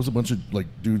 that was a bunch of like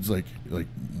dudes, like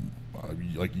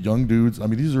young dudes. I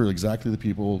mean, these are exactly the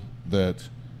people that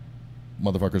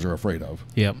motherfuckers are afraid of.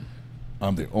 Yep.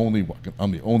 I'm the only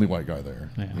white guy there,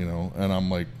 Yeah. you know, and I'm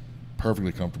like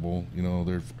perfectly comfortable. You know,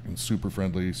 they're fucking super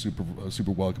friendly,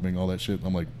 super welcoming, all that shit.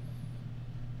 I'm like,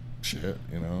 shit,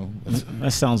 you know.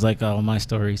 That sounds like all my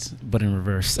stories, but in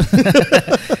reverse.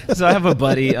 So I have a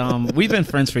buddy. We've been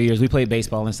friends for years. We played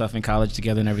baseball and stuff in college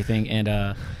together and everything.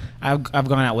 And I've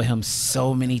gone out with him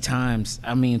so many times.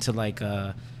 I mean, to like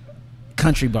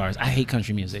country bars. I hate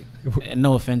country music. And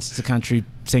no offense to country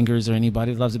singers or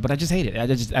anybody that loves it, but I just hate it. I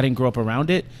didn't grow up around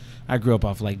it. I grew up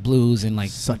off like blues and like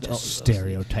Such a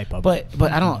stereotype of but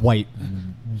I don't white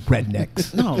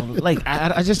rednecks. no, like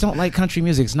I just don't like country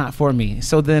music. It's not for me.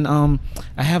 So then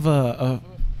I have a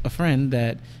friend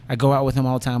that I go out with him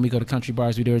all the time. We go to country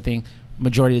bars. We do everything.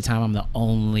 Majority of the time, I'm the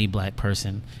only black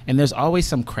person. And there's always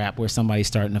some crap where somebody's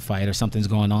starting a fight or something's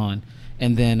going on.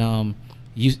 And then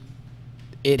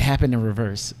it happened in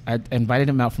reverse. I invited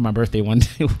him out for my birthday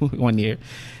one year.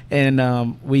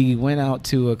 And we went out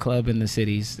to a club in the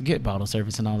cities to get bottle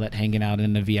service and all that, hanging out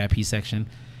in the VIP section.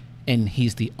 And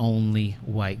he's the only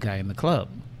white guy in the club.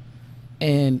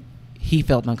 And he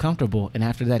felt uncomfortable. And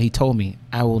after that, he told me,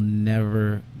 I will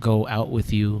never go out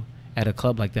with you at a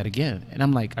club like that again. And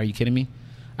I'm like, are you kidding me?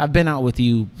 I've been out with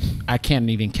you. I can't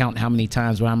even count how many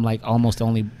times where I'm like almost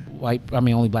only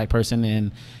black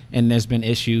person. And there's been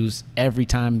issues every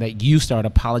time that you start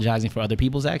apologizing for other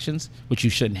people's actions, which you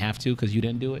shouldn't have to because you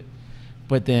didn't do it.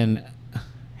 But then,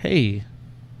 hey,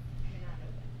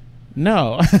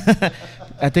 no,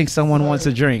 I think someone wants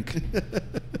a drink.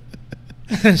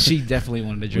 She definitely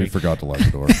wanted a drink. We forgot to lock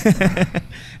the door.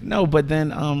 No, but then,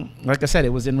 like I said, it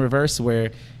was in reverse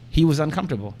where he was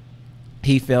uncomfortable.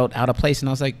 He felt out of place. And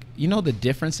I was like, you know, the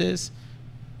difference is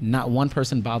not one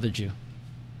person bothered you.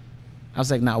 I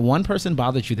was like, not one person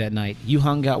bothered you that night. You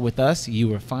hung out with us. You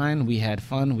were fine. We had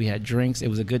fun. We had drinks. It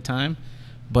was a good time.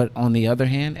 But on the other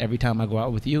hand, every time I go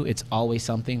out with you, it's always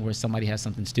something where somebody has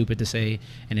something stupid to say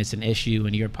and it's an issue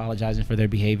and you're apologizing for their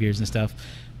behaviors and stuff.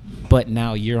 But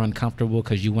now you're uncomfortable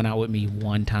because you went out with me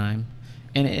one time.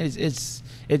 And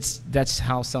that's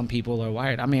how some people are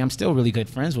wired. I mean, I'm still really good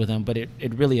friends with him, but it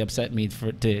really upset me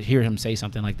to hear him say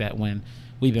something like that when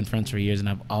we've been friends for years and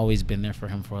I've always been there for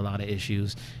him for a lot of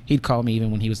issues. He'd call me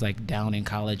even when he was like down in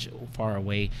college, far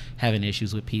away, having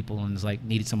issues with people and was like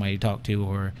needed somebody to talk to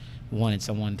or wanted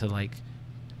someone to like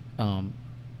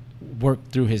work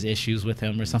through his issues with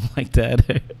him or something like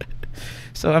that.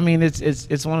 So I mean,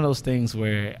 it's one of those things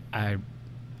where I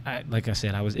like I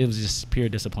said, it was just pure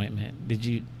disappointment. Did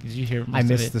you hear? I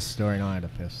missed the story. No, I had a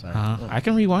fifth. Sorry. I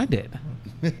can rewind it.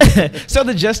 So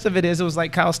the gist of it is, it was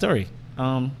like Kyle's story.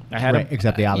 I had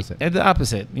except the opposite. The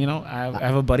opposite. You know, I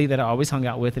have a buddy that I always hung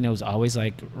out with, and it was always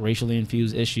like racially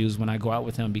infused issues when I go out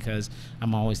with him because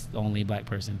I'm always the only black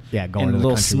person. Yeah, going in to the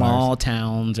little country small bars.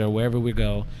 towns or wherever we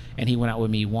go, and he went out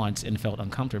with me once and felt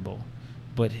uncomfortable,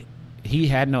 but he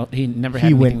never had.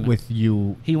 He went with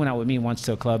you. He went out with me once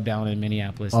to a club down in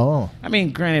Minneapolis. Oh, I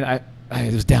mean, granted,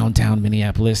 it was downtown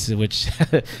Minneapolis, which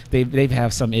they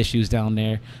have some issues down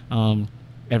there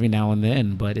every now and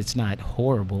then, but it's not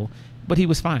horrible. But he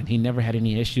was fine. He never had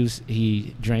any issues.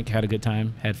 He drank, had a good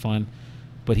time, had fun.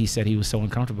 But he said he was so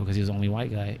uncomfortable because he was the only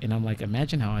white guy. And I'm like,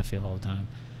 imagine how I feel all the time.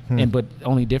 But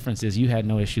only difference is you had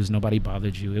no issues. Nobody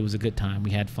bothered you. It was a good time.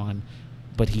 We had fun.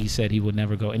 But he said he would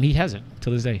never go. And he hasn't.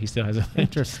 Till this day, he still hasn't.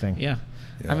 Interesting. Yeah.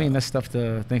 Yeah. I mean, that's stuff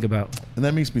to think about. And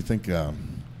that makes me think,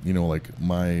 you know, like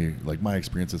my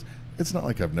experiences. It's not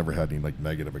like I've never had any like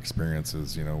negative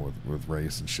experiences, you know, with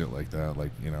race and shit like that.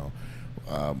 Like, you know,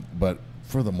 but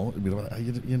for the most,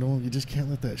 you know, you just can't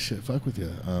let that shit fuck with you.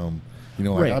 You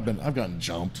know, like Right. I've gotten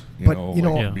jumped. But you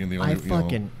know, like being the only, I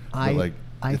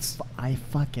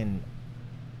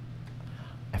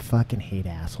fucking hate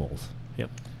assholes. Yep.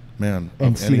 Man,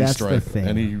 And of see, any that's stripe, the thing.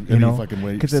 any you know, fucking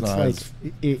weight, because it's size,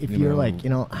 like if you you're know, like, you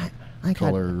know, I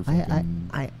color, I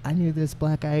knew this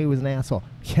black guy who was an asshole.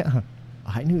 Yeah,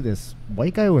 I knew this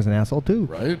white guy was an asshole too.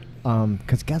 right?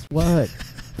 Because guess what?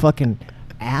 Fucking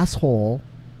asshole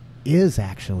is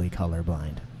actually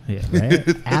colorblind. Yeah.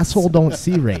 Right? Asshole don't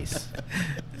see race.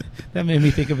 That made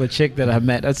me think of a chick that I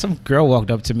met. Some girl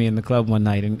walked up to me in the club one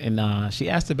night, and she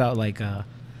asked about like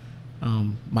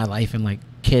my life and like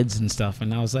kids and stuff.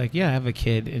 And I was like, yeah, I have a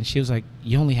kid. And she was like,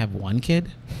 you only have one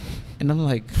kid? And I'm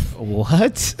like,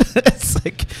 what? It's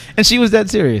like, and she was dead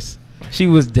serious. She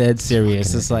was dead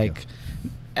serious. It's like,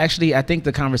 actually, I think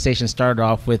the conversation started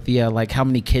off with, yeah, like, how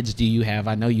many kids do you have?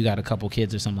 I know you got a couple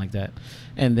kids or something like that.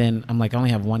 And then I'm like, I only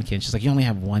have one kid. She's like, you only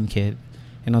have one kid?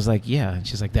 And I was like, yeah. And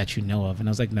she's like, that you know of? And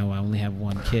I was like, no, I only have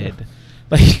one kid.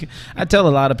 Like, I tell a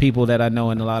lot of people that I know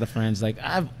and a lot of friends, like,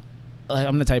 I'm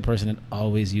the type of person that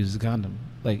always uses a condom.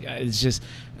 Like, it's just,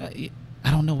 I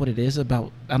don't know what it is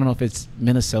about. I don't know if it's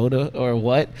Minnesota or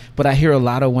what, but I hear a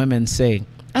lot of women say,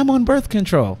 I'm on birth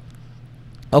control.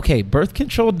 Okay, birth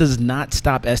control does not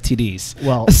stop STDs.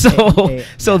 Well,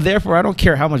 so therefore, I don't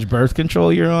care how much birth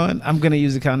control you're on. I'm going to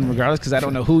use a condom regardless because I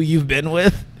don't know who you've been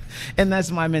with. And that's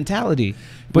my mentality.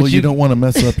 But well, you don't want to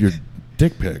mess up your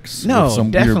dick pics no, with some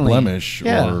definitely. weird blemish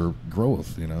Yeah. or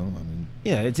growth, you know? I mean,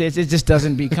 yeah, it just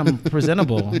doesn't become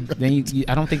presentable. Then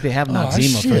I don't think they have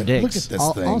Noxzema for dicks. Look at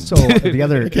this thing. Also, the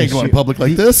other you can't issue, go in public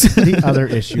like this. The other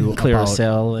issue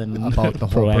Clearasil and about the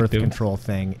whole birth Proactiv. control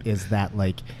thing is that,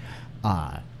 like,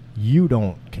 you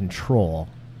don't control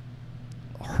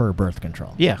her birth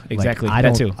control. Yeah, exactly. Like,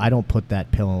 That too. I don't put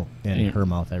that pill in her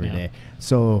mouth every day.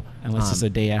 So unless it's a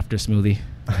day after smoothie.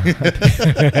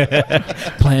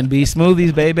 Plan B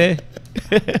smoothies, baby.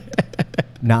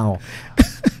 Now,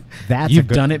 that's You've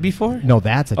done it before? No,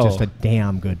 that's just a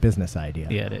damn good business idea.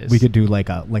 Yeah, it is. We could do like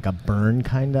a burn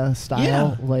kind of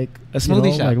style, like a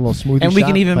smoothie shot, like a little smoothie and we shot,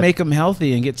 can even but make them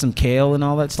healthy and get some kale and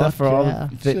all that stuff for all the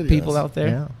fit Shit, people yes. out there.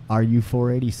 Yeah. Are you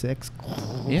 486?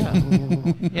 Yeah,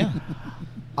 yeah.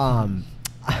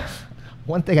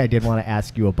 One thing I did want to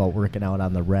ask you about working out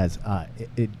on the res.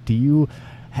 Do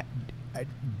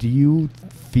you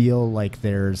feel like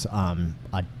there's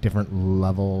a different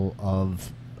level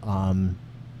of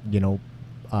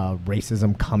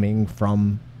racism coming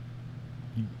from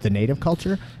the native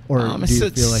culture, or do you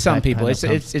feel like some that people? kind of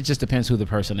comes- It just depends who the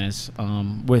person is.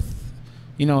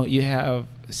 You have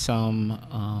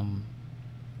some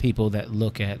people that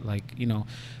look at, like,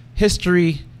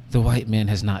 history. The white man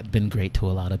has not been great to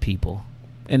a lot of people,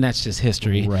 and that's just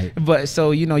history. Right. But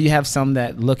so you have some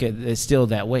that look at it still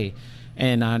that way,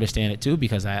 and I understand it too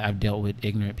because I've dealt with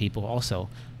ignorant people also.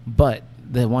 But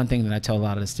the one thing that I tell a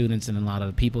lot of the students and a lot of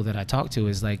the people that I talk to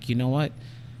is, like, you know what?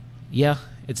 Yeah,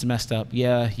 it's messed up.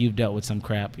 Yeah, you've dealt with some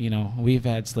crap. We've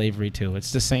had slavery too.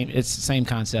 It's the same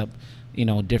concept,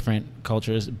 different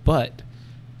cultures. But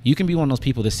you can be one of those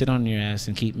people that sit on your ass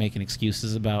and keep making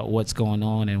excuses about what's going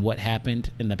on and what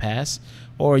happened in the past.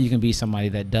 Or you can be somebody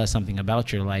that does something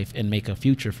about your life and make a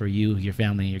future for you, your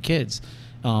family, and your kids.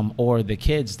 Or the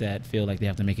kids that feel like they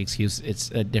have to make excuses. It's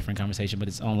a different conversation, but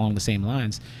it's along the same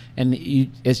lines. And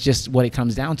it's just what it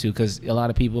comes down to, because a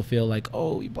lot of people feel like,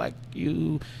 oh,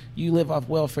 you live off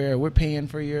welfare. We're paying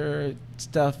for your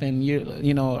stuff, and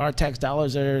our tax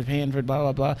dollars are paying for blah,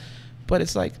 blah, blah. But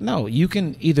it's like, no, you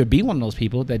can either be one of those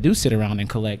people that do sit around and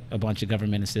collect a bunch of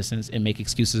government assistance and make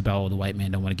excuses about, oh, the white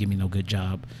man don't want to give me no good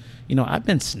job. I've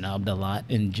been snubbed a lot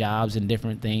in jobs and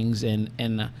different things, and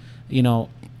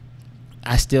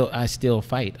I still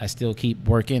fight. I still keep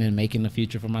working and making a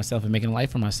future for myself and making a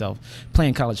life for myself.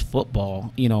 Playing college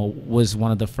football, was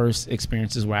one of the first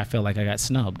experiences where I felt like I got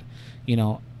snubbed.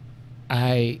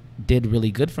 I did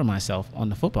really good for myself on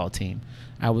the football team.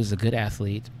 I was a good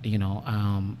athlete.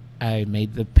 I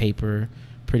made the paper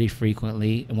pretty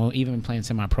frequently. And even playing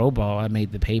semi-pro ball, I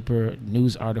made the paper,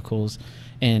 news articles,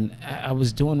 and I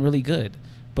was doing really good.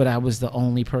 But I was the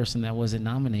only person that wasn't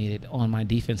nominated on my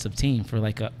defensive team for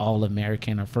like a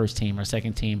All-American or first team or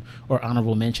second team or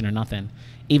honorable mention or nothing.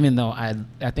 Even though I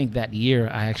think that year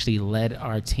I actually led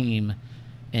our team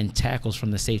in tackles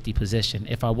from the safety position.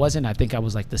 If I wasn't, I think I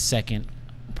was like the second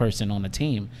person on the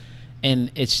team.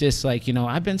 And it's just like,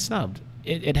 I've been snubbed.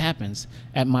 It happens.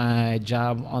 At my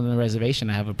job on the reservation,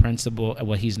 I have a principal.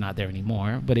 Well, he's not there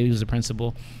anymore, but he was a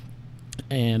principal.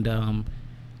 And,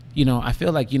 I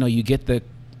feel like, you get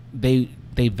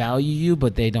they value you,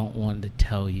 but they don't want to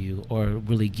tell you or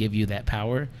really give you that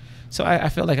power. So I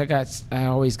feel like I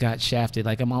always got shafted.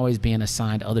 Like, I'm always being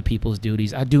assigned other people's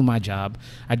duties. I do my job.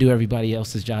 I do everybody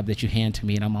else's job that you hand to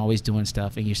me, and I'm always doing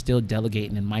stuff, and you're still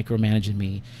delegating and micromanaging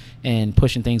me and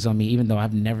pushing things on me, even though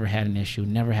I've never had an issue,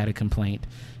 never had a complaint,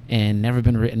 and never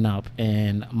been written up,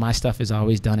 and my stuff is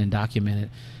always done and documented.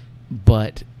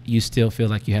 But you still feel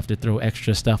like you have to throw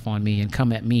extra stuff on me and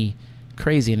come at me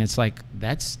crazy, and it's like,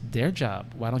 that's their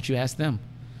job. Why don't you ask them?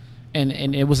 And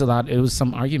it was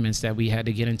some arguments that we had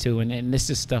to get into, and this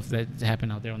is stuff that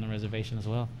happened out there on the reservation as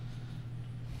well.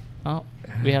 Oh,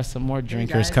 we have some more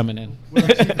drinkers coming in. We're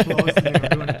actually close and we're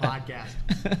doing a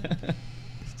podcast.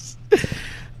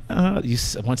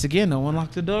 Once again, no one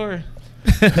locked the door.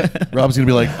 Rob's gonna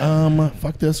be like,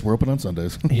 fuck this. We're open on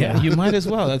Sundays. Yeah, you might as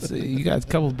well. That's you got a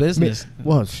couple of business.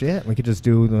 Well, shit, we could just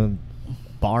do the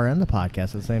bar and the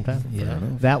podcast at the same time. Yeah.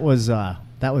 That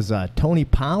was Tony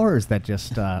Powers that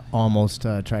just almost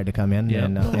tried to come in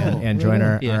and join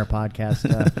our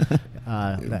podcast.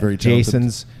 Very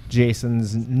talented.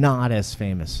 Jason's not as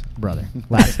famous brother.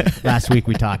 Last week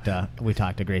we talked a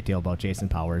great deal about Jason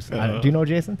Powers. Do you know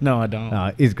Jason? No, I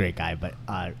don't. He's a great guy, but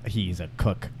he's a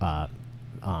cook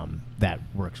that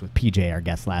works with PJ, our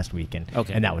guest last week, and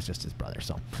that was just his brother.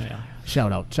 So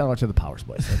shout out to the Powers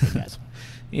boys, guys.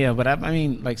 Yeah, but I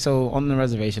mean, like, so on the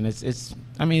reservation, it's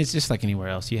just like anywhere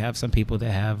else. You have some people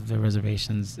that have the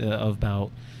reservations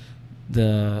about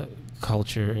the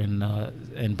culture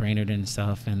and Brainerd and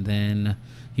stuff, and then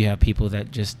you have people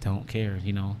that just don't care,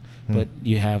 But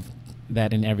you have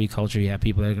that in every culture. You have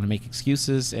people that are going to make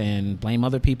excuses and blame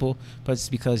other people, but it's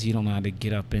because you don't know how to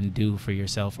get up and do for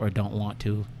yourself or don't want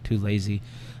to, too lazy.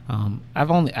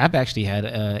 I've actually had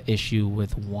an issue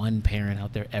with one parent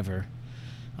out there ever.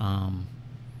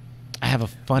 I have a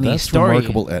funny story. That's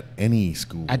remarkable at any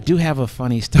school. I do have a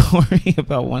funny story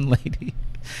about one lady.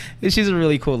 She's a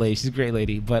really cool lady. She's a great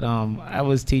lady. But I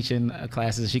was teaching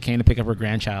classes. She came to pick up her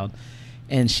grandchild,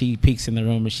 and she peeks in the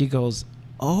room, and she goes,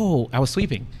 "Oh," I was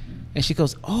sweeping, and she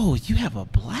goes, "Oh, you have a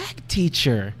black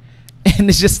teacher." And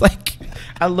it's just like,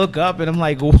 I look up, and I'm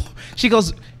like, whoa. She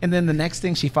goes, and then the next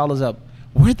thing she follows up,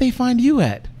 "Where'd they find you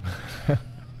at?"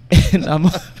 And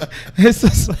it's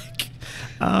just like,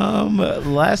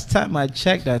 last time I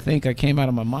checked, I think I came out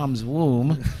of my mom's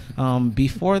womb.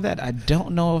 Before that, I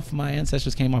don't know if my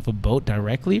ancestors came off a boat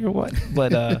directly or what,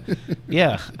 but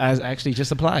yeah, I actually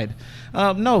just applied.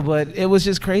 No, but it was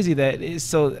just crazy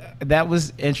so that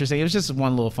was interesting. It was just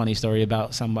one little funny story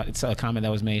about somebody. It's a comment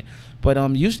that was made, but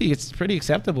usually it's pretty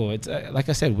acceptable. It's like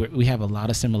I said, we have a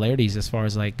lot of similarities as far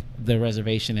as like the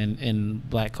reservation in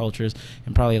black cultures,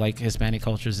 and probably like Hispanic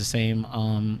cultures the same.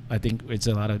 I think it's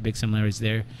a lot of big similarities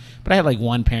there. But I had like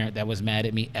one parent that was mad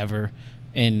at me ever,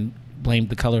 and blamed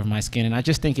the color of my skin, and I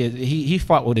just think he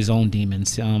fought with his own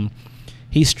demons.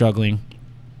 He's struggling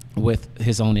with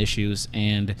his own issues,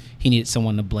 and he needed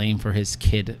someone to blame for his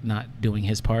kid not doing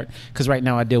his part. Because right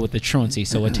now I deal with the truancy,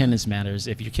 so attendance matters.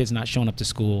 If your kid's not showing up to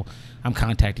school, I'm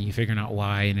contacting you, figuring out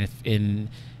why, and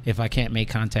if I can't make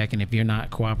contact and if you're not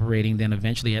cooperating, then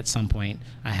eventually at some point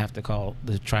I have to call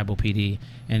the tribal PD,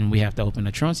 and we have to open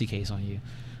a truancy case on you.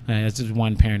 It's just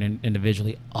one parent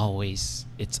individually.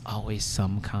 It's always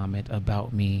some comment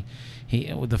about me.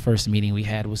 The first meeting we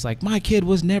had was like, "My kid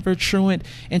was never truant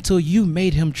until you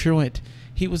made him truant."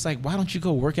 He was like, "Why don't you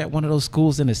go work at one of those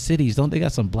schools in the cities? Don't they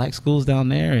got some black schools down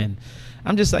there?" And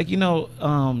I'm just like,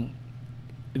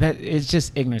 that it's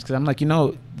just ignorance. Because I'm like,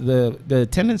 the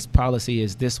attendance policy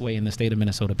is this way in the state of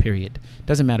Minnesota, period.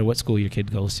 Doesn't matter what school your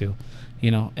kid goes to.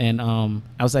 And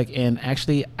I was like, and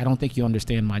actually, I don't think you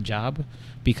understand my job,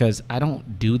 because I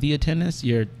don't do the attendance.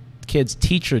 Your kid's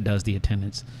teacher does the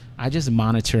attendance. I just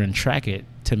monitor and track it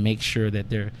to make sure that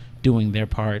they're doing their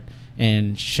part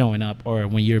and showing up. Or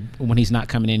when he's not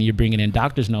coming in, you're bringing in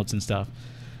doctor's notes and stuff.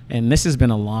 And this has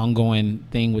been a long going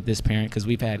thing with this parent, because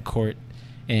we've had court,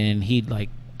 and he'd like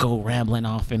go rambling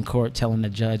off in court telling the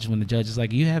judge, when the judge is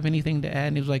like, "You have anything to add?"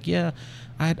 And he was like, "Yeah,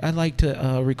 I'd like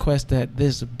to request that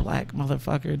this black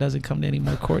motherfucker doesn't come to any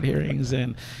more court hearings."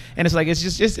 And it's like, it's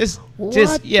just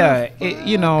yeah,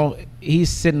 he's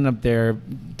sitting up there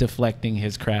deflecting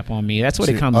his crap on me. That's what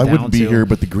it comes down to. I wouldn't be here,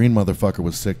 but the green motherfucker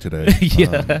was sick today.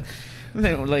 Yeah. And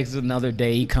then, like, another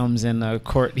day, he comes in the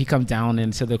court. He comes down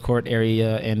into the court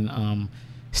area and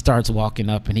starts walking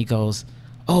up, and he goes,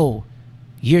 "Oh,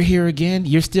 you're here again?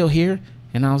 You're still here?"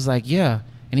 And I was like, "Yeah."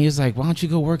 And he was like, "Why don't you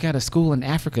go work at a school in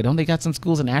Africa? Don't they got some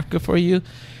schools in Africa for you?"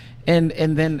 And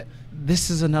then this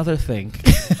is another thing.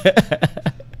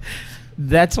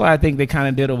 That's why I think they kind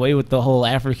of did away with the whole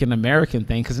African American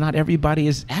thing, because not everybody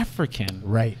is African.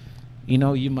 Right.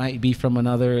 You might be from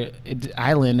another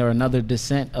island or another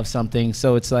descent of something.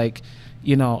 So it's like,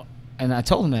 and I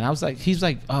told him that. I was like, he's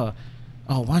like, "Oh,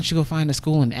 why don't you go find a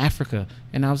school in Africa?"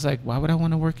 And I was like, "Why would I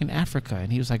want to work in Africa?"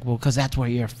 And he was like, "Well, because that's where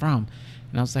you're from."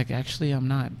 And I was like, "Actually, I'm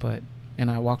not." And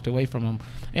I walked away from him.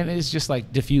 And it's just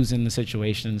like diffusing the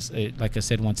situations. Like I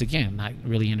said, once again, not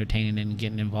really entertaining and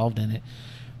getting involved in it.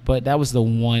 But that was the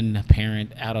one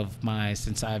parent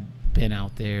since I've been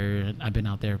out there. I've been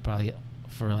out there probably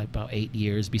for like about 8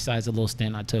 years, besides a little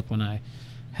stint I took when I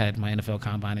had my NFL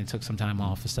combine and took some time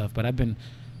off and stuff. But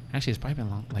it's probably been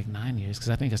long, like 9 years, because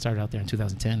I think I started out there in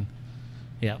 2010.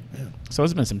 Yeah. So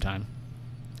it's been some time.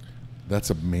 That's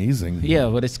amazing. Yeah,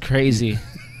 but it's crazy.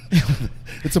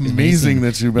 It's amazing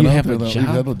that you've been You out have there. a You've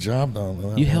job? had a job down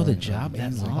there. You held a job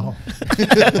that long?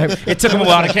 Oh. It took him a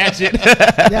while to catch it.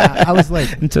 Yeah, I was like,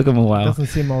 It took him a while. doesn't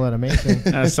seem all that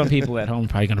amazing. Some people at home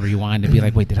probably gonna rewind and be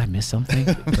like, "Wait, did I miss something?"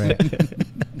 Right.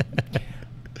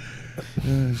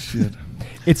 Oh, shit.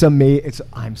 It's amazing.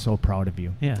 I'm so proud of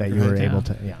you Yeah, that you were yeah. able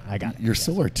to. Yeah, I got it. You're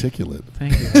so articulate.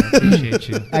 Thank you. I appreciate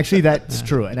you. Actually, that's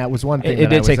true, and that was one thing. It that I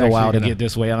did was take a actually while to gonna- get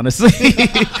this way, honestly.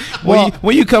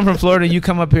 When you come from Florida, you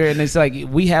come up here, and it's like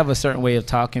we have a certain way of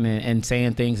talking and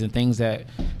saying things and things that.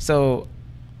 So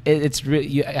it's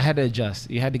really. I had to adjust.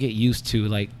 You had to get used to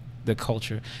like the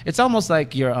culture. It's almost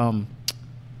like your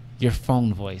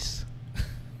phone voice.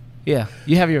 Yeah,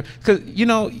 you have your, cause you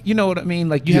know what I mean.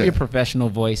 Like you have Yeah. your professional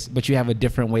voice, but you have a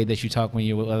different way that you talk when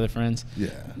you're with other friends. Yeah.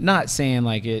 Not saying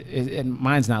like and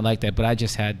mine's not like that, but I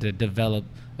just had to develop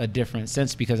a different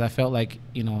sense because I felt like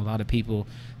a lot of people,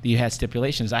 you had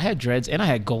stipulations. I had dreads and I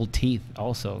had gold teeth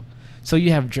also. So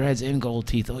you have dreads and gold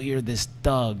teeth. Oh, you're this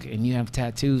thug, and you have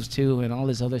tattoos too, and all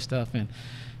this other stuff, and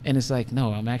it's like,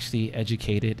 no, I'm actually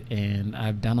educated and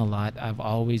I've done a lot.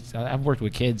 I've worked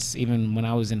with kids. Even when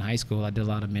I was in high school, I did a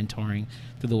lot of mentoring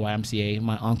through the YMCA.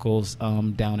 My uncle's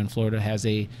down in Florida has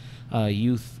a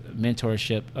youth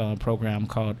mentorship program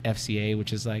called FCA,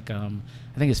 which is like, I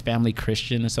think it's Family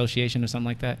Christian Association or something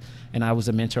like that. And I was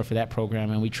a mentor for that program,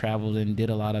 and we traveled and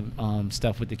did a lot of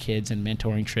stuff with the kids and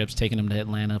mentoring trips, taking them to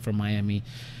Atlanta from Miami.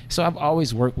 So I've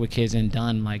always worked with kids and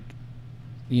done like,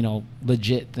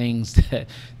 legit things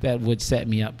that would set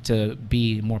me up to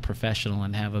be more professional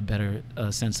and have a better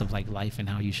sense of like life and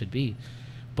how you should be.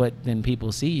 But then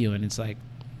people see you, and it's like,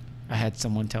 I had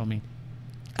someone tell me,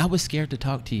 I was scared to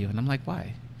talk to you, and I'm like,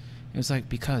 why? It was like,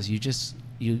 because you just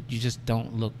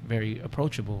don't look very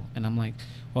approachable. And I'm like,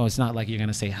 well, it's not like you're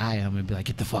gonna say hi. I'm gonna be like,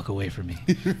 get the fuck away from me.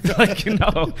 Like,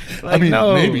 I mean,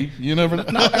 no. maybe. You never know.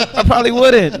 No, I probably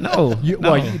wouldn't. No. Well,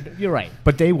 no. you're right,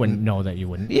 but they wouldn't know that you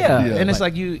wouldn't. Yeah, Yeah. and it's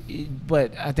like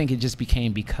but I think it just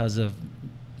became because of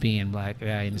being black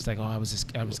guy, and it's like, oh, I was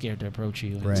scared to approach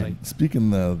you. And It's Right. like,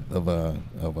 Speaking of the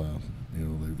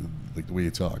way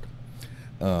you talk,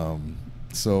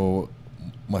 so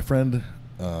my friend,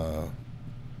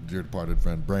 dear departed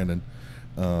friend Brandon,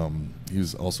 he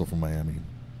was also from Miami,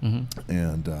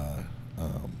 and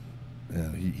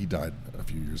he died a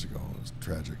few years ago. It was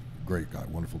tragic. Great guy,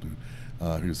 wonderful dude.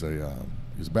 He was a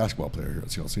basketball player here at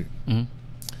CLC,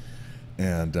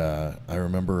 and I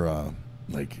remember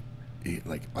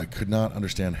I could not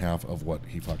understand half of what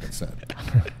he fucking said.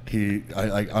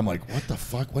 I'm like, what the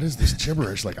fuck? What is this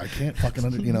gibberish? Like, I can't fucking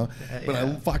But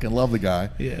I fucking love the guy.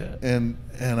 Yeah. And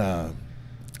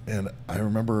I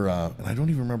remember, and I don't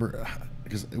even remember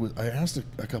because I asked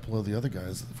a couple of the other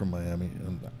guys from Miami,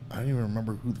 and I don't even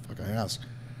remember who the fuck I asked.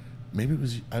 Maybe it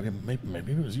was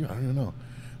maybe it was you. I don't even know.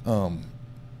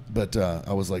 But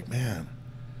I was like, man.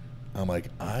 I'm like,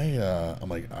 I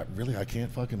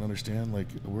can't fucking understand like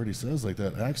a word he says, like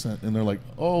that accent. And they're like,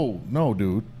 oh no,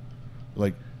 dude,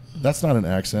 like that's not an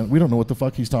accent. We don't know what the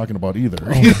fuck he's talking about either.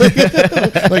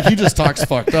 Like he just talks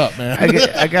fucked up, man.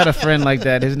 I got a friend like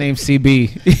that. His name's CB.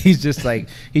 He's just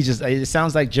it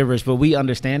sounds like gibberish, but we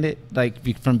understand it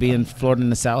like from being Florida in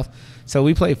the South. So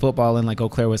we play football in like Eau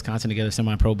Claire, Wisconsin together,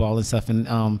 semi-pro ball and stuff.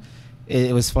 And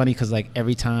it was funny because like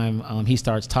every time he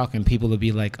starts talking, people will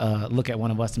be like, look at one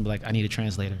of us and be like, I need a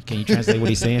translator. Can you translate what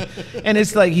he's saying? And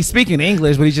it's like he's speaking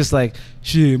English, but he's just like,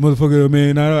 shit, motherfucker,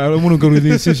 man, I don't want to go to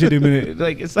this shit in a minute.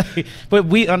 Like it's like, but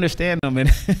we understand them. And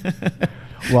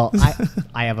Well,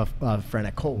 I have a friend,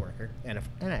 a coworker, and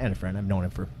a friend. I've known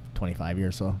him for 25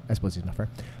 years, so I suppose he's my friend.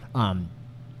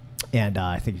 And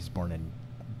I think he's born in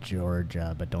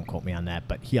Georgia, but don't quote me on that.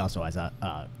 But he also has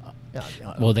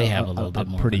well, they have a little bit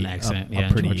more of an accent. Yeah,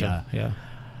 Georgia. Yeah.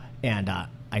 And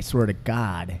I swear to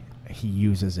God, he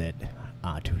uses it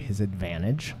to his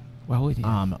advantage. Why would he?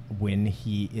 When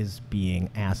he is being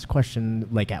asked questions,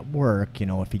 like at work,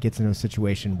 if he gets into a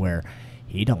situation where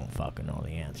he don't fucking know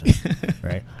the answer,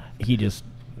 right? He just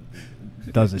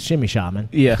does a shimmy shaman.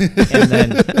 Yeah.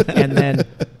 And then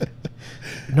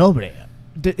nobody.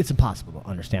 It's impossible to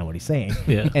understand what he's saying.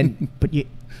 Yeah. But you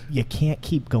can't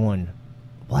keep going.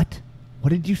 What?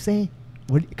 What did you say?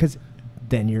 Because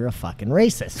then you're a fucking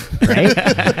racist, right?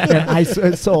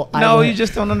 And you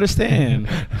just don't understand.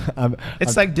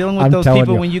 It's like dealing with I'm those telling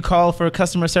people you. when you call for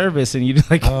customer service and you're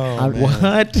like,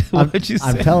 what? What'd you say?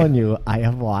 I'm telling you, I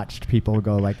have watched people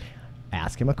go like,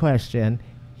 ask him a question,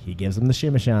 he gives them the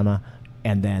shimashama,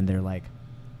 and then they're like,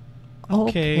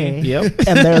 okay. Yep.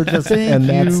 And they're just Thank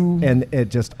you. and it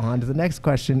just on to the next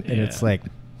question, and it's Yeah. like,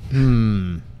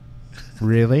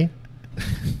 really?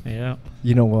 Yeah.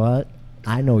 You know what?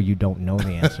 I know you don't know the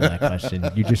answer to that question.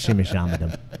 You just shimmy-shammed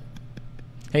him.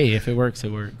 Hey, if it works,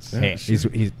 it works. Hey, he's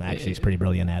pretty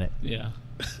brilliant at it. Yeah.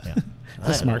 Yeah. It's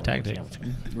a smart tactic.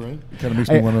 Right? It kind of makes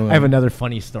me want to. I have another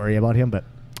funny story about him, but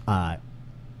I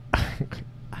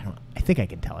think I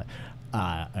can tell it.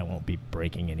 I won't be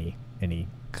breaking any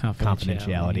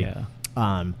confidentiality.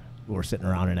 Yeah. We're sitting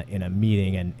around in a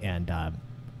meeting, and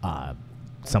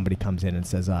somebody comes in and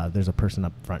says, "There's a person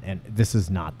up front," and this is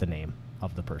not the name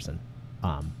of the person,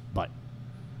 but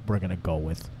we're gonna go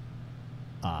with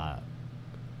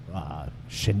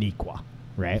Shaniqua.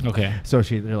 Right. Okay. So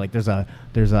they're like, there's a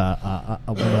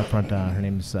woman up front. Her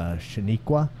name's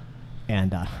Shaniqua,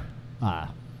 and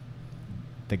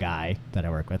the guy that I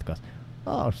work with goes,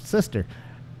 "Oh, sister,"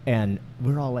 and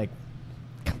we're all like,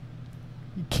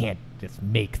 "You can't just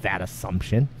make that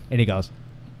assumption." And he goes,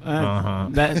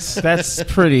 That's a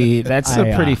pretty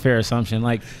fair assumption.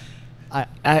 Like, I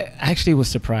actually was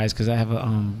surprised because I have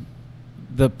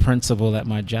the principal at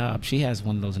my job. She has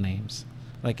one of those names.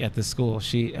 Like at the school,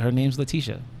 her name's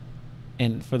Letitia,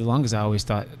 and for the longest I always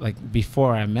thought, like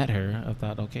before I met her, I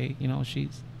thought, okay,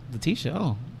 she's Letitia.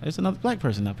 Oh, there's another black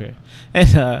person up here,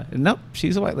 and nope,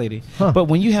 she's a white lady. Huh. But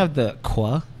when you have the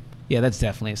Qua, yeah, that's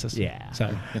definitely a sister. Yeah.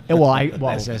 Sorry.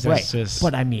 That's right. just,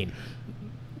 but I mean,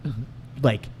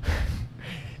 like,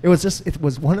 it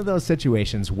was one of those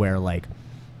situations where like.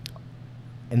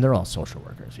 And they're all social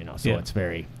workers, so Yeah. it's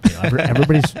very,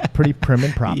 everybody's pretty prim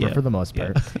and proper Yeah. for the most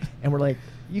part. Yeah. And we're like,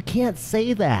 you can't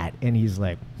say that. And he's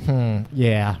like,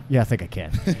 yeah, I think I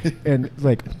can. And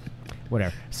like,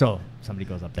 whatever. So somebody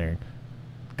goes up there and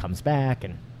comes back,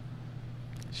 and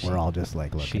we're all just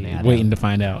like looking at waiting him. to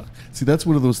find out. See, that's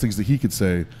one of those things that he could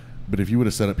say, but if you would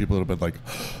have said it, people would have been like,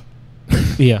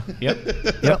 Yeah. Yep.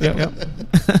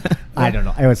 I don't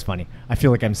know. It was funny. I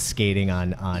feel like I'm skating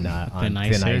on Thin thin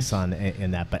ice ice here.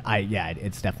 in that, but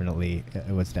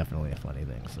it was definitely a funny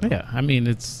thing. So. Yeah, I mean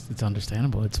it's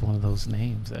understandable. It's one of those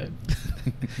names that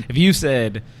if you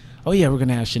said, "Oh yeah, we're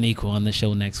gonna have Shaniqua on the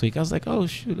show next week," I was like, "Oh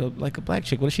shoot, like a black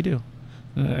chick. What does she do?"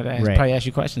 I'd probably ask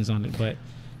you questions on it, but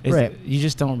you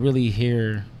just don't really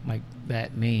hear like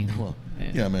that name. well,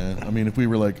 yeah, man. I mean, if we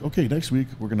were like, okay, next week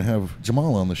we're gonna have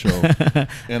Jamal on the show,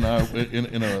 and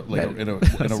in a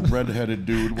redheaded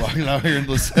dude walking out here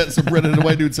and some redheaded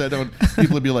white dude sat down,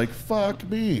 people would be like, "Fuck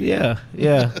me." Yeah.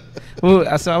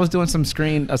 Well, so I was doing some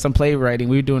playwriting.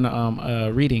 We were doing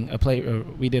a reading,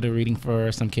 we did a reading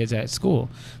for some kids at school.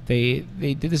 They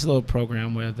did this little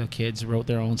program where the kids wrote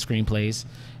their own screenplays,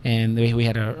 and we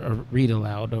had a read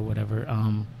aloud or whatever.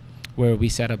 Where we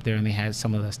sat up there and they had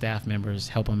some of the staff members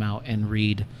help them out and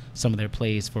read some of their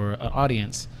plays for an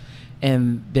audience.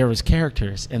 And there was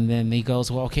characters. And then he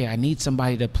goes, well, okay, I need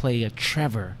somebody to play a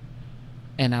Trevor.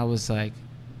 And I was like,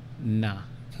 nah.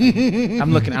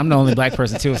 I'm the only black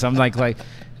person too. So I'm like, I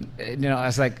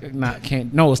was like,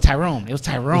 it was Tyrone. It was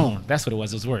Tyrone. That's what it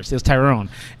was. It was worse. It was Tyrone.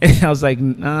 And I was like,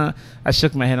 nah. I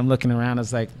shook my head. I'm looking around. I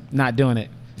was like, not doing it.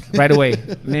 Right away.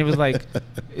 And it was like,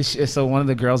 so one of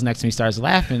the girls next to me starts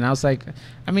laughing. And I was like,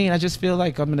 I just feel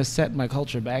like I'm going to set my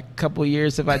culture back a couple of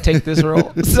years if I take this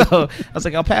role. So I was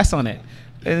like, I'll pass on it.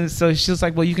 And so she was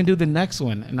like, well, you can do the next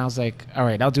one. And I was like, all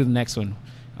right, I'll do the next one.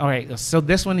 All right, so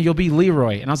this one you'll be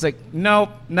Leroy. And I was like, nope,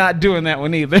 not doing that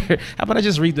one either. How about I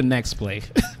just read the next play?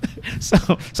 So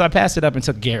I passed it up and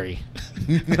took Gary.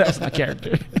 That's my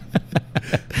character.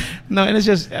 No, and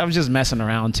I was just messing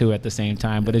around too at the same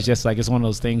time. But it's just like, it's one of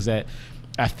those things that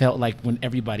I felt like when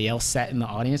everybody else sat in the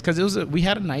audience, because we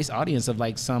had a nice audience of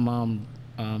like some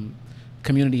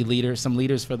community leaders, some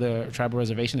leaders for the tribal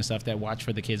reservation and stuff that watch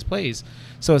for the kids' plays.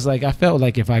 So it's like, I felt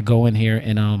like if I go in here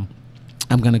and I'm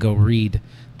going to go read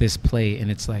this play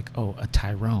and it's like, oh, a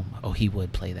Tyrone. Oh, he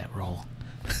would play that role.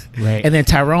 Right. And then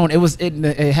Tyrone,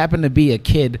 it happened to be a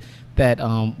kid that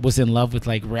was in love with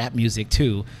like rap music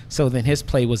too. So then his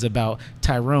play was about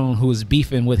Tyrone, who was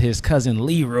beefing with his cousin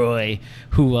Leroy,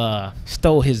 who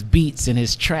stole his beats and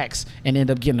his tracks and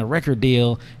ended up getting a record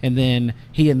deal. And then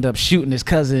he ended up shooting his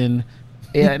cousin.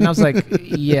 Yeah, and I was like,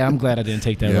 yeah, I'm glad I didn't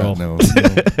take that role. No.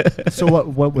 So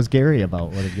what was Gary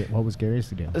about? What was Gary's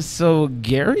deal? So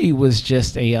Gary was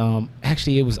just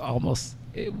actually it was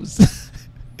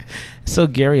so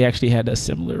Gary actually had a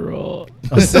similar role.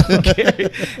 So Gary,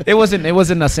 it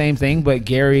wasn't the same thing, but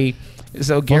Gary's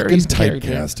character,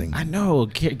 typecasting. I know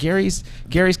Gary's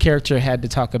character had to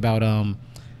talk about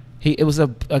it was a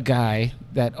guy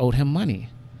that owed him money.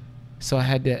 So I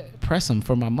had to press him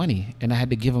for my money, and I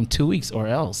had to give him 2 weeks or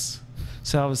else.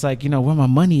 So I was like, where my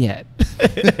money at?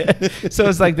 So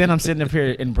it's like, then I'm sitting up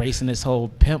here embracing this whole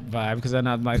pimp vibe, because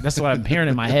I'm like, that's what I'm hearing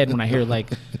in my head when I hear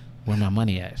like, where my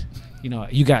money at?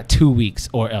 you got 2 weeks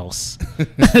or else.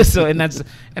 So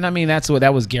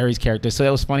that was Gary's character. So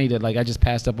it was funny that like I just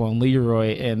passed up on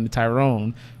Leroy and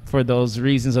Tyrone for those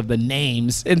reasons of the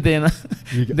names, and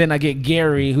then I get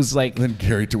Gary, who's like, then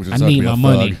Gary I need my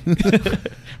money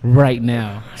right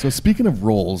now. So speaking of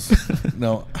roles,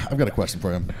 now I've got a question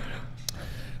for you.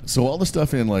 So all the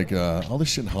stuff in like all this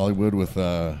shit in Hollywood with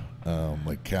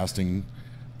like casting.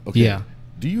 Okay. Yeah.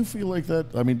 Do you feel like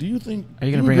that? I mean, do you think? Are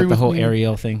you gonna bring up the whole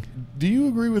Ariel thing? Do you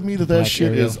agree with me that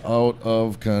shit Ariel is out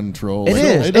of control? It like,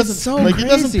 is. It doesn't, It's so like, crazy. It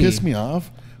doesn't piss me off,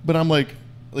 but I'm like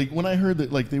when I heard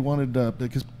that like they wanted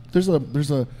because there's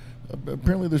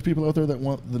apparently there's people out there that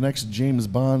want the next James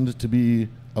Bond to be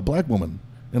a black woman,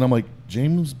 and I'm like,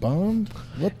 James Bond?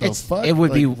 What the fuck? It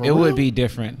would like, would be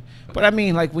different. But I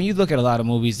mean, like when you look at a lot of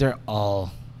movies, they're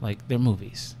all like they're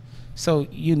movies, so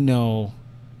you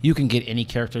can get any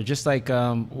character. Just like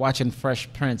watching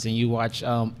Fresh Prince and you watch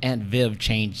Aunt Viv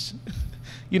change.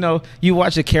 You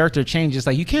watch a character change. It's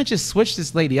like you can't just switch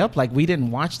this lady up. Like we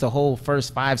didn't watch the whole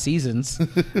first 5 seasons.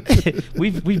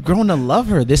 we've grown to love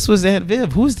her. This was Aunt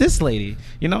Viv. Who's this lady?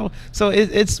 So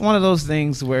it's one of those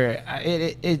things where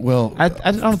I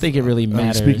don't think it really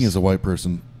matters. Speaking as a white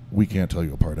person, we can't tell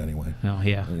you apart anyway. Oh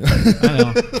yeah,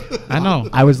 I know.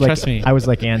 Trust me. I was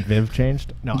like Aunt Viv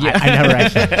changed. No, yeah. I never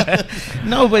actually.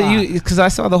 No, but because I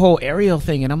saw the whole Ariel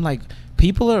thing, and I'm like,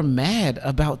 people are mad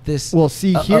about this. Well,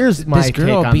 see, here's my this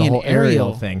girl take on the being whole Ariel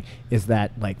Ariel thing is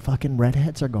that like fucking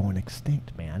redheads are going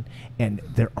extinct, man, and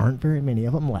there aren't very many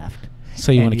of them left.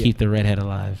 So you want to keep the redhead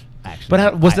alive? Actually,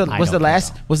 but was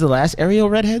the last Ariel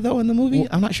redhead though in the movie? Well,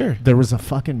 I'm not sure. There was a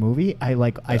fucking movie. I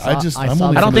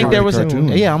don't think there was cartoon.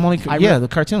 the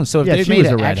cartoon. So if yeah, they she made was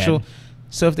a an redhead. actual,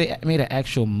 so if they made an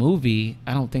actual movie,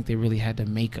 I don't think they really had to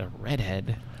make a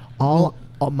redhead.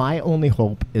 My only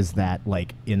hope is that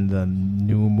like in the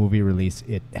new movie release,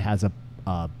 it has a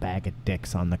bag of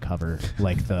dicks on the cover,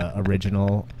 like the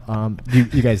original.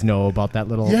 You guys know about that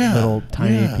little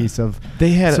tiny piece of.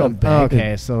 They had so, a bag.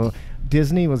 Okay, so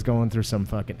Disney was going through some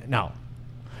fucking no.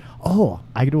 Oh,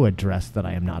 I do address that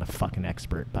I am not a fucking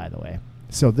expert, by the way.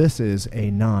 So this is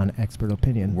a non-expert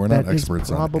opinion. We're not that is experts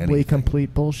on probably anything.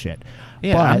 Complete bullshit.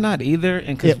 Yeah, but I'm not either.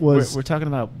 And because we're talking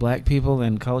about black people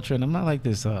and culture, and I'm not like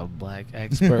this black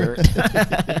expert.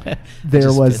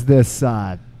 There was this.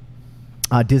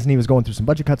 Disney was going through some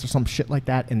budget cuts or some shit like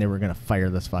that, and they were going to fire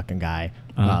this fucking guy,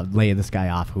 lay this guy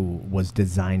off who was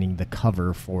designing the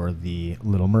cover for the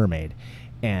Little Mermaid,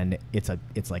 and it's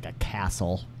like a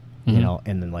castle, you know,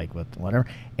 and then like with whatever,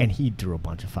 and he drew a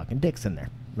bunch of fucking dicks in there.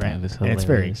 Right, Yeah, and it's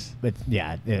very, but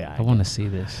yeah. I want to see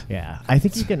this. Yeah, I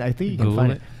think you can Google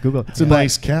find it. it. Google. It's a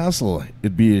nice castle.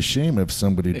 It'd be a shame if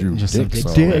somebody drew Just some dicks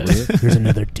all Dicks. over it. Here's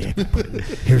another dick.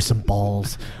 Here's some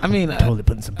balls. I mean, totally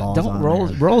putting some balls on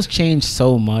roles change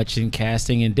so much in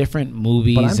casting in different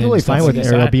movies. But I'm totally and stuff fine with like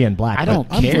this. Ariel being black. I don't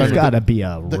but care. There's got to be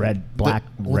a The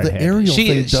redhead. Ariel She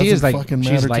thing doesn't is like fucking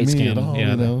she's matter light to me skinned,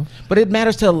 at all. But it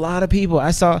matters to a lot of people.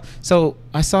 I saw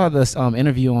this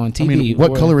interview on TV. I mean,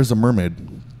 what color is a mermaid?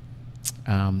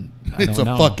 It's a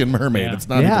fucking mermaid. Yeah. It's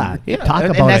not Yeah. even. Talk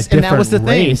about a and that different was the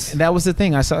race. thing. That was the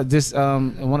thing. I saw this.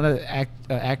 One of the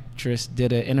actress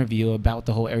did an interview about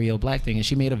the whole Ariel black thing, and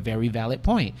she made a very valid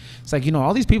point. It's like,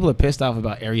 all these people are pissed off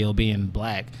about Ariel being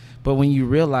black, but when you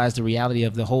realize the reality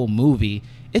of the whole movie,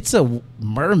 it's a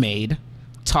mermaid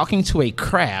talking to a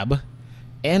crab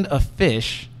and a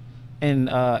fish, and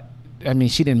I mean,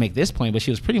 she didn't make this point, but she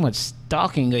was pretty much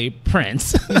stalking a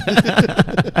prince.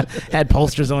 Had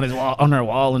posters on her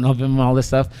wall and of him and all this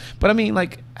stuff. But I mean,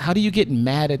 like, how do you get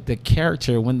mad at the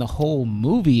character when the whole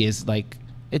movie is like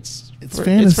it's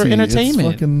fantasy. It's for entertainment.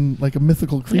 It's fucking like a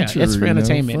mythical creature. Yeah, it's for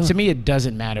entertainment. Fuck. To me, it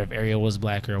doesn't matter if Ariel was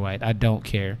black or white. I don't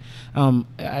care.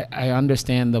 I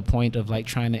understand the point of like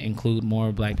trying to include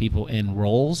more black people in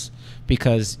roles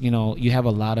because you have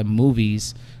a lot of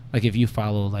movies. Like if you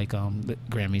follow like the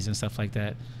Grammys and stuff like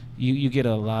that, you get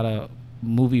a lot of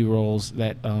movie roles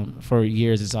that for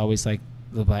years it's always like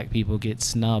the black people get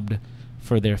snubbed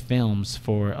for their films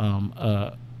for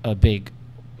a big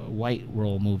white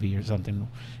role movie or something,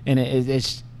 and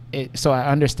it's so I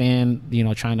understand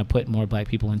trying to put more black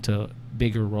people into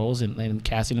bigger roles and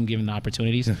casting them, giving the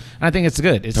opportunities. Yeah. And I think it's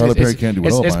good. Tyler Perry can't do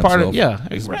it all by himself.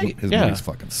 His movies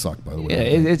fucking suck, by the way.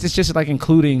 Yeah, it's just like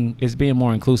it's being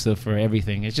more inclusive for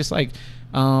everything. It's just like,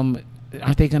 aren't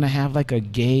they gonna have like a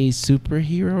gay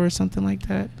superhero or something like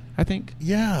that? I think.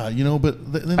 Yeah,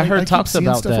 but then I heard talks keep seeing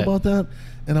about stuff about that,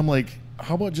 and I'm like,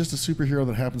 how about just a superhero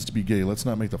that happens to be gay? Let's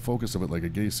not make the focus of it like a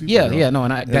gay superhero. Yeah, no,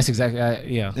 and that's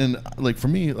exactly, yeah. And like for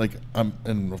me, like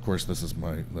and of course this is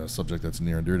the subject that's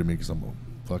near and dear to me because I'm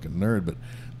a fucking nerd. But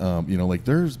like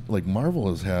there's like Marvel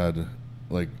has had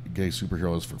like gay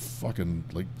superheroes for fucking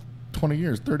like 20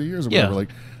 years, 30 years or Yeah. whatever. Like,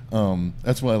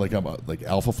 that's why I like about like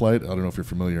Alpha Flight. I don't know if you're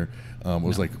familiar. It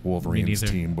was like Wolverine's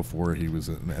neither. team before he was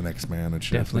an X-Man and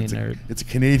shit. Definitely it's a nerd. It's a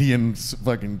Canadian,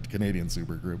 fucking Canadian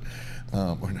super group.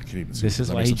 Or not Canadian super This is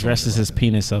that why makes he it sound dresses like his that.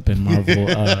 penis up in Marvel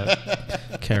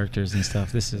characters and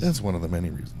stuff. This is That's one of the many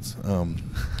reasons.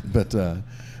 But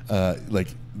like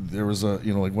there was a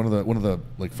like one of the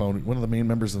like one of the main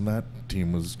members in that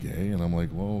team was gay, and I'm like,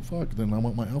 well, fuck. Then I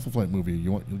want my Alpha Flight movie.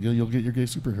 You'll get your gay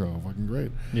superhero. Fucking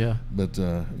great. yeah. But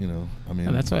I mean,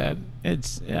 And that's why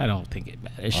I don't think it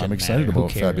matters. I'm excited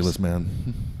about Fabulous Man.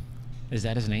 Is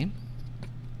that his name?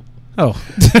 Oh,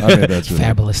 I made that shit up.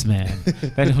 Fabulous Man.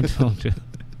 I don't do.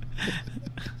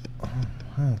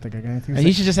 I don't think I got anything.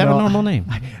 You should just have a normal name.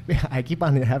 I keep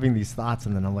on having these thoughts,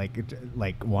 and then I'm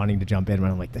like wanting to jump in, but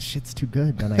I'm like, this shit's too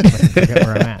good. Then I forget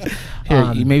where I'm at.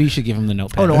 Here, maybe you should give him the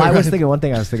notepad. Oh no, I was thinking one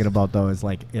thing I was thinking about though is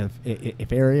like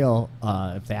if Ariel,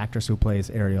 if the actress who plays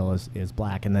Ariel is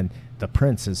black, and then the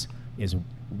prince is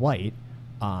white,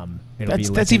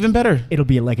 That's even better. It'll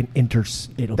be like an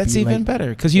That's even better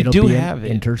because you do have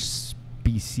it.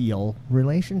 Interspecial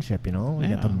relationship, you know. You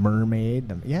got the Yeah.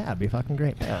 mermaid. Yeah, it'd be fucking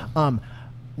great. Yeah.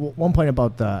 One point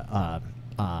about the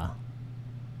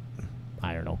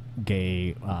I don't know,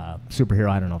 gay superhero.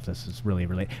 I don't know if this is really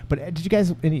related, but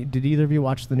did either of you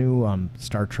watch the new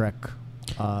Star Trek?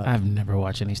 I've never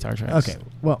watched any Star Trek. Okay,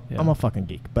 well, Yeah. I'm a fucking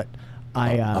geek, but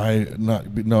I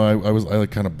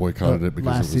like kind of boycotted it because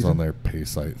last it was season? on their pay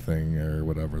site thing or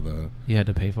whatever. You had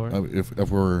to pay for it.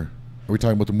 Are we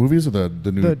talking about the movies or the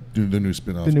new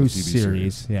spin-off? the new TV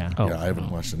series. Yeah. Oh. Yeah, I haven't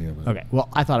watched any of it. Okay. Well,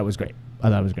 I thought it was great.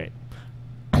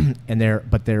 And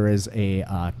there is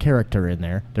a character in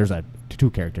there. There's two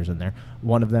characters in there.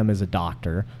 One of them is a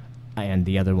doctor, and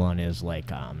the other one is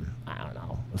like I don't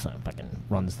know, fucking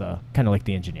runs the kind of like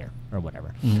the engineer or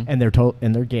whatever. Mhm. And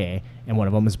they're gay, and one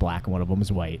of them is black and one of them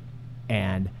is white,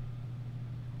 and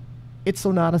it's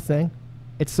so not a thing.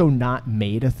 It's so not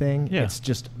made a thing. Yeah. It's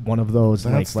just one of those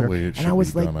That's like the way it and I should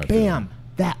was be like, done, I feel. bam,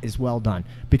 that is well done,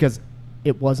 because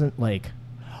it wasn't like,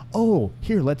 oh,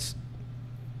 here's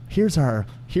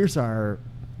our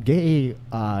gay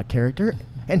character,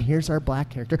 and here's our black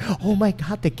character. Oh my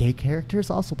god, the gay character is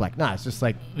also black. Nah, it's just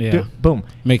like, Yeah. boom.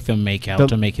 Make them make out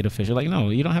to make it official. Like, no,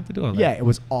 you don't have to do all that. Yeah, it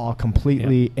was all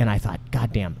completely, and I thought,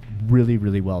 goddamn, really,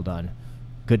 really well done.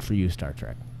 Good for you, Star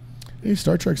Trek. Hey,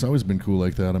 Star Trek's always been cool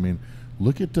like that. I mean,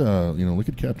 look at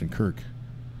Captain Kirk.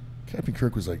 Captain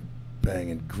Kirk was like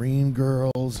banging green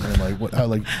girls and like what? I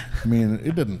mean,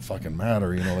 it didn't fucking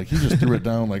matter, you know. Like he just threw it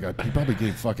down. Like he probably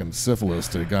gave fucking syphilis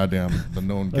to goddamn the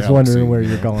known. I was galaxy, wondering where you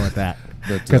you're know? going with that,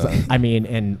 But, because I mean,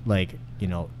 and like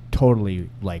totally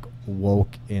like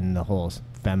woke in the whole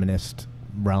feminist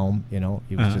realm. You know,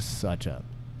 he was Uh-huh. just such a.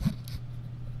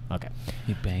 Okay,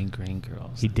 He banged green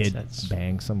girls. he did That's-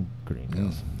 bang some green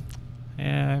girls.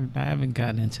 Yeah, I haven't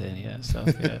gotten into any of that stuff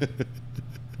yet.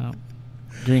 No.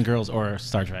 Green girls or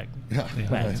Star Trek. Yeah.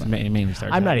 Well, it's mainly Star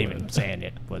Trek. I'm not even saying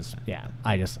it was. Yeah,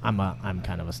 I'm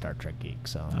kind of a Star Trek geek.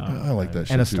 So I like that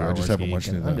shit and a too. Star I just Wars haven't geek, watched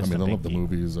any of and I'm that. I just mean, a I love big the geek.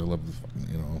 movies. I love the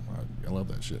fucking, I love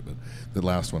that shit. But the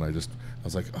last one, I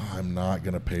was like, oh, I'm not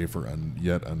gonna pay for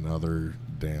yet another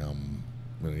damn,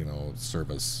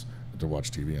 service to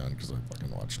watch TV on because I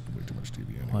fucking watched way too much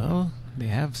TV anyway. Well, they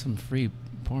have some free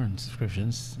porn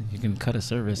subscriptions. You can cut a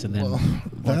service and then. Well, watch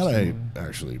that the- I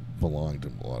actually belong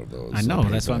to a lot of those. I know. pay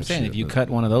That's for what I'm that saying. shit, If you but- cut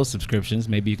one of those subscriptions,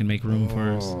 maybe you can make room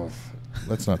for. Oh,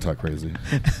 let's not talk crazy.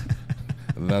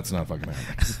 That's not fucking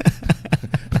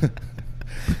happening.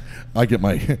 I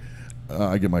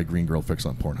get my green girl fix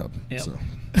on Pornhub. Yep. So.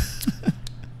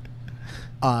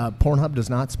 Pornhub does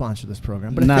not sponsor this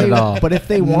program, but Not if they, at all. But if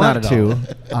they Not want at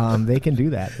to, they can do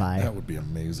that by. That would be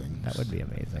amazing. That would be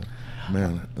amazing.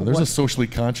 Man, and there's What- a socially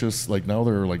conscious, like now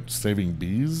they're like saving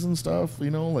bees and stuff,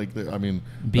 like I mean,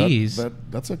 Bees?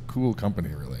 that's a cool company,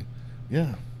 really.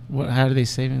 Yeah. What? How are they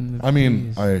saving? The I mean,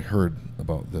 bees? I heard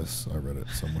about this. I read it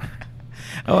somewhere.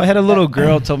 Oh, I had a little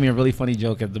girl told me a really funny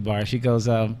joke at the bar. She goes,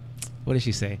 what did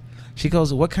she say? She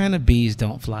goes, "What kind of bees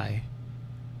don't fly?"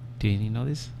 Do you know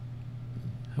this?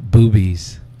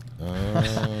 Boobies.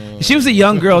 She was a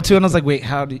young girl too, and I was like, "Wait,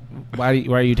 why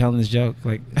are you telling this joke?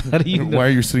 Like, how do you? Why are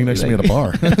you sitting next to me at a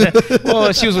bar?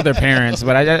 Well, she was with her parents,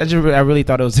 but I really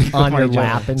thought it was a On funny your joke.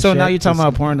 lap and so now shit, you're talking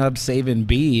just- about Pornhub saving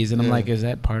bees, and I'm Yeah. like, is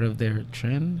that part of their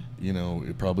trend?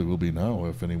 It probably will be now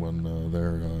if anyone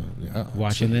there,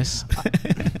 Watching this?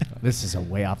 This is a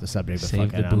way off the subject, but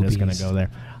Save fuck it, the I'm just gonna boobies. go there.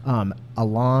 A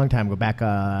long time ago, back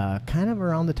kind of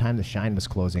around the time The Shine was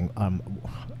closing,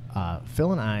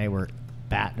 Phil and I were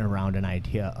batting around an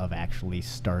idea of actually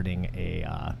starting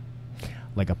a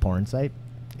porn site,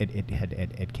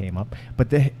 it came up.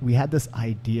 But we had this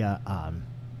idea.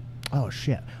 Oh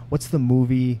shit! What's the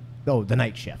movie? Oh, The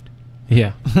Night Shift.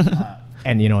 Yeah.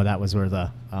 And that was where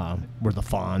the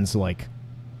Fonz like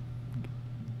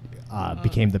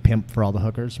became the pimp for all the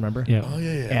hookers. Remember? Yeah. Oh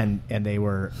yeah. And they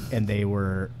were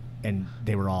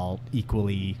all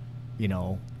equally,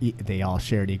 they all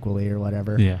shared equally or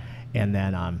whatever. Yeah. And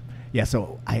then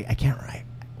so I can't write.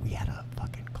 We had a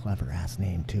fucking clever ass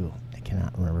name too. I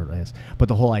cannot remember what it is. But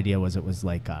the whole idea was it was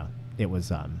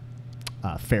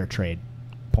fair trade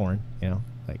porn.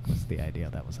 Like was the idea.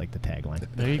 That was like the tagline.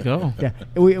 There you go. Yeah,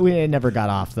 we never got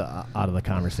out of the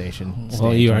conversation. Well,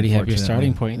 stage, you already have your unfortunately.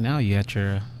 starting point now. You got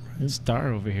your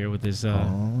star over here with his Oh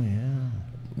yeah.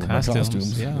 With my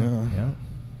costumes. Yeah. Yeah.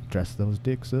 Dress those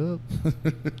dicks up.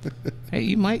 Hey,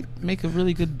 you might make a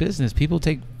really good business. People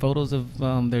take photos of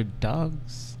their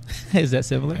dogs. Is that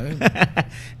similar?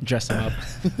 Dress them up.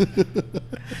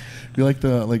 You like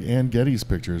Ann Getty's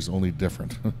pictures, only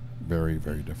different. Very,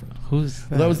 very different. Who's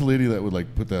that? Well, that was the lady that would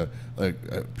put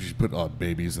she put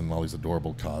babies in all these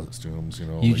adorable costumes.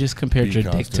 You just compared your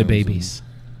dick to babies.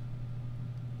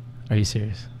 Are you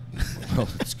serious? Well,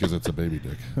 it's because it's a baby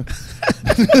dick.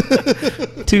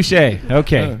 Touche.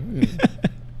 Okay.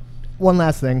 One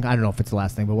last thing. I don't know if it's the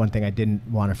last thing, but one thing I didn't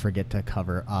want to forget to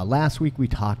cover. Last week we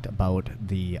talked about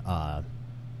the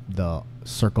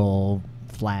circle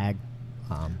flag.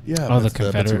 Yeah. Oh, the that's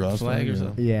Confederate Ross flag or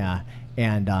something? Yeah,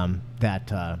 and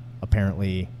that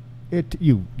apparently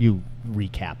you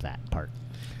recap that part.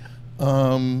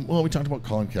 Well, we talked about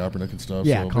Colin Kaepernick and stuff.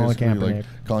 Yeah, so Colin basically, Kaepernick.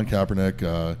 Colin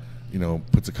Kaepernick,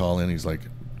 puts a call in. He's like,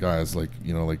 guys, white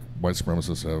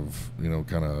supremacists have,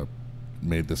 kind of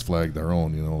made this flag their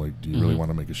own. Do you really want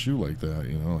to make a shoe like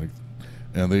that?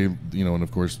 And they, and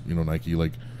of course, Nike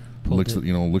looks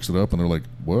it up and they're like,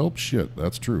 well, shit,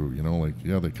 that's true.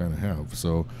 Yeah, they kind of have.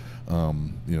 So,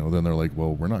 then they're like,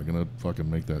 well, we're not gonna fucking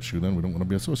make that shoe. Then we don't want to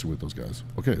be associated with those guys.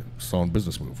 Okay, solid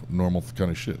business move, normal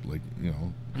kind of shit.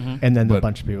 And then a But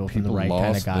bunch of people from the right kind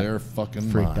of lost got their fucking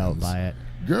freaked out minds. by it.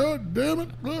 God damn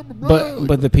it! Blah, blah, blah.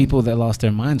 But the people that lost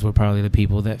their minds were probably the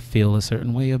people that feel a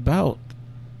certain way about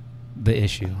the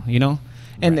issue,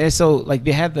 And so,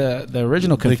 they had the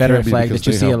original They Confederate can't be flag because that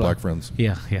you they see have a lot. black friends.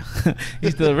 Yeah.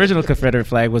 The original Confederate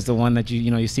flag was the one that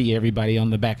you see everybody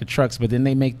on the back of trucks, but then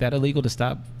they make that illegal to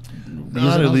stop. Not using those,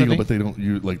 I illegal, think. but they don't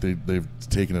they've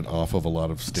taken it off of a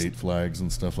lot of state flags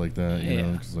and stuff like that.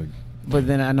 Yeah. 'cause, But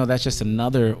then I know that's just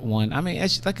another one. I mean,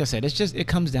 it's, like I said, it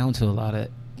comes down to a lot of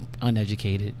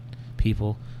uneducated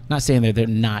people. Not saying that they're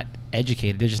not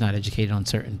educated; they're just not educated on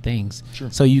certain things.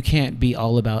 Sure. So you can't be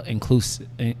all about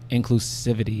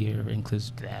inclusivity or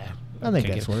inclusive. I think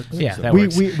that's works. Yeah, that we,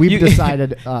 works. We've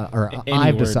decided, or Any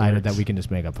I've word decided works. that we can just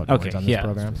make up fucking Okay, words on this yeah.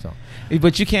 program. So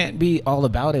But you can't be all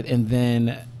about it and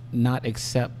then not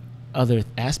accept other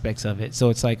aspects of it. So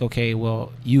it's like, okay,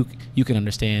 well, you can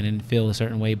understand and feel a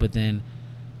certain way, but then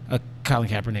Colin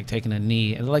Kaepernick taking a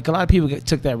knee, a lot of people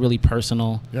took that really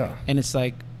personal. Yeah. And it's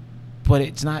like, but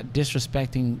it's not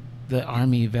disrespecting the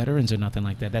Army veterans or nothing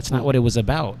like that. That's not what it was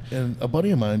about. And a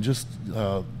buddy of mine just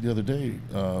the other day,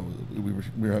 we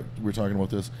were talking about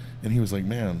this, and he was like,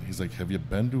 "Man, he's like, have you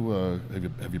been to a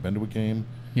game?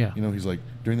 Yeah. He's like,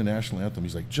 during the national anthem,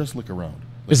 he's like, just look around.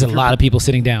 There's a lot of people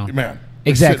sitting down. Man,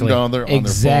 Exactly. sitting down there on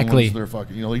Exactly. their phones,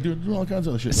 they're fucking, do all kinds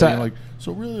of other shit. So-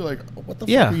 So really, what the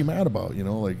Yeah. fuck are you mad about?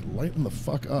 Lighten the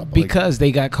fuck up. Because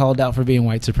they got called out for being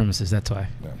white supremacists. That's why.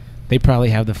 Yeah. They probably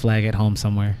have the flag at home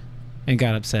somewhere and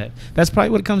got upset. That's probably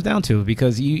what it comes down to,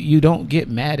 because you don't get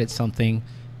mad at something.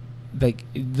 Like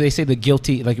they say, the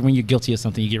guilty, like when you're guilty of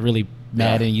something, you get really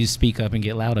mad Yeah. and you speak up and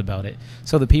get loud about it.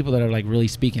 So the people that are really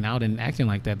speaking out and acting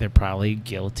like that, they're probably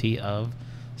guilty of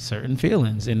certain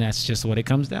feelings, and that's just what it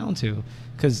comes down to.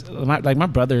 Because my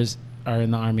brothers are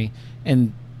in the Army,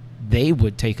 and they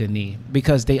would take a knee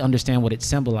because they understand what it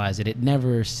symbolized. It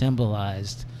never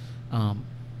symbolized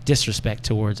disrespect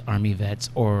towards Army vets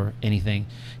or anything,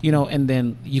 and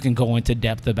then you can go into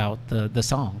depth about the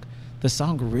song. The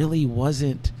song really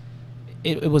wasn't,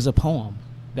 it was a poem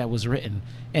that was written,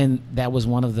 and that was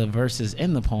one of the verses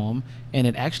in the poem, and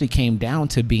it actually came down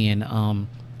to being, I'm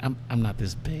not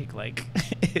this big,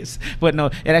 but no,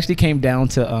 it actually came down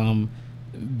to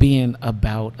being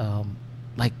about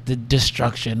the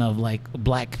destruction of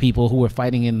black people who were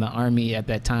fighting in the Army at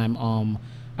that time.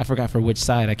 I forgot for which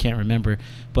side, I can't remember,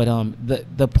 but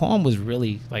the poem was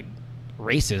really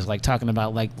racist, talking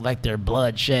about their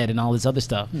blood shed and all this other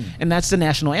stuff, and that's the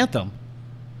national anthem.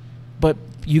 But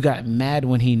you got mad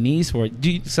when he knees for it.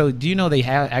 Do you know they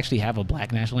actually have a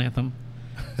black national anthem?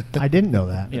 I didn't know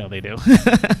that. Yeah, they do.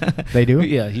 They do?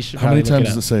 Yeah, you should. How many probably times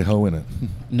look does it say hoe in it?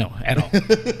 No, at all,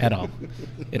 at all.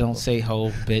 It don't say hoe,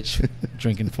 bitch,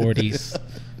 drinking 40s,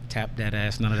 tap that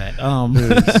ass, none of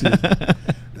that.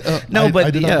 No, I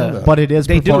but did not know that. But it is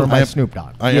They do. performed by I am- Snoop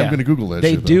Dogg. I am going to Google that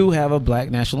They shit, do though. have a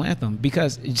black national anthem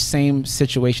because it's same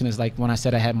situation as like when I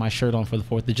said I had my shirt on for the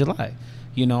 4th of July.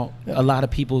 You know, a lot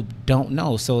of people don't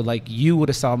know. So like you would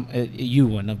have saw, you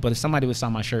wouldn't have, but if somebody would have saw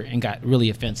my shirt and got really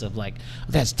offensive, like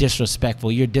that's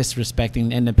disrespectful. You're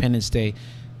disrespecting Independence Day.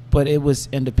 But it was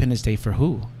Independence Day for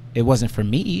who? It wasn't for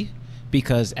me,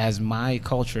 because as my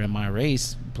culture and my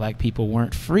race, black people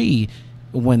weren't free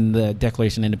when the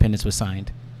Declaration of Independence was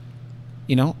signed.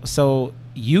 You know, so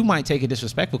you might take it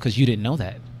disrespectful because you didn't know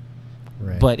that.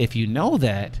 Right. But if you know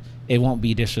that, it won't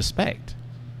be disrespect,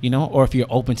 you know, or if you're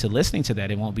open to listening to that,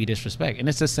 it won't be disrespect. And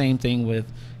it's the same thing with,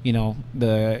 you know,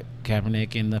 the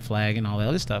Kaepernick and the flag and all that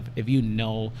other stuff. If you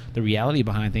know the reality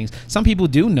behind things, some people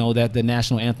do know that the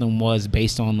national anthem was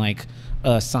based on like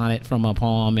a sonnet from a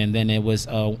poem, and then it was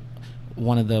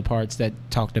one of the parts that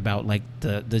talked about like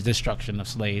the destruction of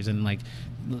slaves and like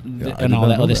and all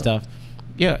that other stuff.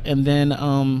 Yeah, and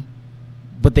then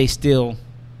but they still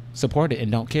support it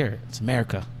and don't care. It's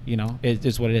America, you know.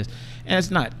 It's what it is, and it's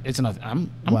not.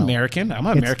 I'm Well, American. I'm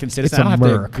an American citizen. it's I don't have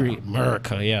America. to agree.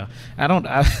 America, yeah. I don't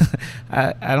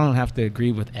have to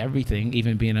agree with everything.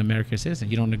 Even being an American citizen,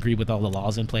 you don't agree with all the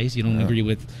laws in place. You don't agree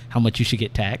with how much you should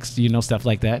get taxed. You know, stuff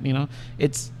like that. You know,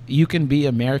 you can be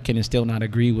American and still not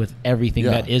agree with everything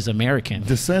that is American.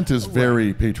 Dissent is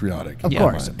very patriotic. Of in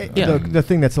course. my mind. Yeah. The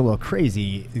thing that's a little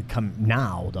crazy come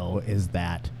now, though, is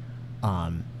that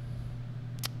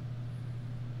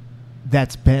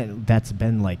that's been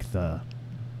the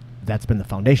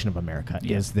foundation of America,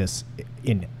 is this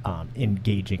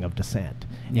engaging of dissent.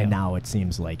 Yeah. And now it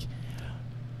seems like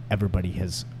everybody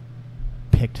has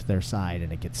picked their side,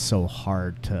 and it gets so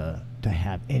hard to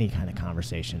have any kind of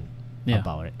conversation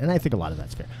about it. And I think a lot of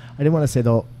that's fair. I did want to say,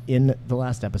 though, in the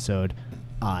last episode,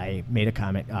 I made a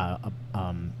comment.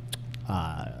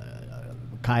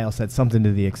 Kyle said something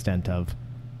to the extent of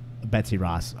Betsy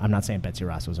Ross. I'm not saying Betsy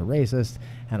Ross was a racist.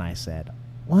 And I said,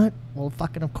 what? Well,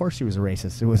 fucking of course she was a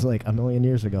racist. It was like a million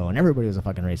years ago, and everybody was a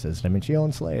fucking racist. I mean, she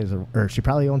owned slaves, or she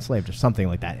probably owned slaves or something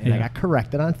like that. And I got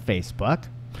corrected on Facebook.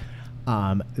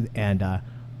 I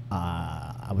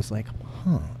was like,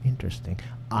 huh, interesting.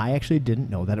 I actually didn't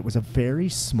know that it was a very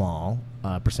small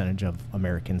percentage of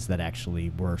Americans that actually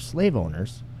were slave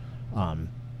owners.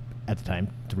 At the time,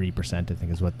 3% I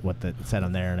think is what it said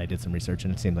on there, and I did some research,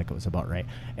 and it seemed like it was about right.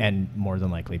 And more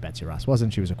than likely, Betsy Ross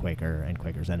wasn't. She was a Quaker, and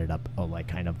Quakers ended up like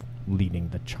kind of leading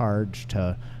the charge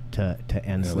to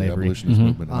end slavery. The abolitionist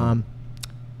movement.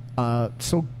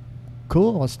 So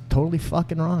cool. I was totally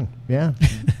fucking wrong. Yeah,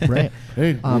 right.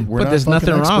 Hey, But we're there's not nothing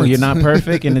fucking wrong. You're experts. not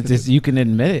perfect, and it's just, you can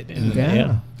admit it.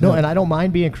 And, No, and I don't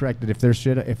mind being corrected. If there's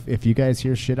shit, if you guys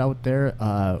hear shit out there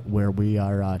where we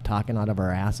are talking out of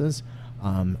our asses,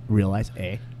 realize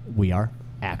A, we are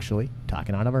actually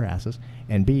talking out of our asses,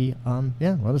 and B,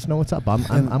 let us know what's up. I'm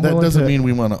that willing doesn't to, mean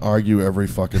we want to argue every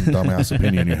fucking dumbass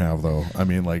opinion you have, though. I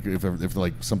mean, like if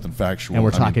like something factual, And we're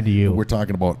talking to you. We're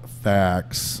talking about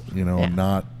facts,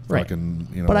 not Right.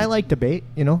 fucking, But I like debate,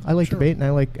 I like debate,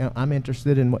 and I'm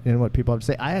interested in what people have to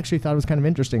say. I actually thought it was kind of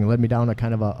interesting. It led me down a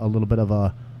kind of a little bit of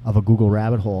a Google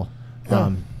rabbit hole,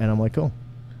 and I'm like, cool.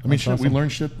 I mean, That's shit, we awesome. learn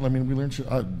shit. I mean, we learn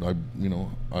shit. I've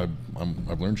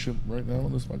learned shit right now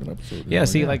in this fucking episode. Yeah,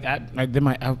 see, like I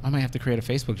might have to create a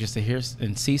Facebook just to hear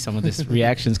and see some of this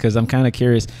reactions, because I'm kind of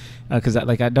curious, because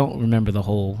I don't remember the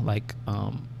whole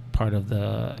part of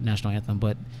the national anthem,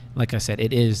 but like I said,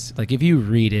 it is like if you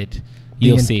read it,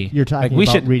 you'll see. You're talking we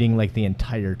about should reading like the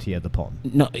entirety of the poem.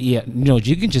 No,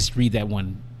 you can just read that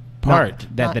one part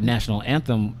the national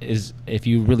anthem is. If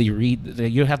you really read,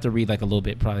 you'll have to read like a little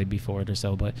bit probably before it or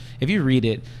so, but if you read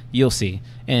it, you'll see,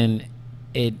 and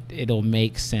it'll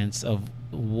make sense of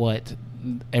what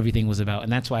everything was about.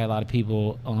 And that's why a lot of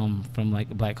people from like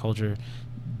black culture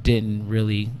didn't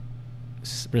really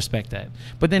respect that.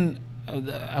 But then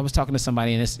I was talking to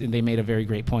somebody, and they made a very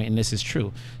great point, and this is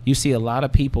true. You see a lot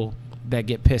of people that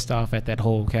get pissed off at that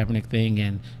whole Kaepernick thing,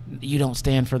 and you don't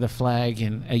stand for the flag,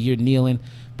 and you're kneeling.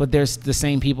 But there's the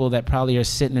same people that probably are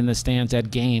sitting in the stands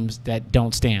at games that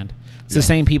don't stand. It's the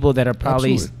same people that are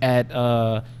probably at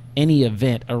any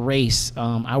event, a race.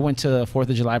 I went to a 4th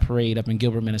of July parade up in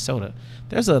Gilbert, Minnesota.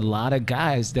 There's a lot of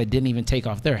guys that didn't even take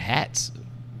off their hats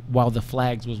while the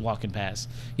flags was walking past.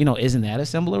 Isn't that a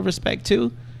symbol of respect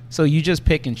too? So you just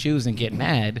pick and choose and get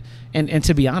mad. And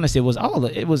to be honest, it was all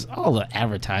an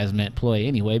advertisement ploy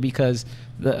anyway, because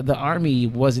the Army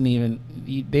wasn't even,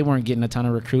 they weren't getting a ton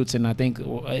of recruits, and I think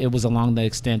it was along the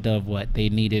extent of what they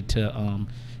needed to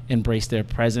embrace their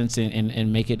presence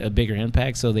and make it a bigger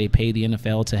impact. So they paid the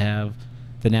NFL to have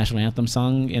the national anthem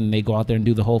sung, and they go out there and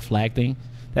do the whole flag thing.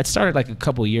 That started like a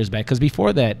couple of years back, because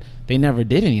before that they never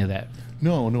did any of that.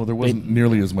 No, there wasn't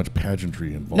nearly as much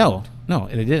pageantry involved. No,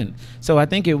 it didn't. So I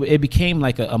think it became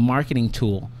like a marketing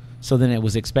tool. So then it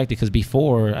was expected, because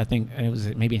before, I think it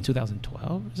was maybe in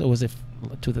 2012, so was it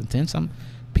 2010 something?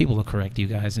 People will correct you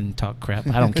guys and talk crap.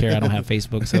 I don't care. I don't have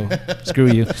Facebook, so screw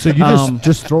you. So you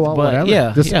just throw out whatever.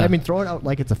 Yeah, I mean, throw it out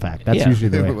like it's a fact. That's usually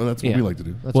the way. Well, that's what we like to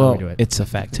do. That's how we do it. It's a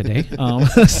fact today.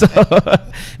 So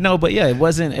no, but yeah, it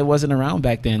wasn't around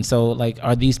back then. So like,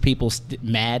 are these people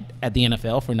mad at the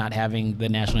NFL for not having the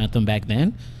national anthem back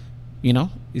then? You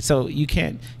know, so you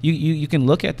can't. You can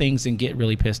look at things and get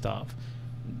really pissed off.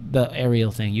 The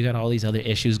aerial thing, you got all these other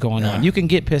issues going on. You can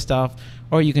get pissed off,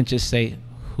 or you can just say,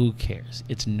 who cares?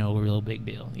 It's no real big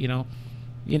deal. You know,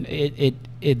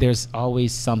 there's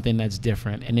always something that's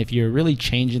different. And if you're really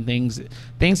changing things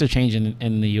are changing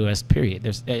in the U.S. period.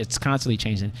 It's constantly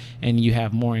changing, and you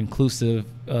have more inclusive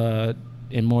and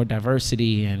more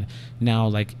diversity, and now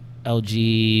like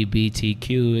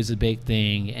LGBTQ is a big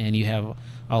thing, and you have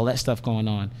all that stuff going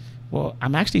on. Well,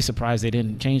 I'm actually surprised they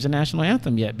didn't change the national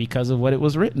anthem yet, because of what it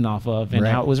was written off of and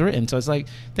how it was written. So it's like,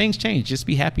 things change. Just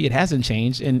be happy it hasn't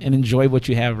changed, and enjoy what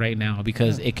you have right now,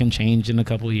 because it can change in a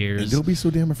couple of years. And don't be so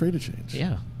damn afraid to change.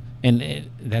 Yeah. And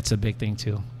that's a big thing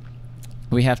too.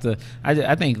 We have to,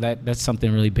 I think that's something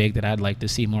really big that I'd like to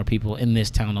see more people in this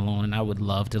town alone. And I would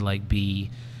love to like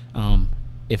be,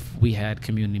 if we had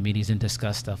community meetings and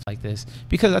discuss stuff like this,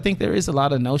 because I think there is a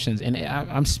lot of notions, and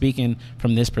I'm speaking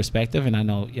from this perspective, and I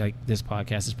know like this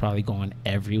podcast is probably going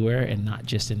everywhere and not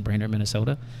just in Brainerd,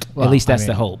 Minnesota. Well, at least that's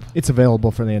the hope. It's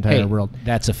available for the entire world.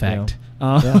 That's a fact. You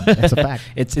know? It's a fact.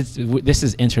 This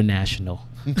is international.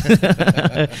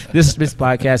 This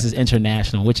podcast is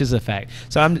international, which is a fact.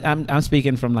 So I'm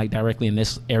speaking from like directly in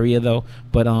this area though,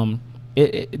 but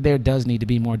there does need to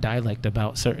be more dialect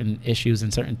about certain issues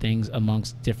and certain things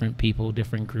amongst different people,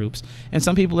 different groups. And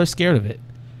some people are scared of it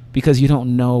because you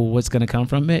don't know what's going to come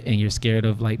from it, and you're scared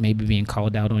of like maybe being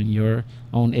called out on your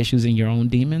own issues and your own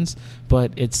demons.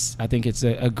 But I think it's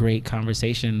a great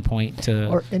conversation point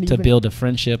to build a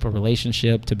friendship, a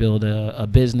relationship, to build a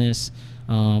business,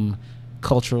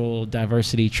 cultural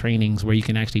diversity trainings where you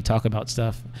can actually talk about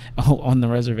stuff on the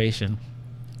reservation.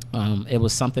 It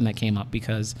was something that came up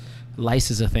because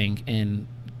lice is a thing in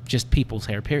just people's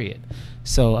hair, period.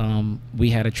 So we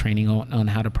had a training on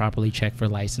how to properly check for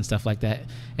lice and stuff like that.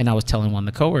 And I was telling one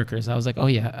of the coworkers, I was like, oh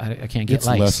yeah, I can't get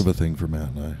lice. It's less of a thing for Matt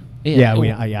and I.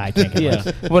 I can't get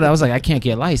lice. But I was like, I can't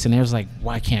get lice. And they was like,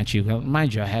 why can't you?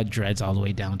 Mind you, I had dreads all the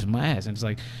way down to my ass. And it's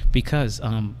like, because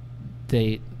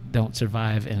they don't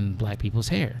survive in black people's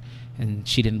hair. And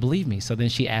she didn't believe me, so then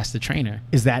she asked the trainer.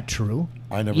 Is that true?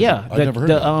 I never heard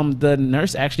that. The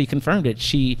nurse actually confirmed it.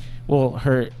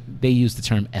 They used the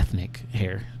term ethnic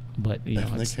hair, but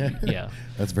ethnic hair? Yeah,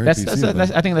 that's very. I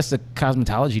think that's the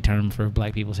cosmetology term for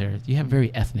black people's hair. You have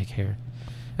very ethnic hair.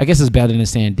 I guess it's better than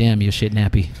saying, "Damn, you're shit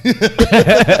nappy."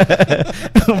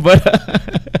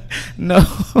 But no.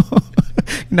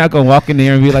 Not gonna walk in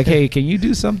there and be like, "Hey, can you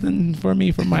do something for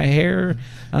me for my hair?"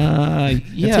 Yeah.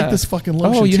 Take this fucking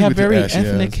lotion. Oh, you have very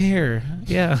ethnic hair.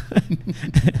 Yeah.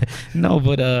 No,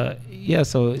 but yeah.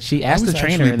 So she asked the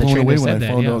trainer, and the trainer said that.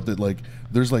 I found out that like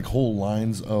there's like whole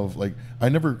lines of like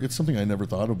it's something I never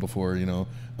thought of before,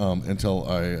 until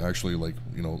I actually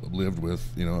lived with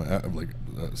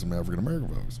some African American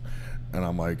folks, and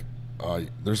I'm like.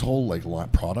 There's whole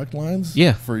product lines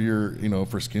for your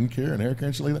for skincare and hair care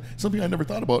and shit like that. Something I never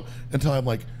thought about until I'm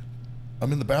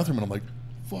in the bathroom and I'm like,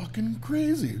 fucking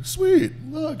crazy, sweet.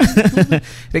 Look,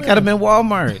 they got them in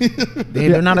Walmart.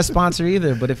 They're not a sponsor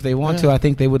either, but if they want to, I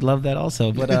think they would love that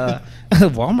also. But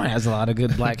Walmart has a lot of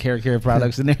good black hair care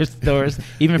products in their stores.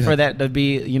 Even for that to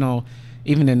be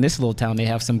even in this little town, they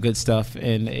have some good stuff,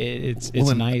 and it's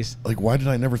nice. Like, why did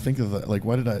I never think of that? Like,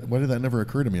 why did that never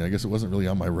occur to me? I guess it wasn't really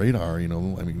on my radar. I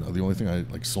mean, the only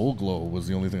thing Soul Glow was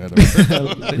the only thing I'd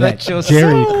ever. That shows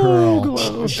Jerry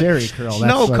Curl. Jerry Curl.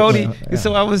 No, Cody.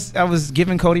 So I was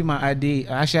giving Cody my ID.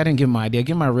 Actually, I didn't give him my ID. I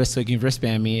gave him my wrist so he can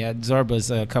wristband me at Zorba's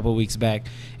a couple of weeks back,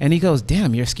 and he goes,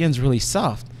 "Damn, your skin's really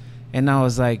soft." And I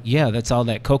was like, yeah, that's all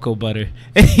that cocoa butter.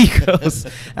 And he goes,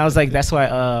 I was like, that's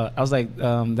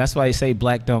why you say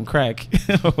black don't crack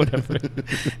or whatever.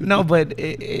 No, but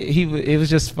it was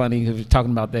just funny. He was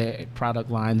talking about the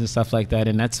product lines and stuff like that.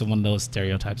 And that's one of those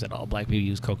stereotypes that all black people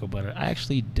use cocoa butter. I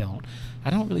actually don't. I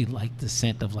don't really like the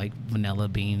scent of like vanilla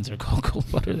beans or cocoa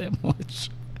butter that much.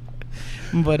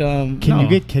 But can you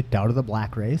get kicked out of the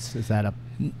black race? Is that a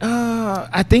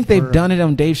I think they've done it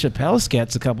on Dave Chappelle's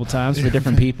skits a couple times for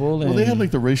different people. Well, they had like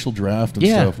the racial draft and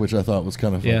stuff, which I thought was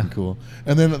kind of fucking cool.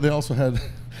 And then they also had,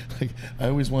 like, I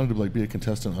always wanted to like be a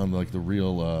contestant on like the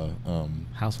real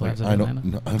Housewives like, of Atlanta.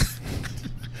 No,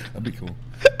 that'd be cool.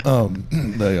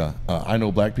 I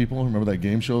Know Black People. Remember that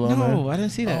game show on there? No, I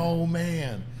didn't see that. Oh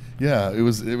man, yeah, it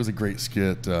was a great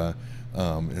skit.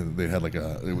 And they had like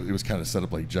it was kind of set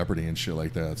up like Jeopardy and shit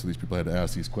like that. So these people had to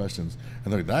ask these questions,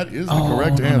 and they're like, "That is the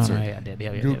correct answer." No, I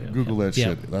did. Google that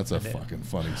shit. That's a fucking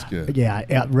funny skit. Yeah,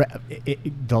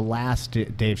 the last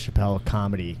Dave Chappelle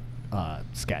comedy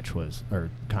sketch was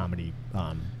comedy.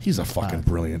 He's a fucking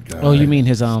brilliant guy. Oh, you mean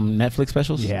his Netflix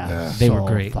specials? Yeah, they so were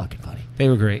great. Fucking funny. They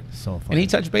were great. So funny. And he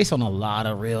touched base on a lot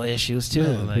of real issues too.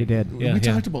 Yeah, like, he did. We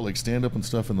talked about like stand up and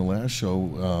stuff in the last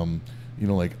show. You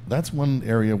know, like that's one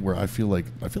area where I feel like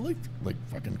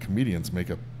fucking comedians make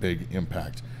a big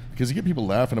impact because you get people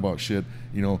laughing about shit.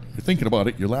 You know, you're thinking about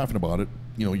it, you're laughing about it.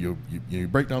 You know, you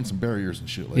break down some barriers and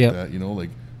shit like that. You know, like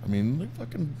I mean, like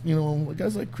fucking, you know, like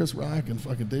guys like Chris Rock and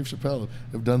fucking Dave Chappelle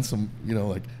have done some, you know,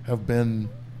 like have been,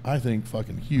 I think,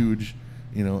 fucking huge,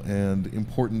 you know, and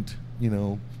important, you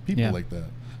know, people like that.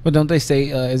 But don't they say,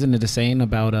 isn't it a saying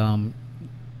about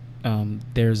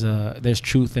there's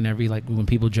truth in every, like when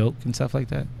people joke and stuff like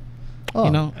that? Oh,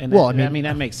 you know, and well, I mean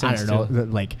that makes sense. I don't know.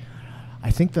 Like, I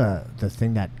think the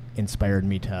thing that inspired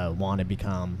me to want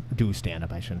to do stand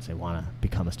up. I shouldn't say want to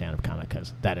become a stand up comic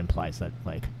because that implies that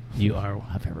like you are.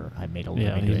 I've made a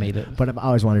living. You made it. But I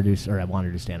always wanted to do, or I wanted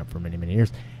to do stand up for many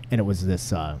years, and it was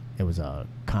this. It was a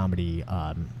comedy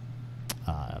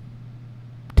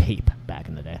tape back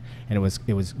in the day, and it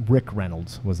was Rick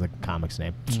Reynolds was the comic's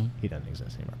name. Mm-hmm. He doesn't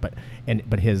exist anymore,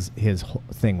 but his whole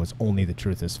thing was Only the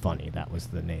Truth is Funny. That was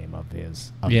the name of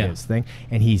his thing,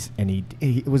 and he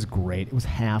it was great. It was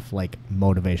half like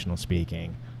motivational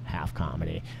speaking, half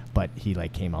comedy, but he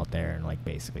like came out there and like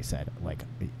basically said like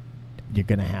you're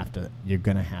gonna have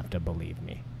to believe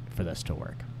me for this to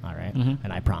work, all right? Mm-hmm.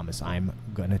 And I promise I'm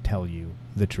gonna tell you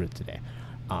the truth today.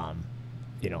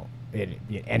 You know.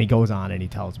 And he goes on and he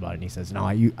tells about it and he says, no,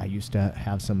 I used to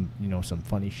have some, you know, some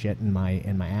funny shit in my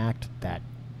act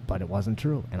but it wasn't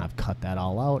true, and I've cut that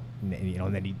all out, and you know,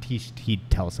 and then he'd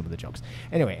tell some of the jokes.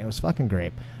 Anyway, it was fucking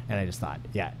great, and I just thought,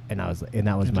 yeah, and that was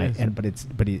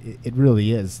it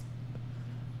really is.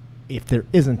 If there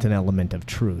isn't an element of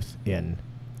truth in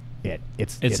it,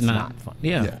 it's not fun.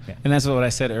 Yeah. And that's what I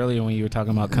said earlier when you were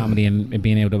talking about comedy and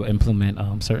being able to implement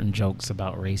certain jokes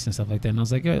about race and stuff like that. And I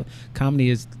was like, comedy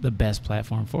is the best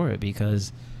platform for it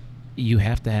because you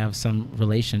have to have some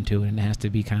relation to it, and it has to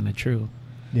be kind of true.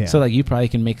 Yeah. So like you probably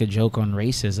can make a joke on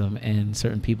racism, and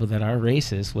certain people that are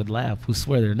racist would laugh who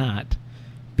swear they're not,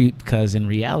 because in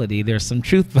reality there's some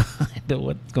truth behind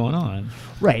what's going on.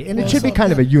 Right, and it should be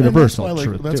kind of a universal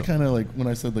truth. That's kind of like when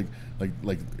I said like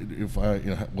if I,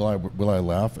 you know, will I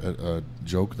laugh at a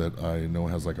joke that I know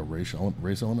has like a race element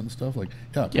and stuff, like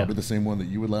probably the same one that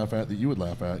you would laugh at,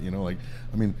 you know, like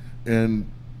I mean, and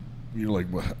you know, like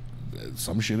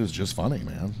some shit is just funny,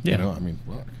 man. You know, I mean,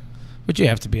 fuck. But you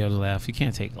have to be able to laugh. You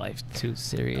can't take life too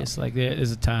serious. Like there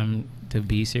is a time to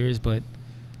be serious, but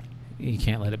you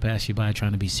can't let it pass you by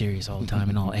trying to be serious all the time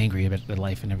and all angry about the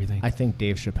life and everything. I think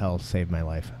Dave Chappelle saved my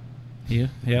life. Yeah.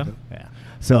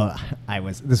 So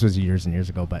this was years and years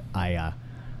ago, but I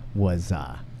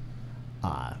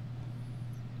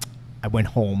went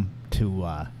home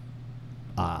to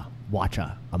watch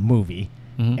a movie.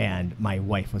 Mm-hmm. And my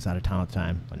wife was out of town at the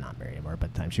time. Well, not married anymore, but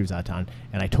at the time she was out of town.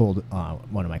 And I told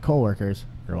one of my coworkers,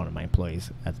 or one of my employees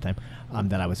at the time,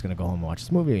 that I was going to go home and watch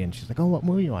this movie. And she's like, "Oh, what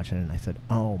movie are you watching?" And I said,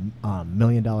 "Oh, $1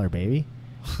 Million Baby."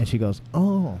 And she goes,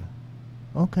 "Oh,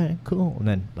 okay, cool." And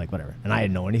then like whatever. And I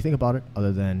didn't know anything about it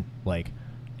other than like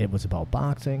it was about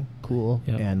boxing, cool,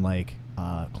 and like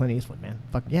Clint Eastwood, man,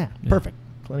 perfect.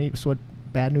 Clint Eastwood,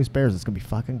 Bad News Bears. It's gonna be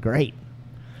fucking great.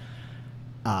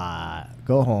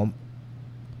 Go home.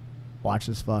 Watch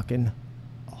this fucking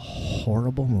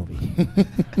horrible movie.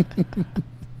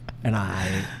 And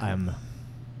I'm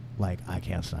like, I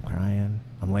can't stop crying.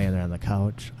 I'm laying there on the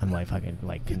couch. I'm like fucking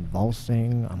like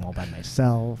convulsing. I'm all by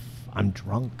myself. I'm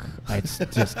drunk. It's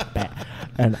just bad.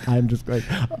 And I'm just like,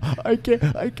 I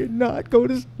cannot go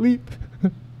to sleep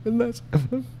unless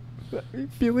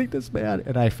feeling this bad,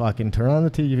 and I fucking turn on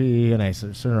the TV and I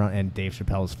turn around, and Dave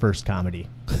Chappelle's first comedy,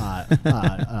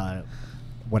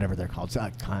 whatever they're called,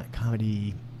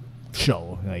 comedy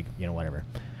show, like, you know, whatever.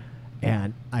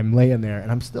 And I'm laying there,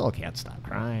 and I'm still can't stop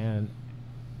crying,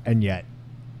 and yet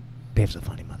Dave's a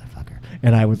funny motherfucker,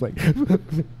 and I was like,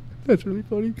 that's really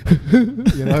funny.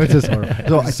 You know, it's just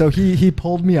horrible. So he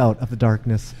pulled me out of the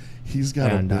darkness. He's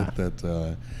got a bit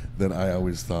that I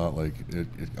always thought, like,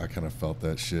 I kind of felt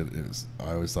that shit.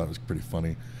 I always thought it was pretty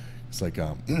funny. It's like,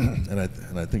 and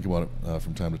I think about it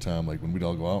from time to time, like when we'd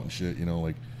all go out and shit, you know,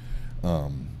 like,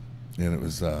 and it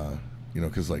was, you know,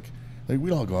 because like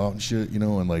we'd all go out and shit, you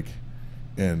know, and like,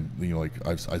 and you know, like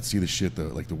I'd see the shit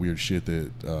that, like, the weird shit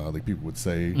that like people would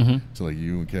say to like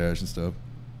you and Cash and stuff,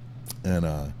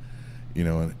 and you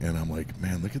know, and I'm like,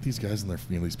 man, look at these guys and their,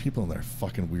 you know, these people and their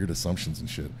fucking weird assumptions and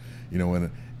shit, you know,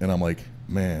 and I'm like,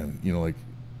 man, you know, like,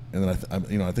 and then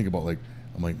you know, I think about, like,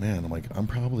 I'm like, man, I'm like, I'm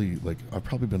probably, like, I've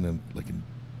probably been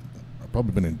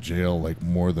in jail, like,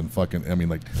 more than fucking, I mean,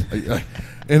 like,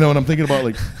 you know, and I'm thinking about,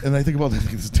 like, and I think about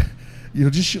this, you know,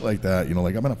 just shit like that, you know,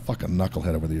 like, I've been a fucking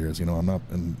knucklehead over the years, you know, I'm not,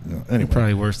 and, you know, anyway.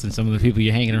 Probably worse than some of the people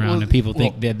you're hanging around, and people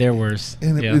think that they're worse.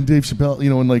 And Dave Chappelle, you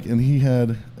know, and like, and he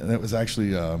had, and that was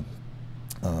actually,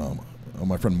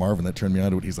 my friend Marvin that turned me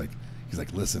on to it. He's like,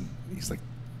 listen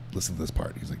to this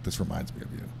part. He's like, this reminds me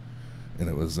of you. And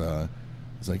it was,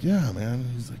 it's like, yeah, man.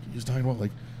 He's talking about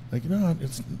like, you know,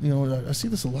 it's, you know, I see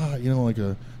this a lot, you know, like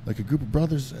a group of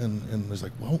brothers, and there's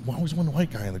like, well, always one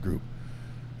white guy in the group.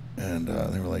 And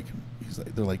they were like,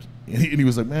 and he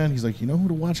was like, man, he's like, you know who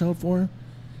to watch out for?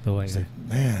 The white He's guy. like,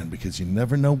 man, because you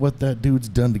never know what that dude's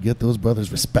done to get those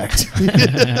brothers respect.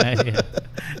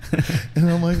 And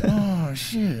I'm like, oh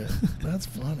shit, that's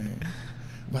funny.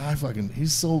 But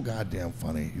he's so goddamn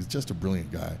funny. He's just a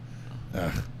brilliant guy.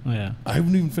 Yeah. I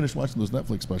haven't even finished watching those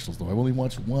Netflix specials though. I've only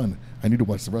watched one. I need to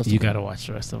watch the rest of them. You got to watch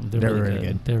the rest of them. They're really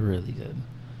good. They're really good.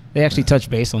 They actually touch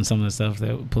base on some of the stuff,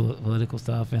 that political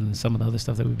stuff, and some of the other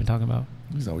stuff that we've been talking about.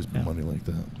 He's always been funny like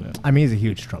that. Yeah. I mean, he's a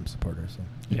huge Trump supporter. So.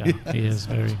 Yeah, he is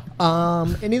very.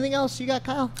 Anything else you got,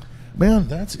 Kyle? Man,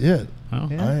 that's it. Oh.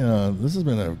 Yeah. This has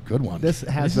been a good one. This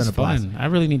has This been is a blast. fun. I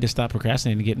really need to stop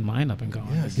procrastinating and getting mine up and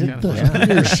going. Yeah, This get is kinda get fun.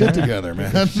 your shit together,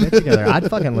 man. Shit together. I'd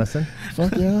fucking listen.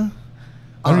 Fuck yeah.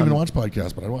 I don't even watch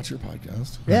podcasts, but I watch your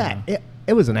podcast. Yeah,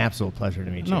 it was an absolute pleasure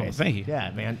to meet you. No, Ace. thank you. Yeah,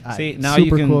 man. See, now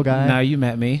super you can. cool guy. Now you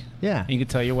met me. Yeah. You can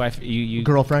tell your wife. You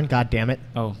Girlfriend. God damn it.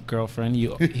 Oh, girlfriend.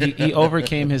 He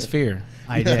overcame his fear.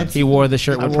 I did. He wore the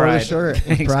shirt I with wore pride. the shirt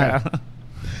with Thanks, pride. Kyle.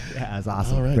 Yeah, it's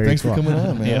awesome. All right, Very thanks cool. for coming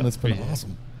on, man. Yeah, That's been appreciate it.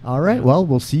 awesome. All right. Well,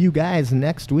 we'll see you guys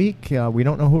next week. We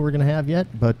don't know who we're gonna have yet,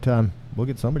 but we'll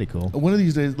get somebody cool. One of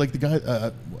these days, like the guy,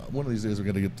 one of these days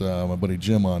we're gonna get my buddy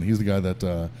Jim on. He's the guy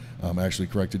that actually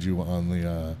corrected you on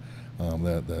the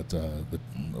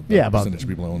About percentage of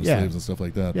people own the slaves and stuff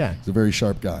like that. Yeah. He's a very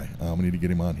sharp guy. We need to get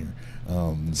him on here.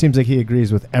 Seems like he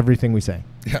agrees with everything we say.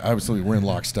 Yeah, absolutely. We're in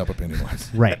lockstep opinion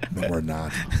wise. Right. But we're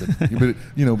not. But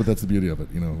you know, but that's the beauty of it.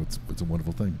 You know, it's a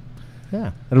wonderful thing.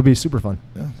 Yeah, it'll be super fun.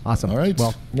 Yeah. Awesome. All right.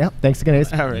 Well, yeah. Thanks again,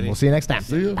 Ace. Alrighty. We'll see you next time.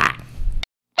 See you.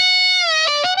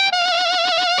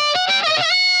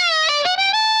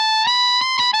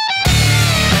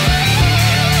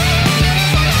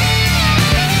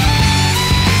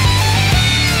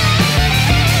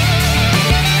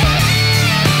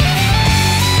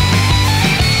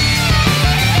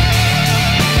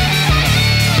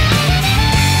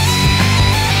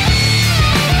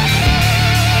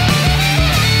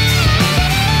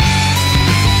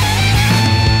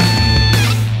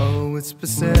 Oh, it's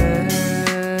said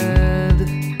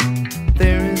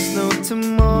there is no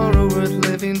tomorrow worth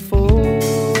living for.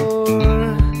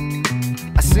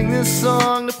 I sing this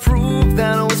song to prove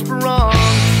that I was wrong.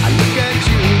 I look at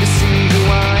you to see who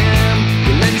I am.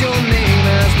 You lend your name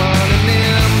as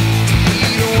mononym to be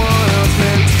the one I was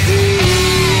meant to be.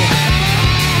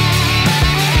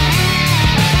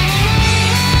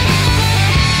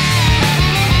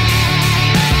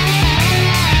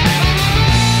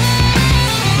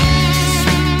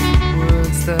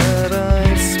 Words that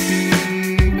I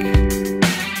speak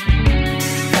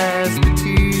as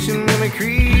petition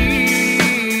mimicry.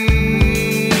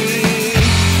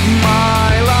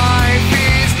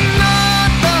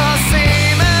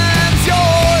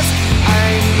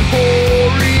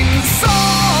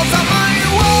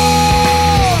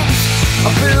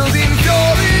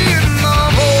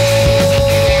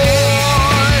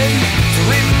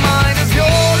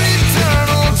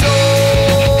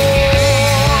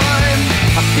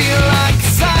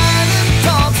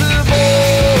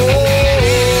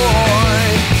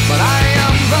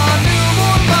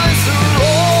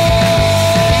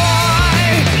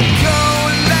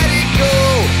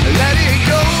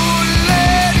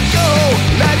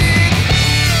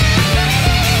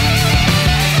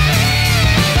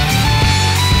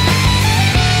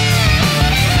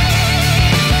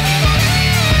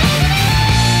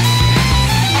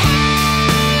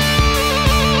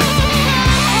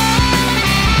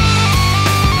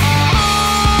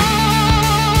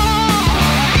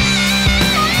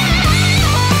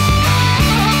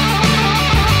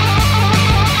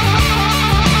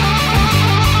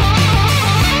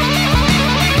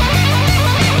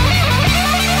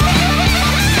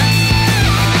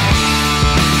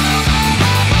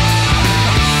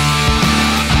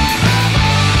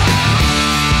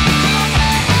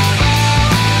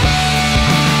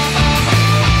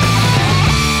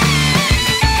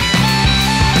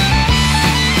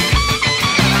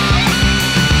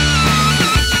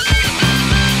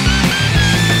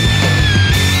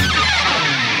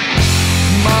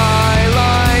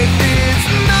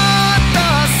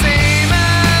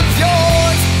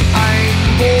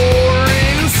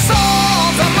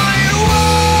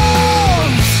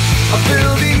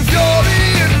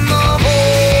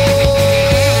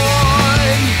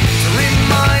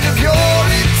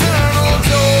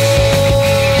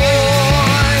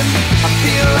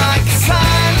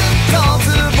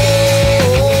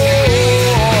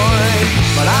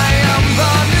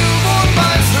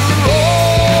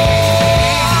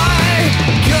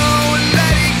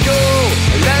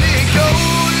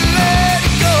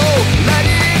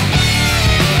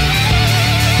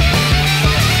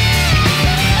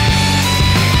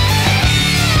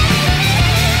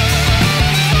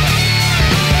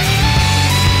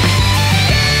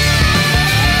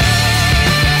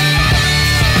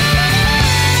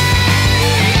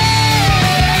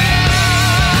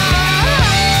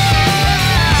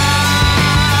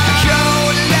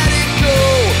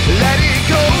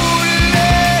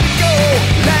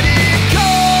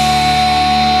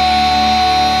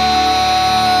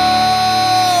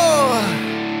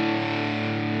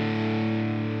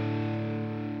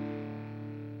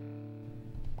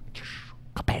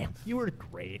 You were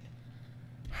great.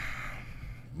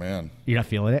 Man. You're not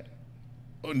feeling it?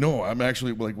 Oh, no, I'm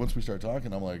actually, like, once we start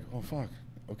talking, I'm like, oh, fuck.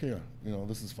 Okay, you know,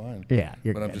 this is fine. Yeah,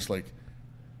 you're But I'm good. just like,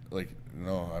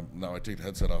 no, now I take the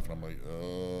headset off, and I'm like,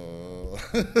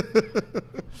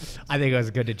 I think it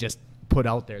was good to just put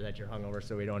out there that you're hungover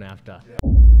so we don't have to.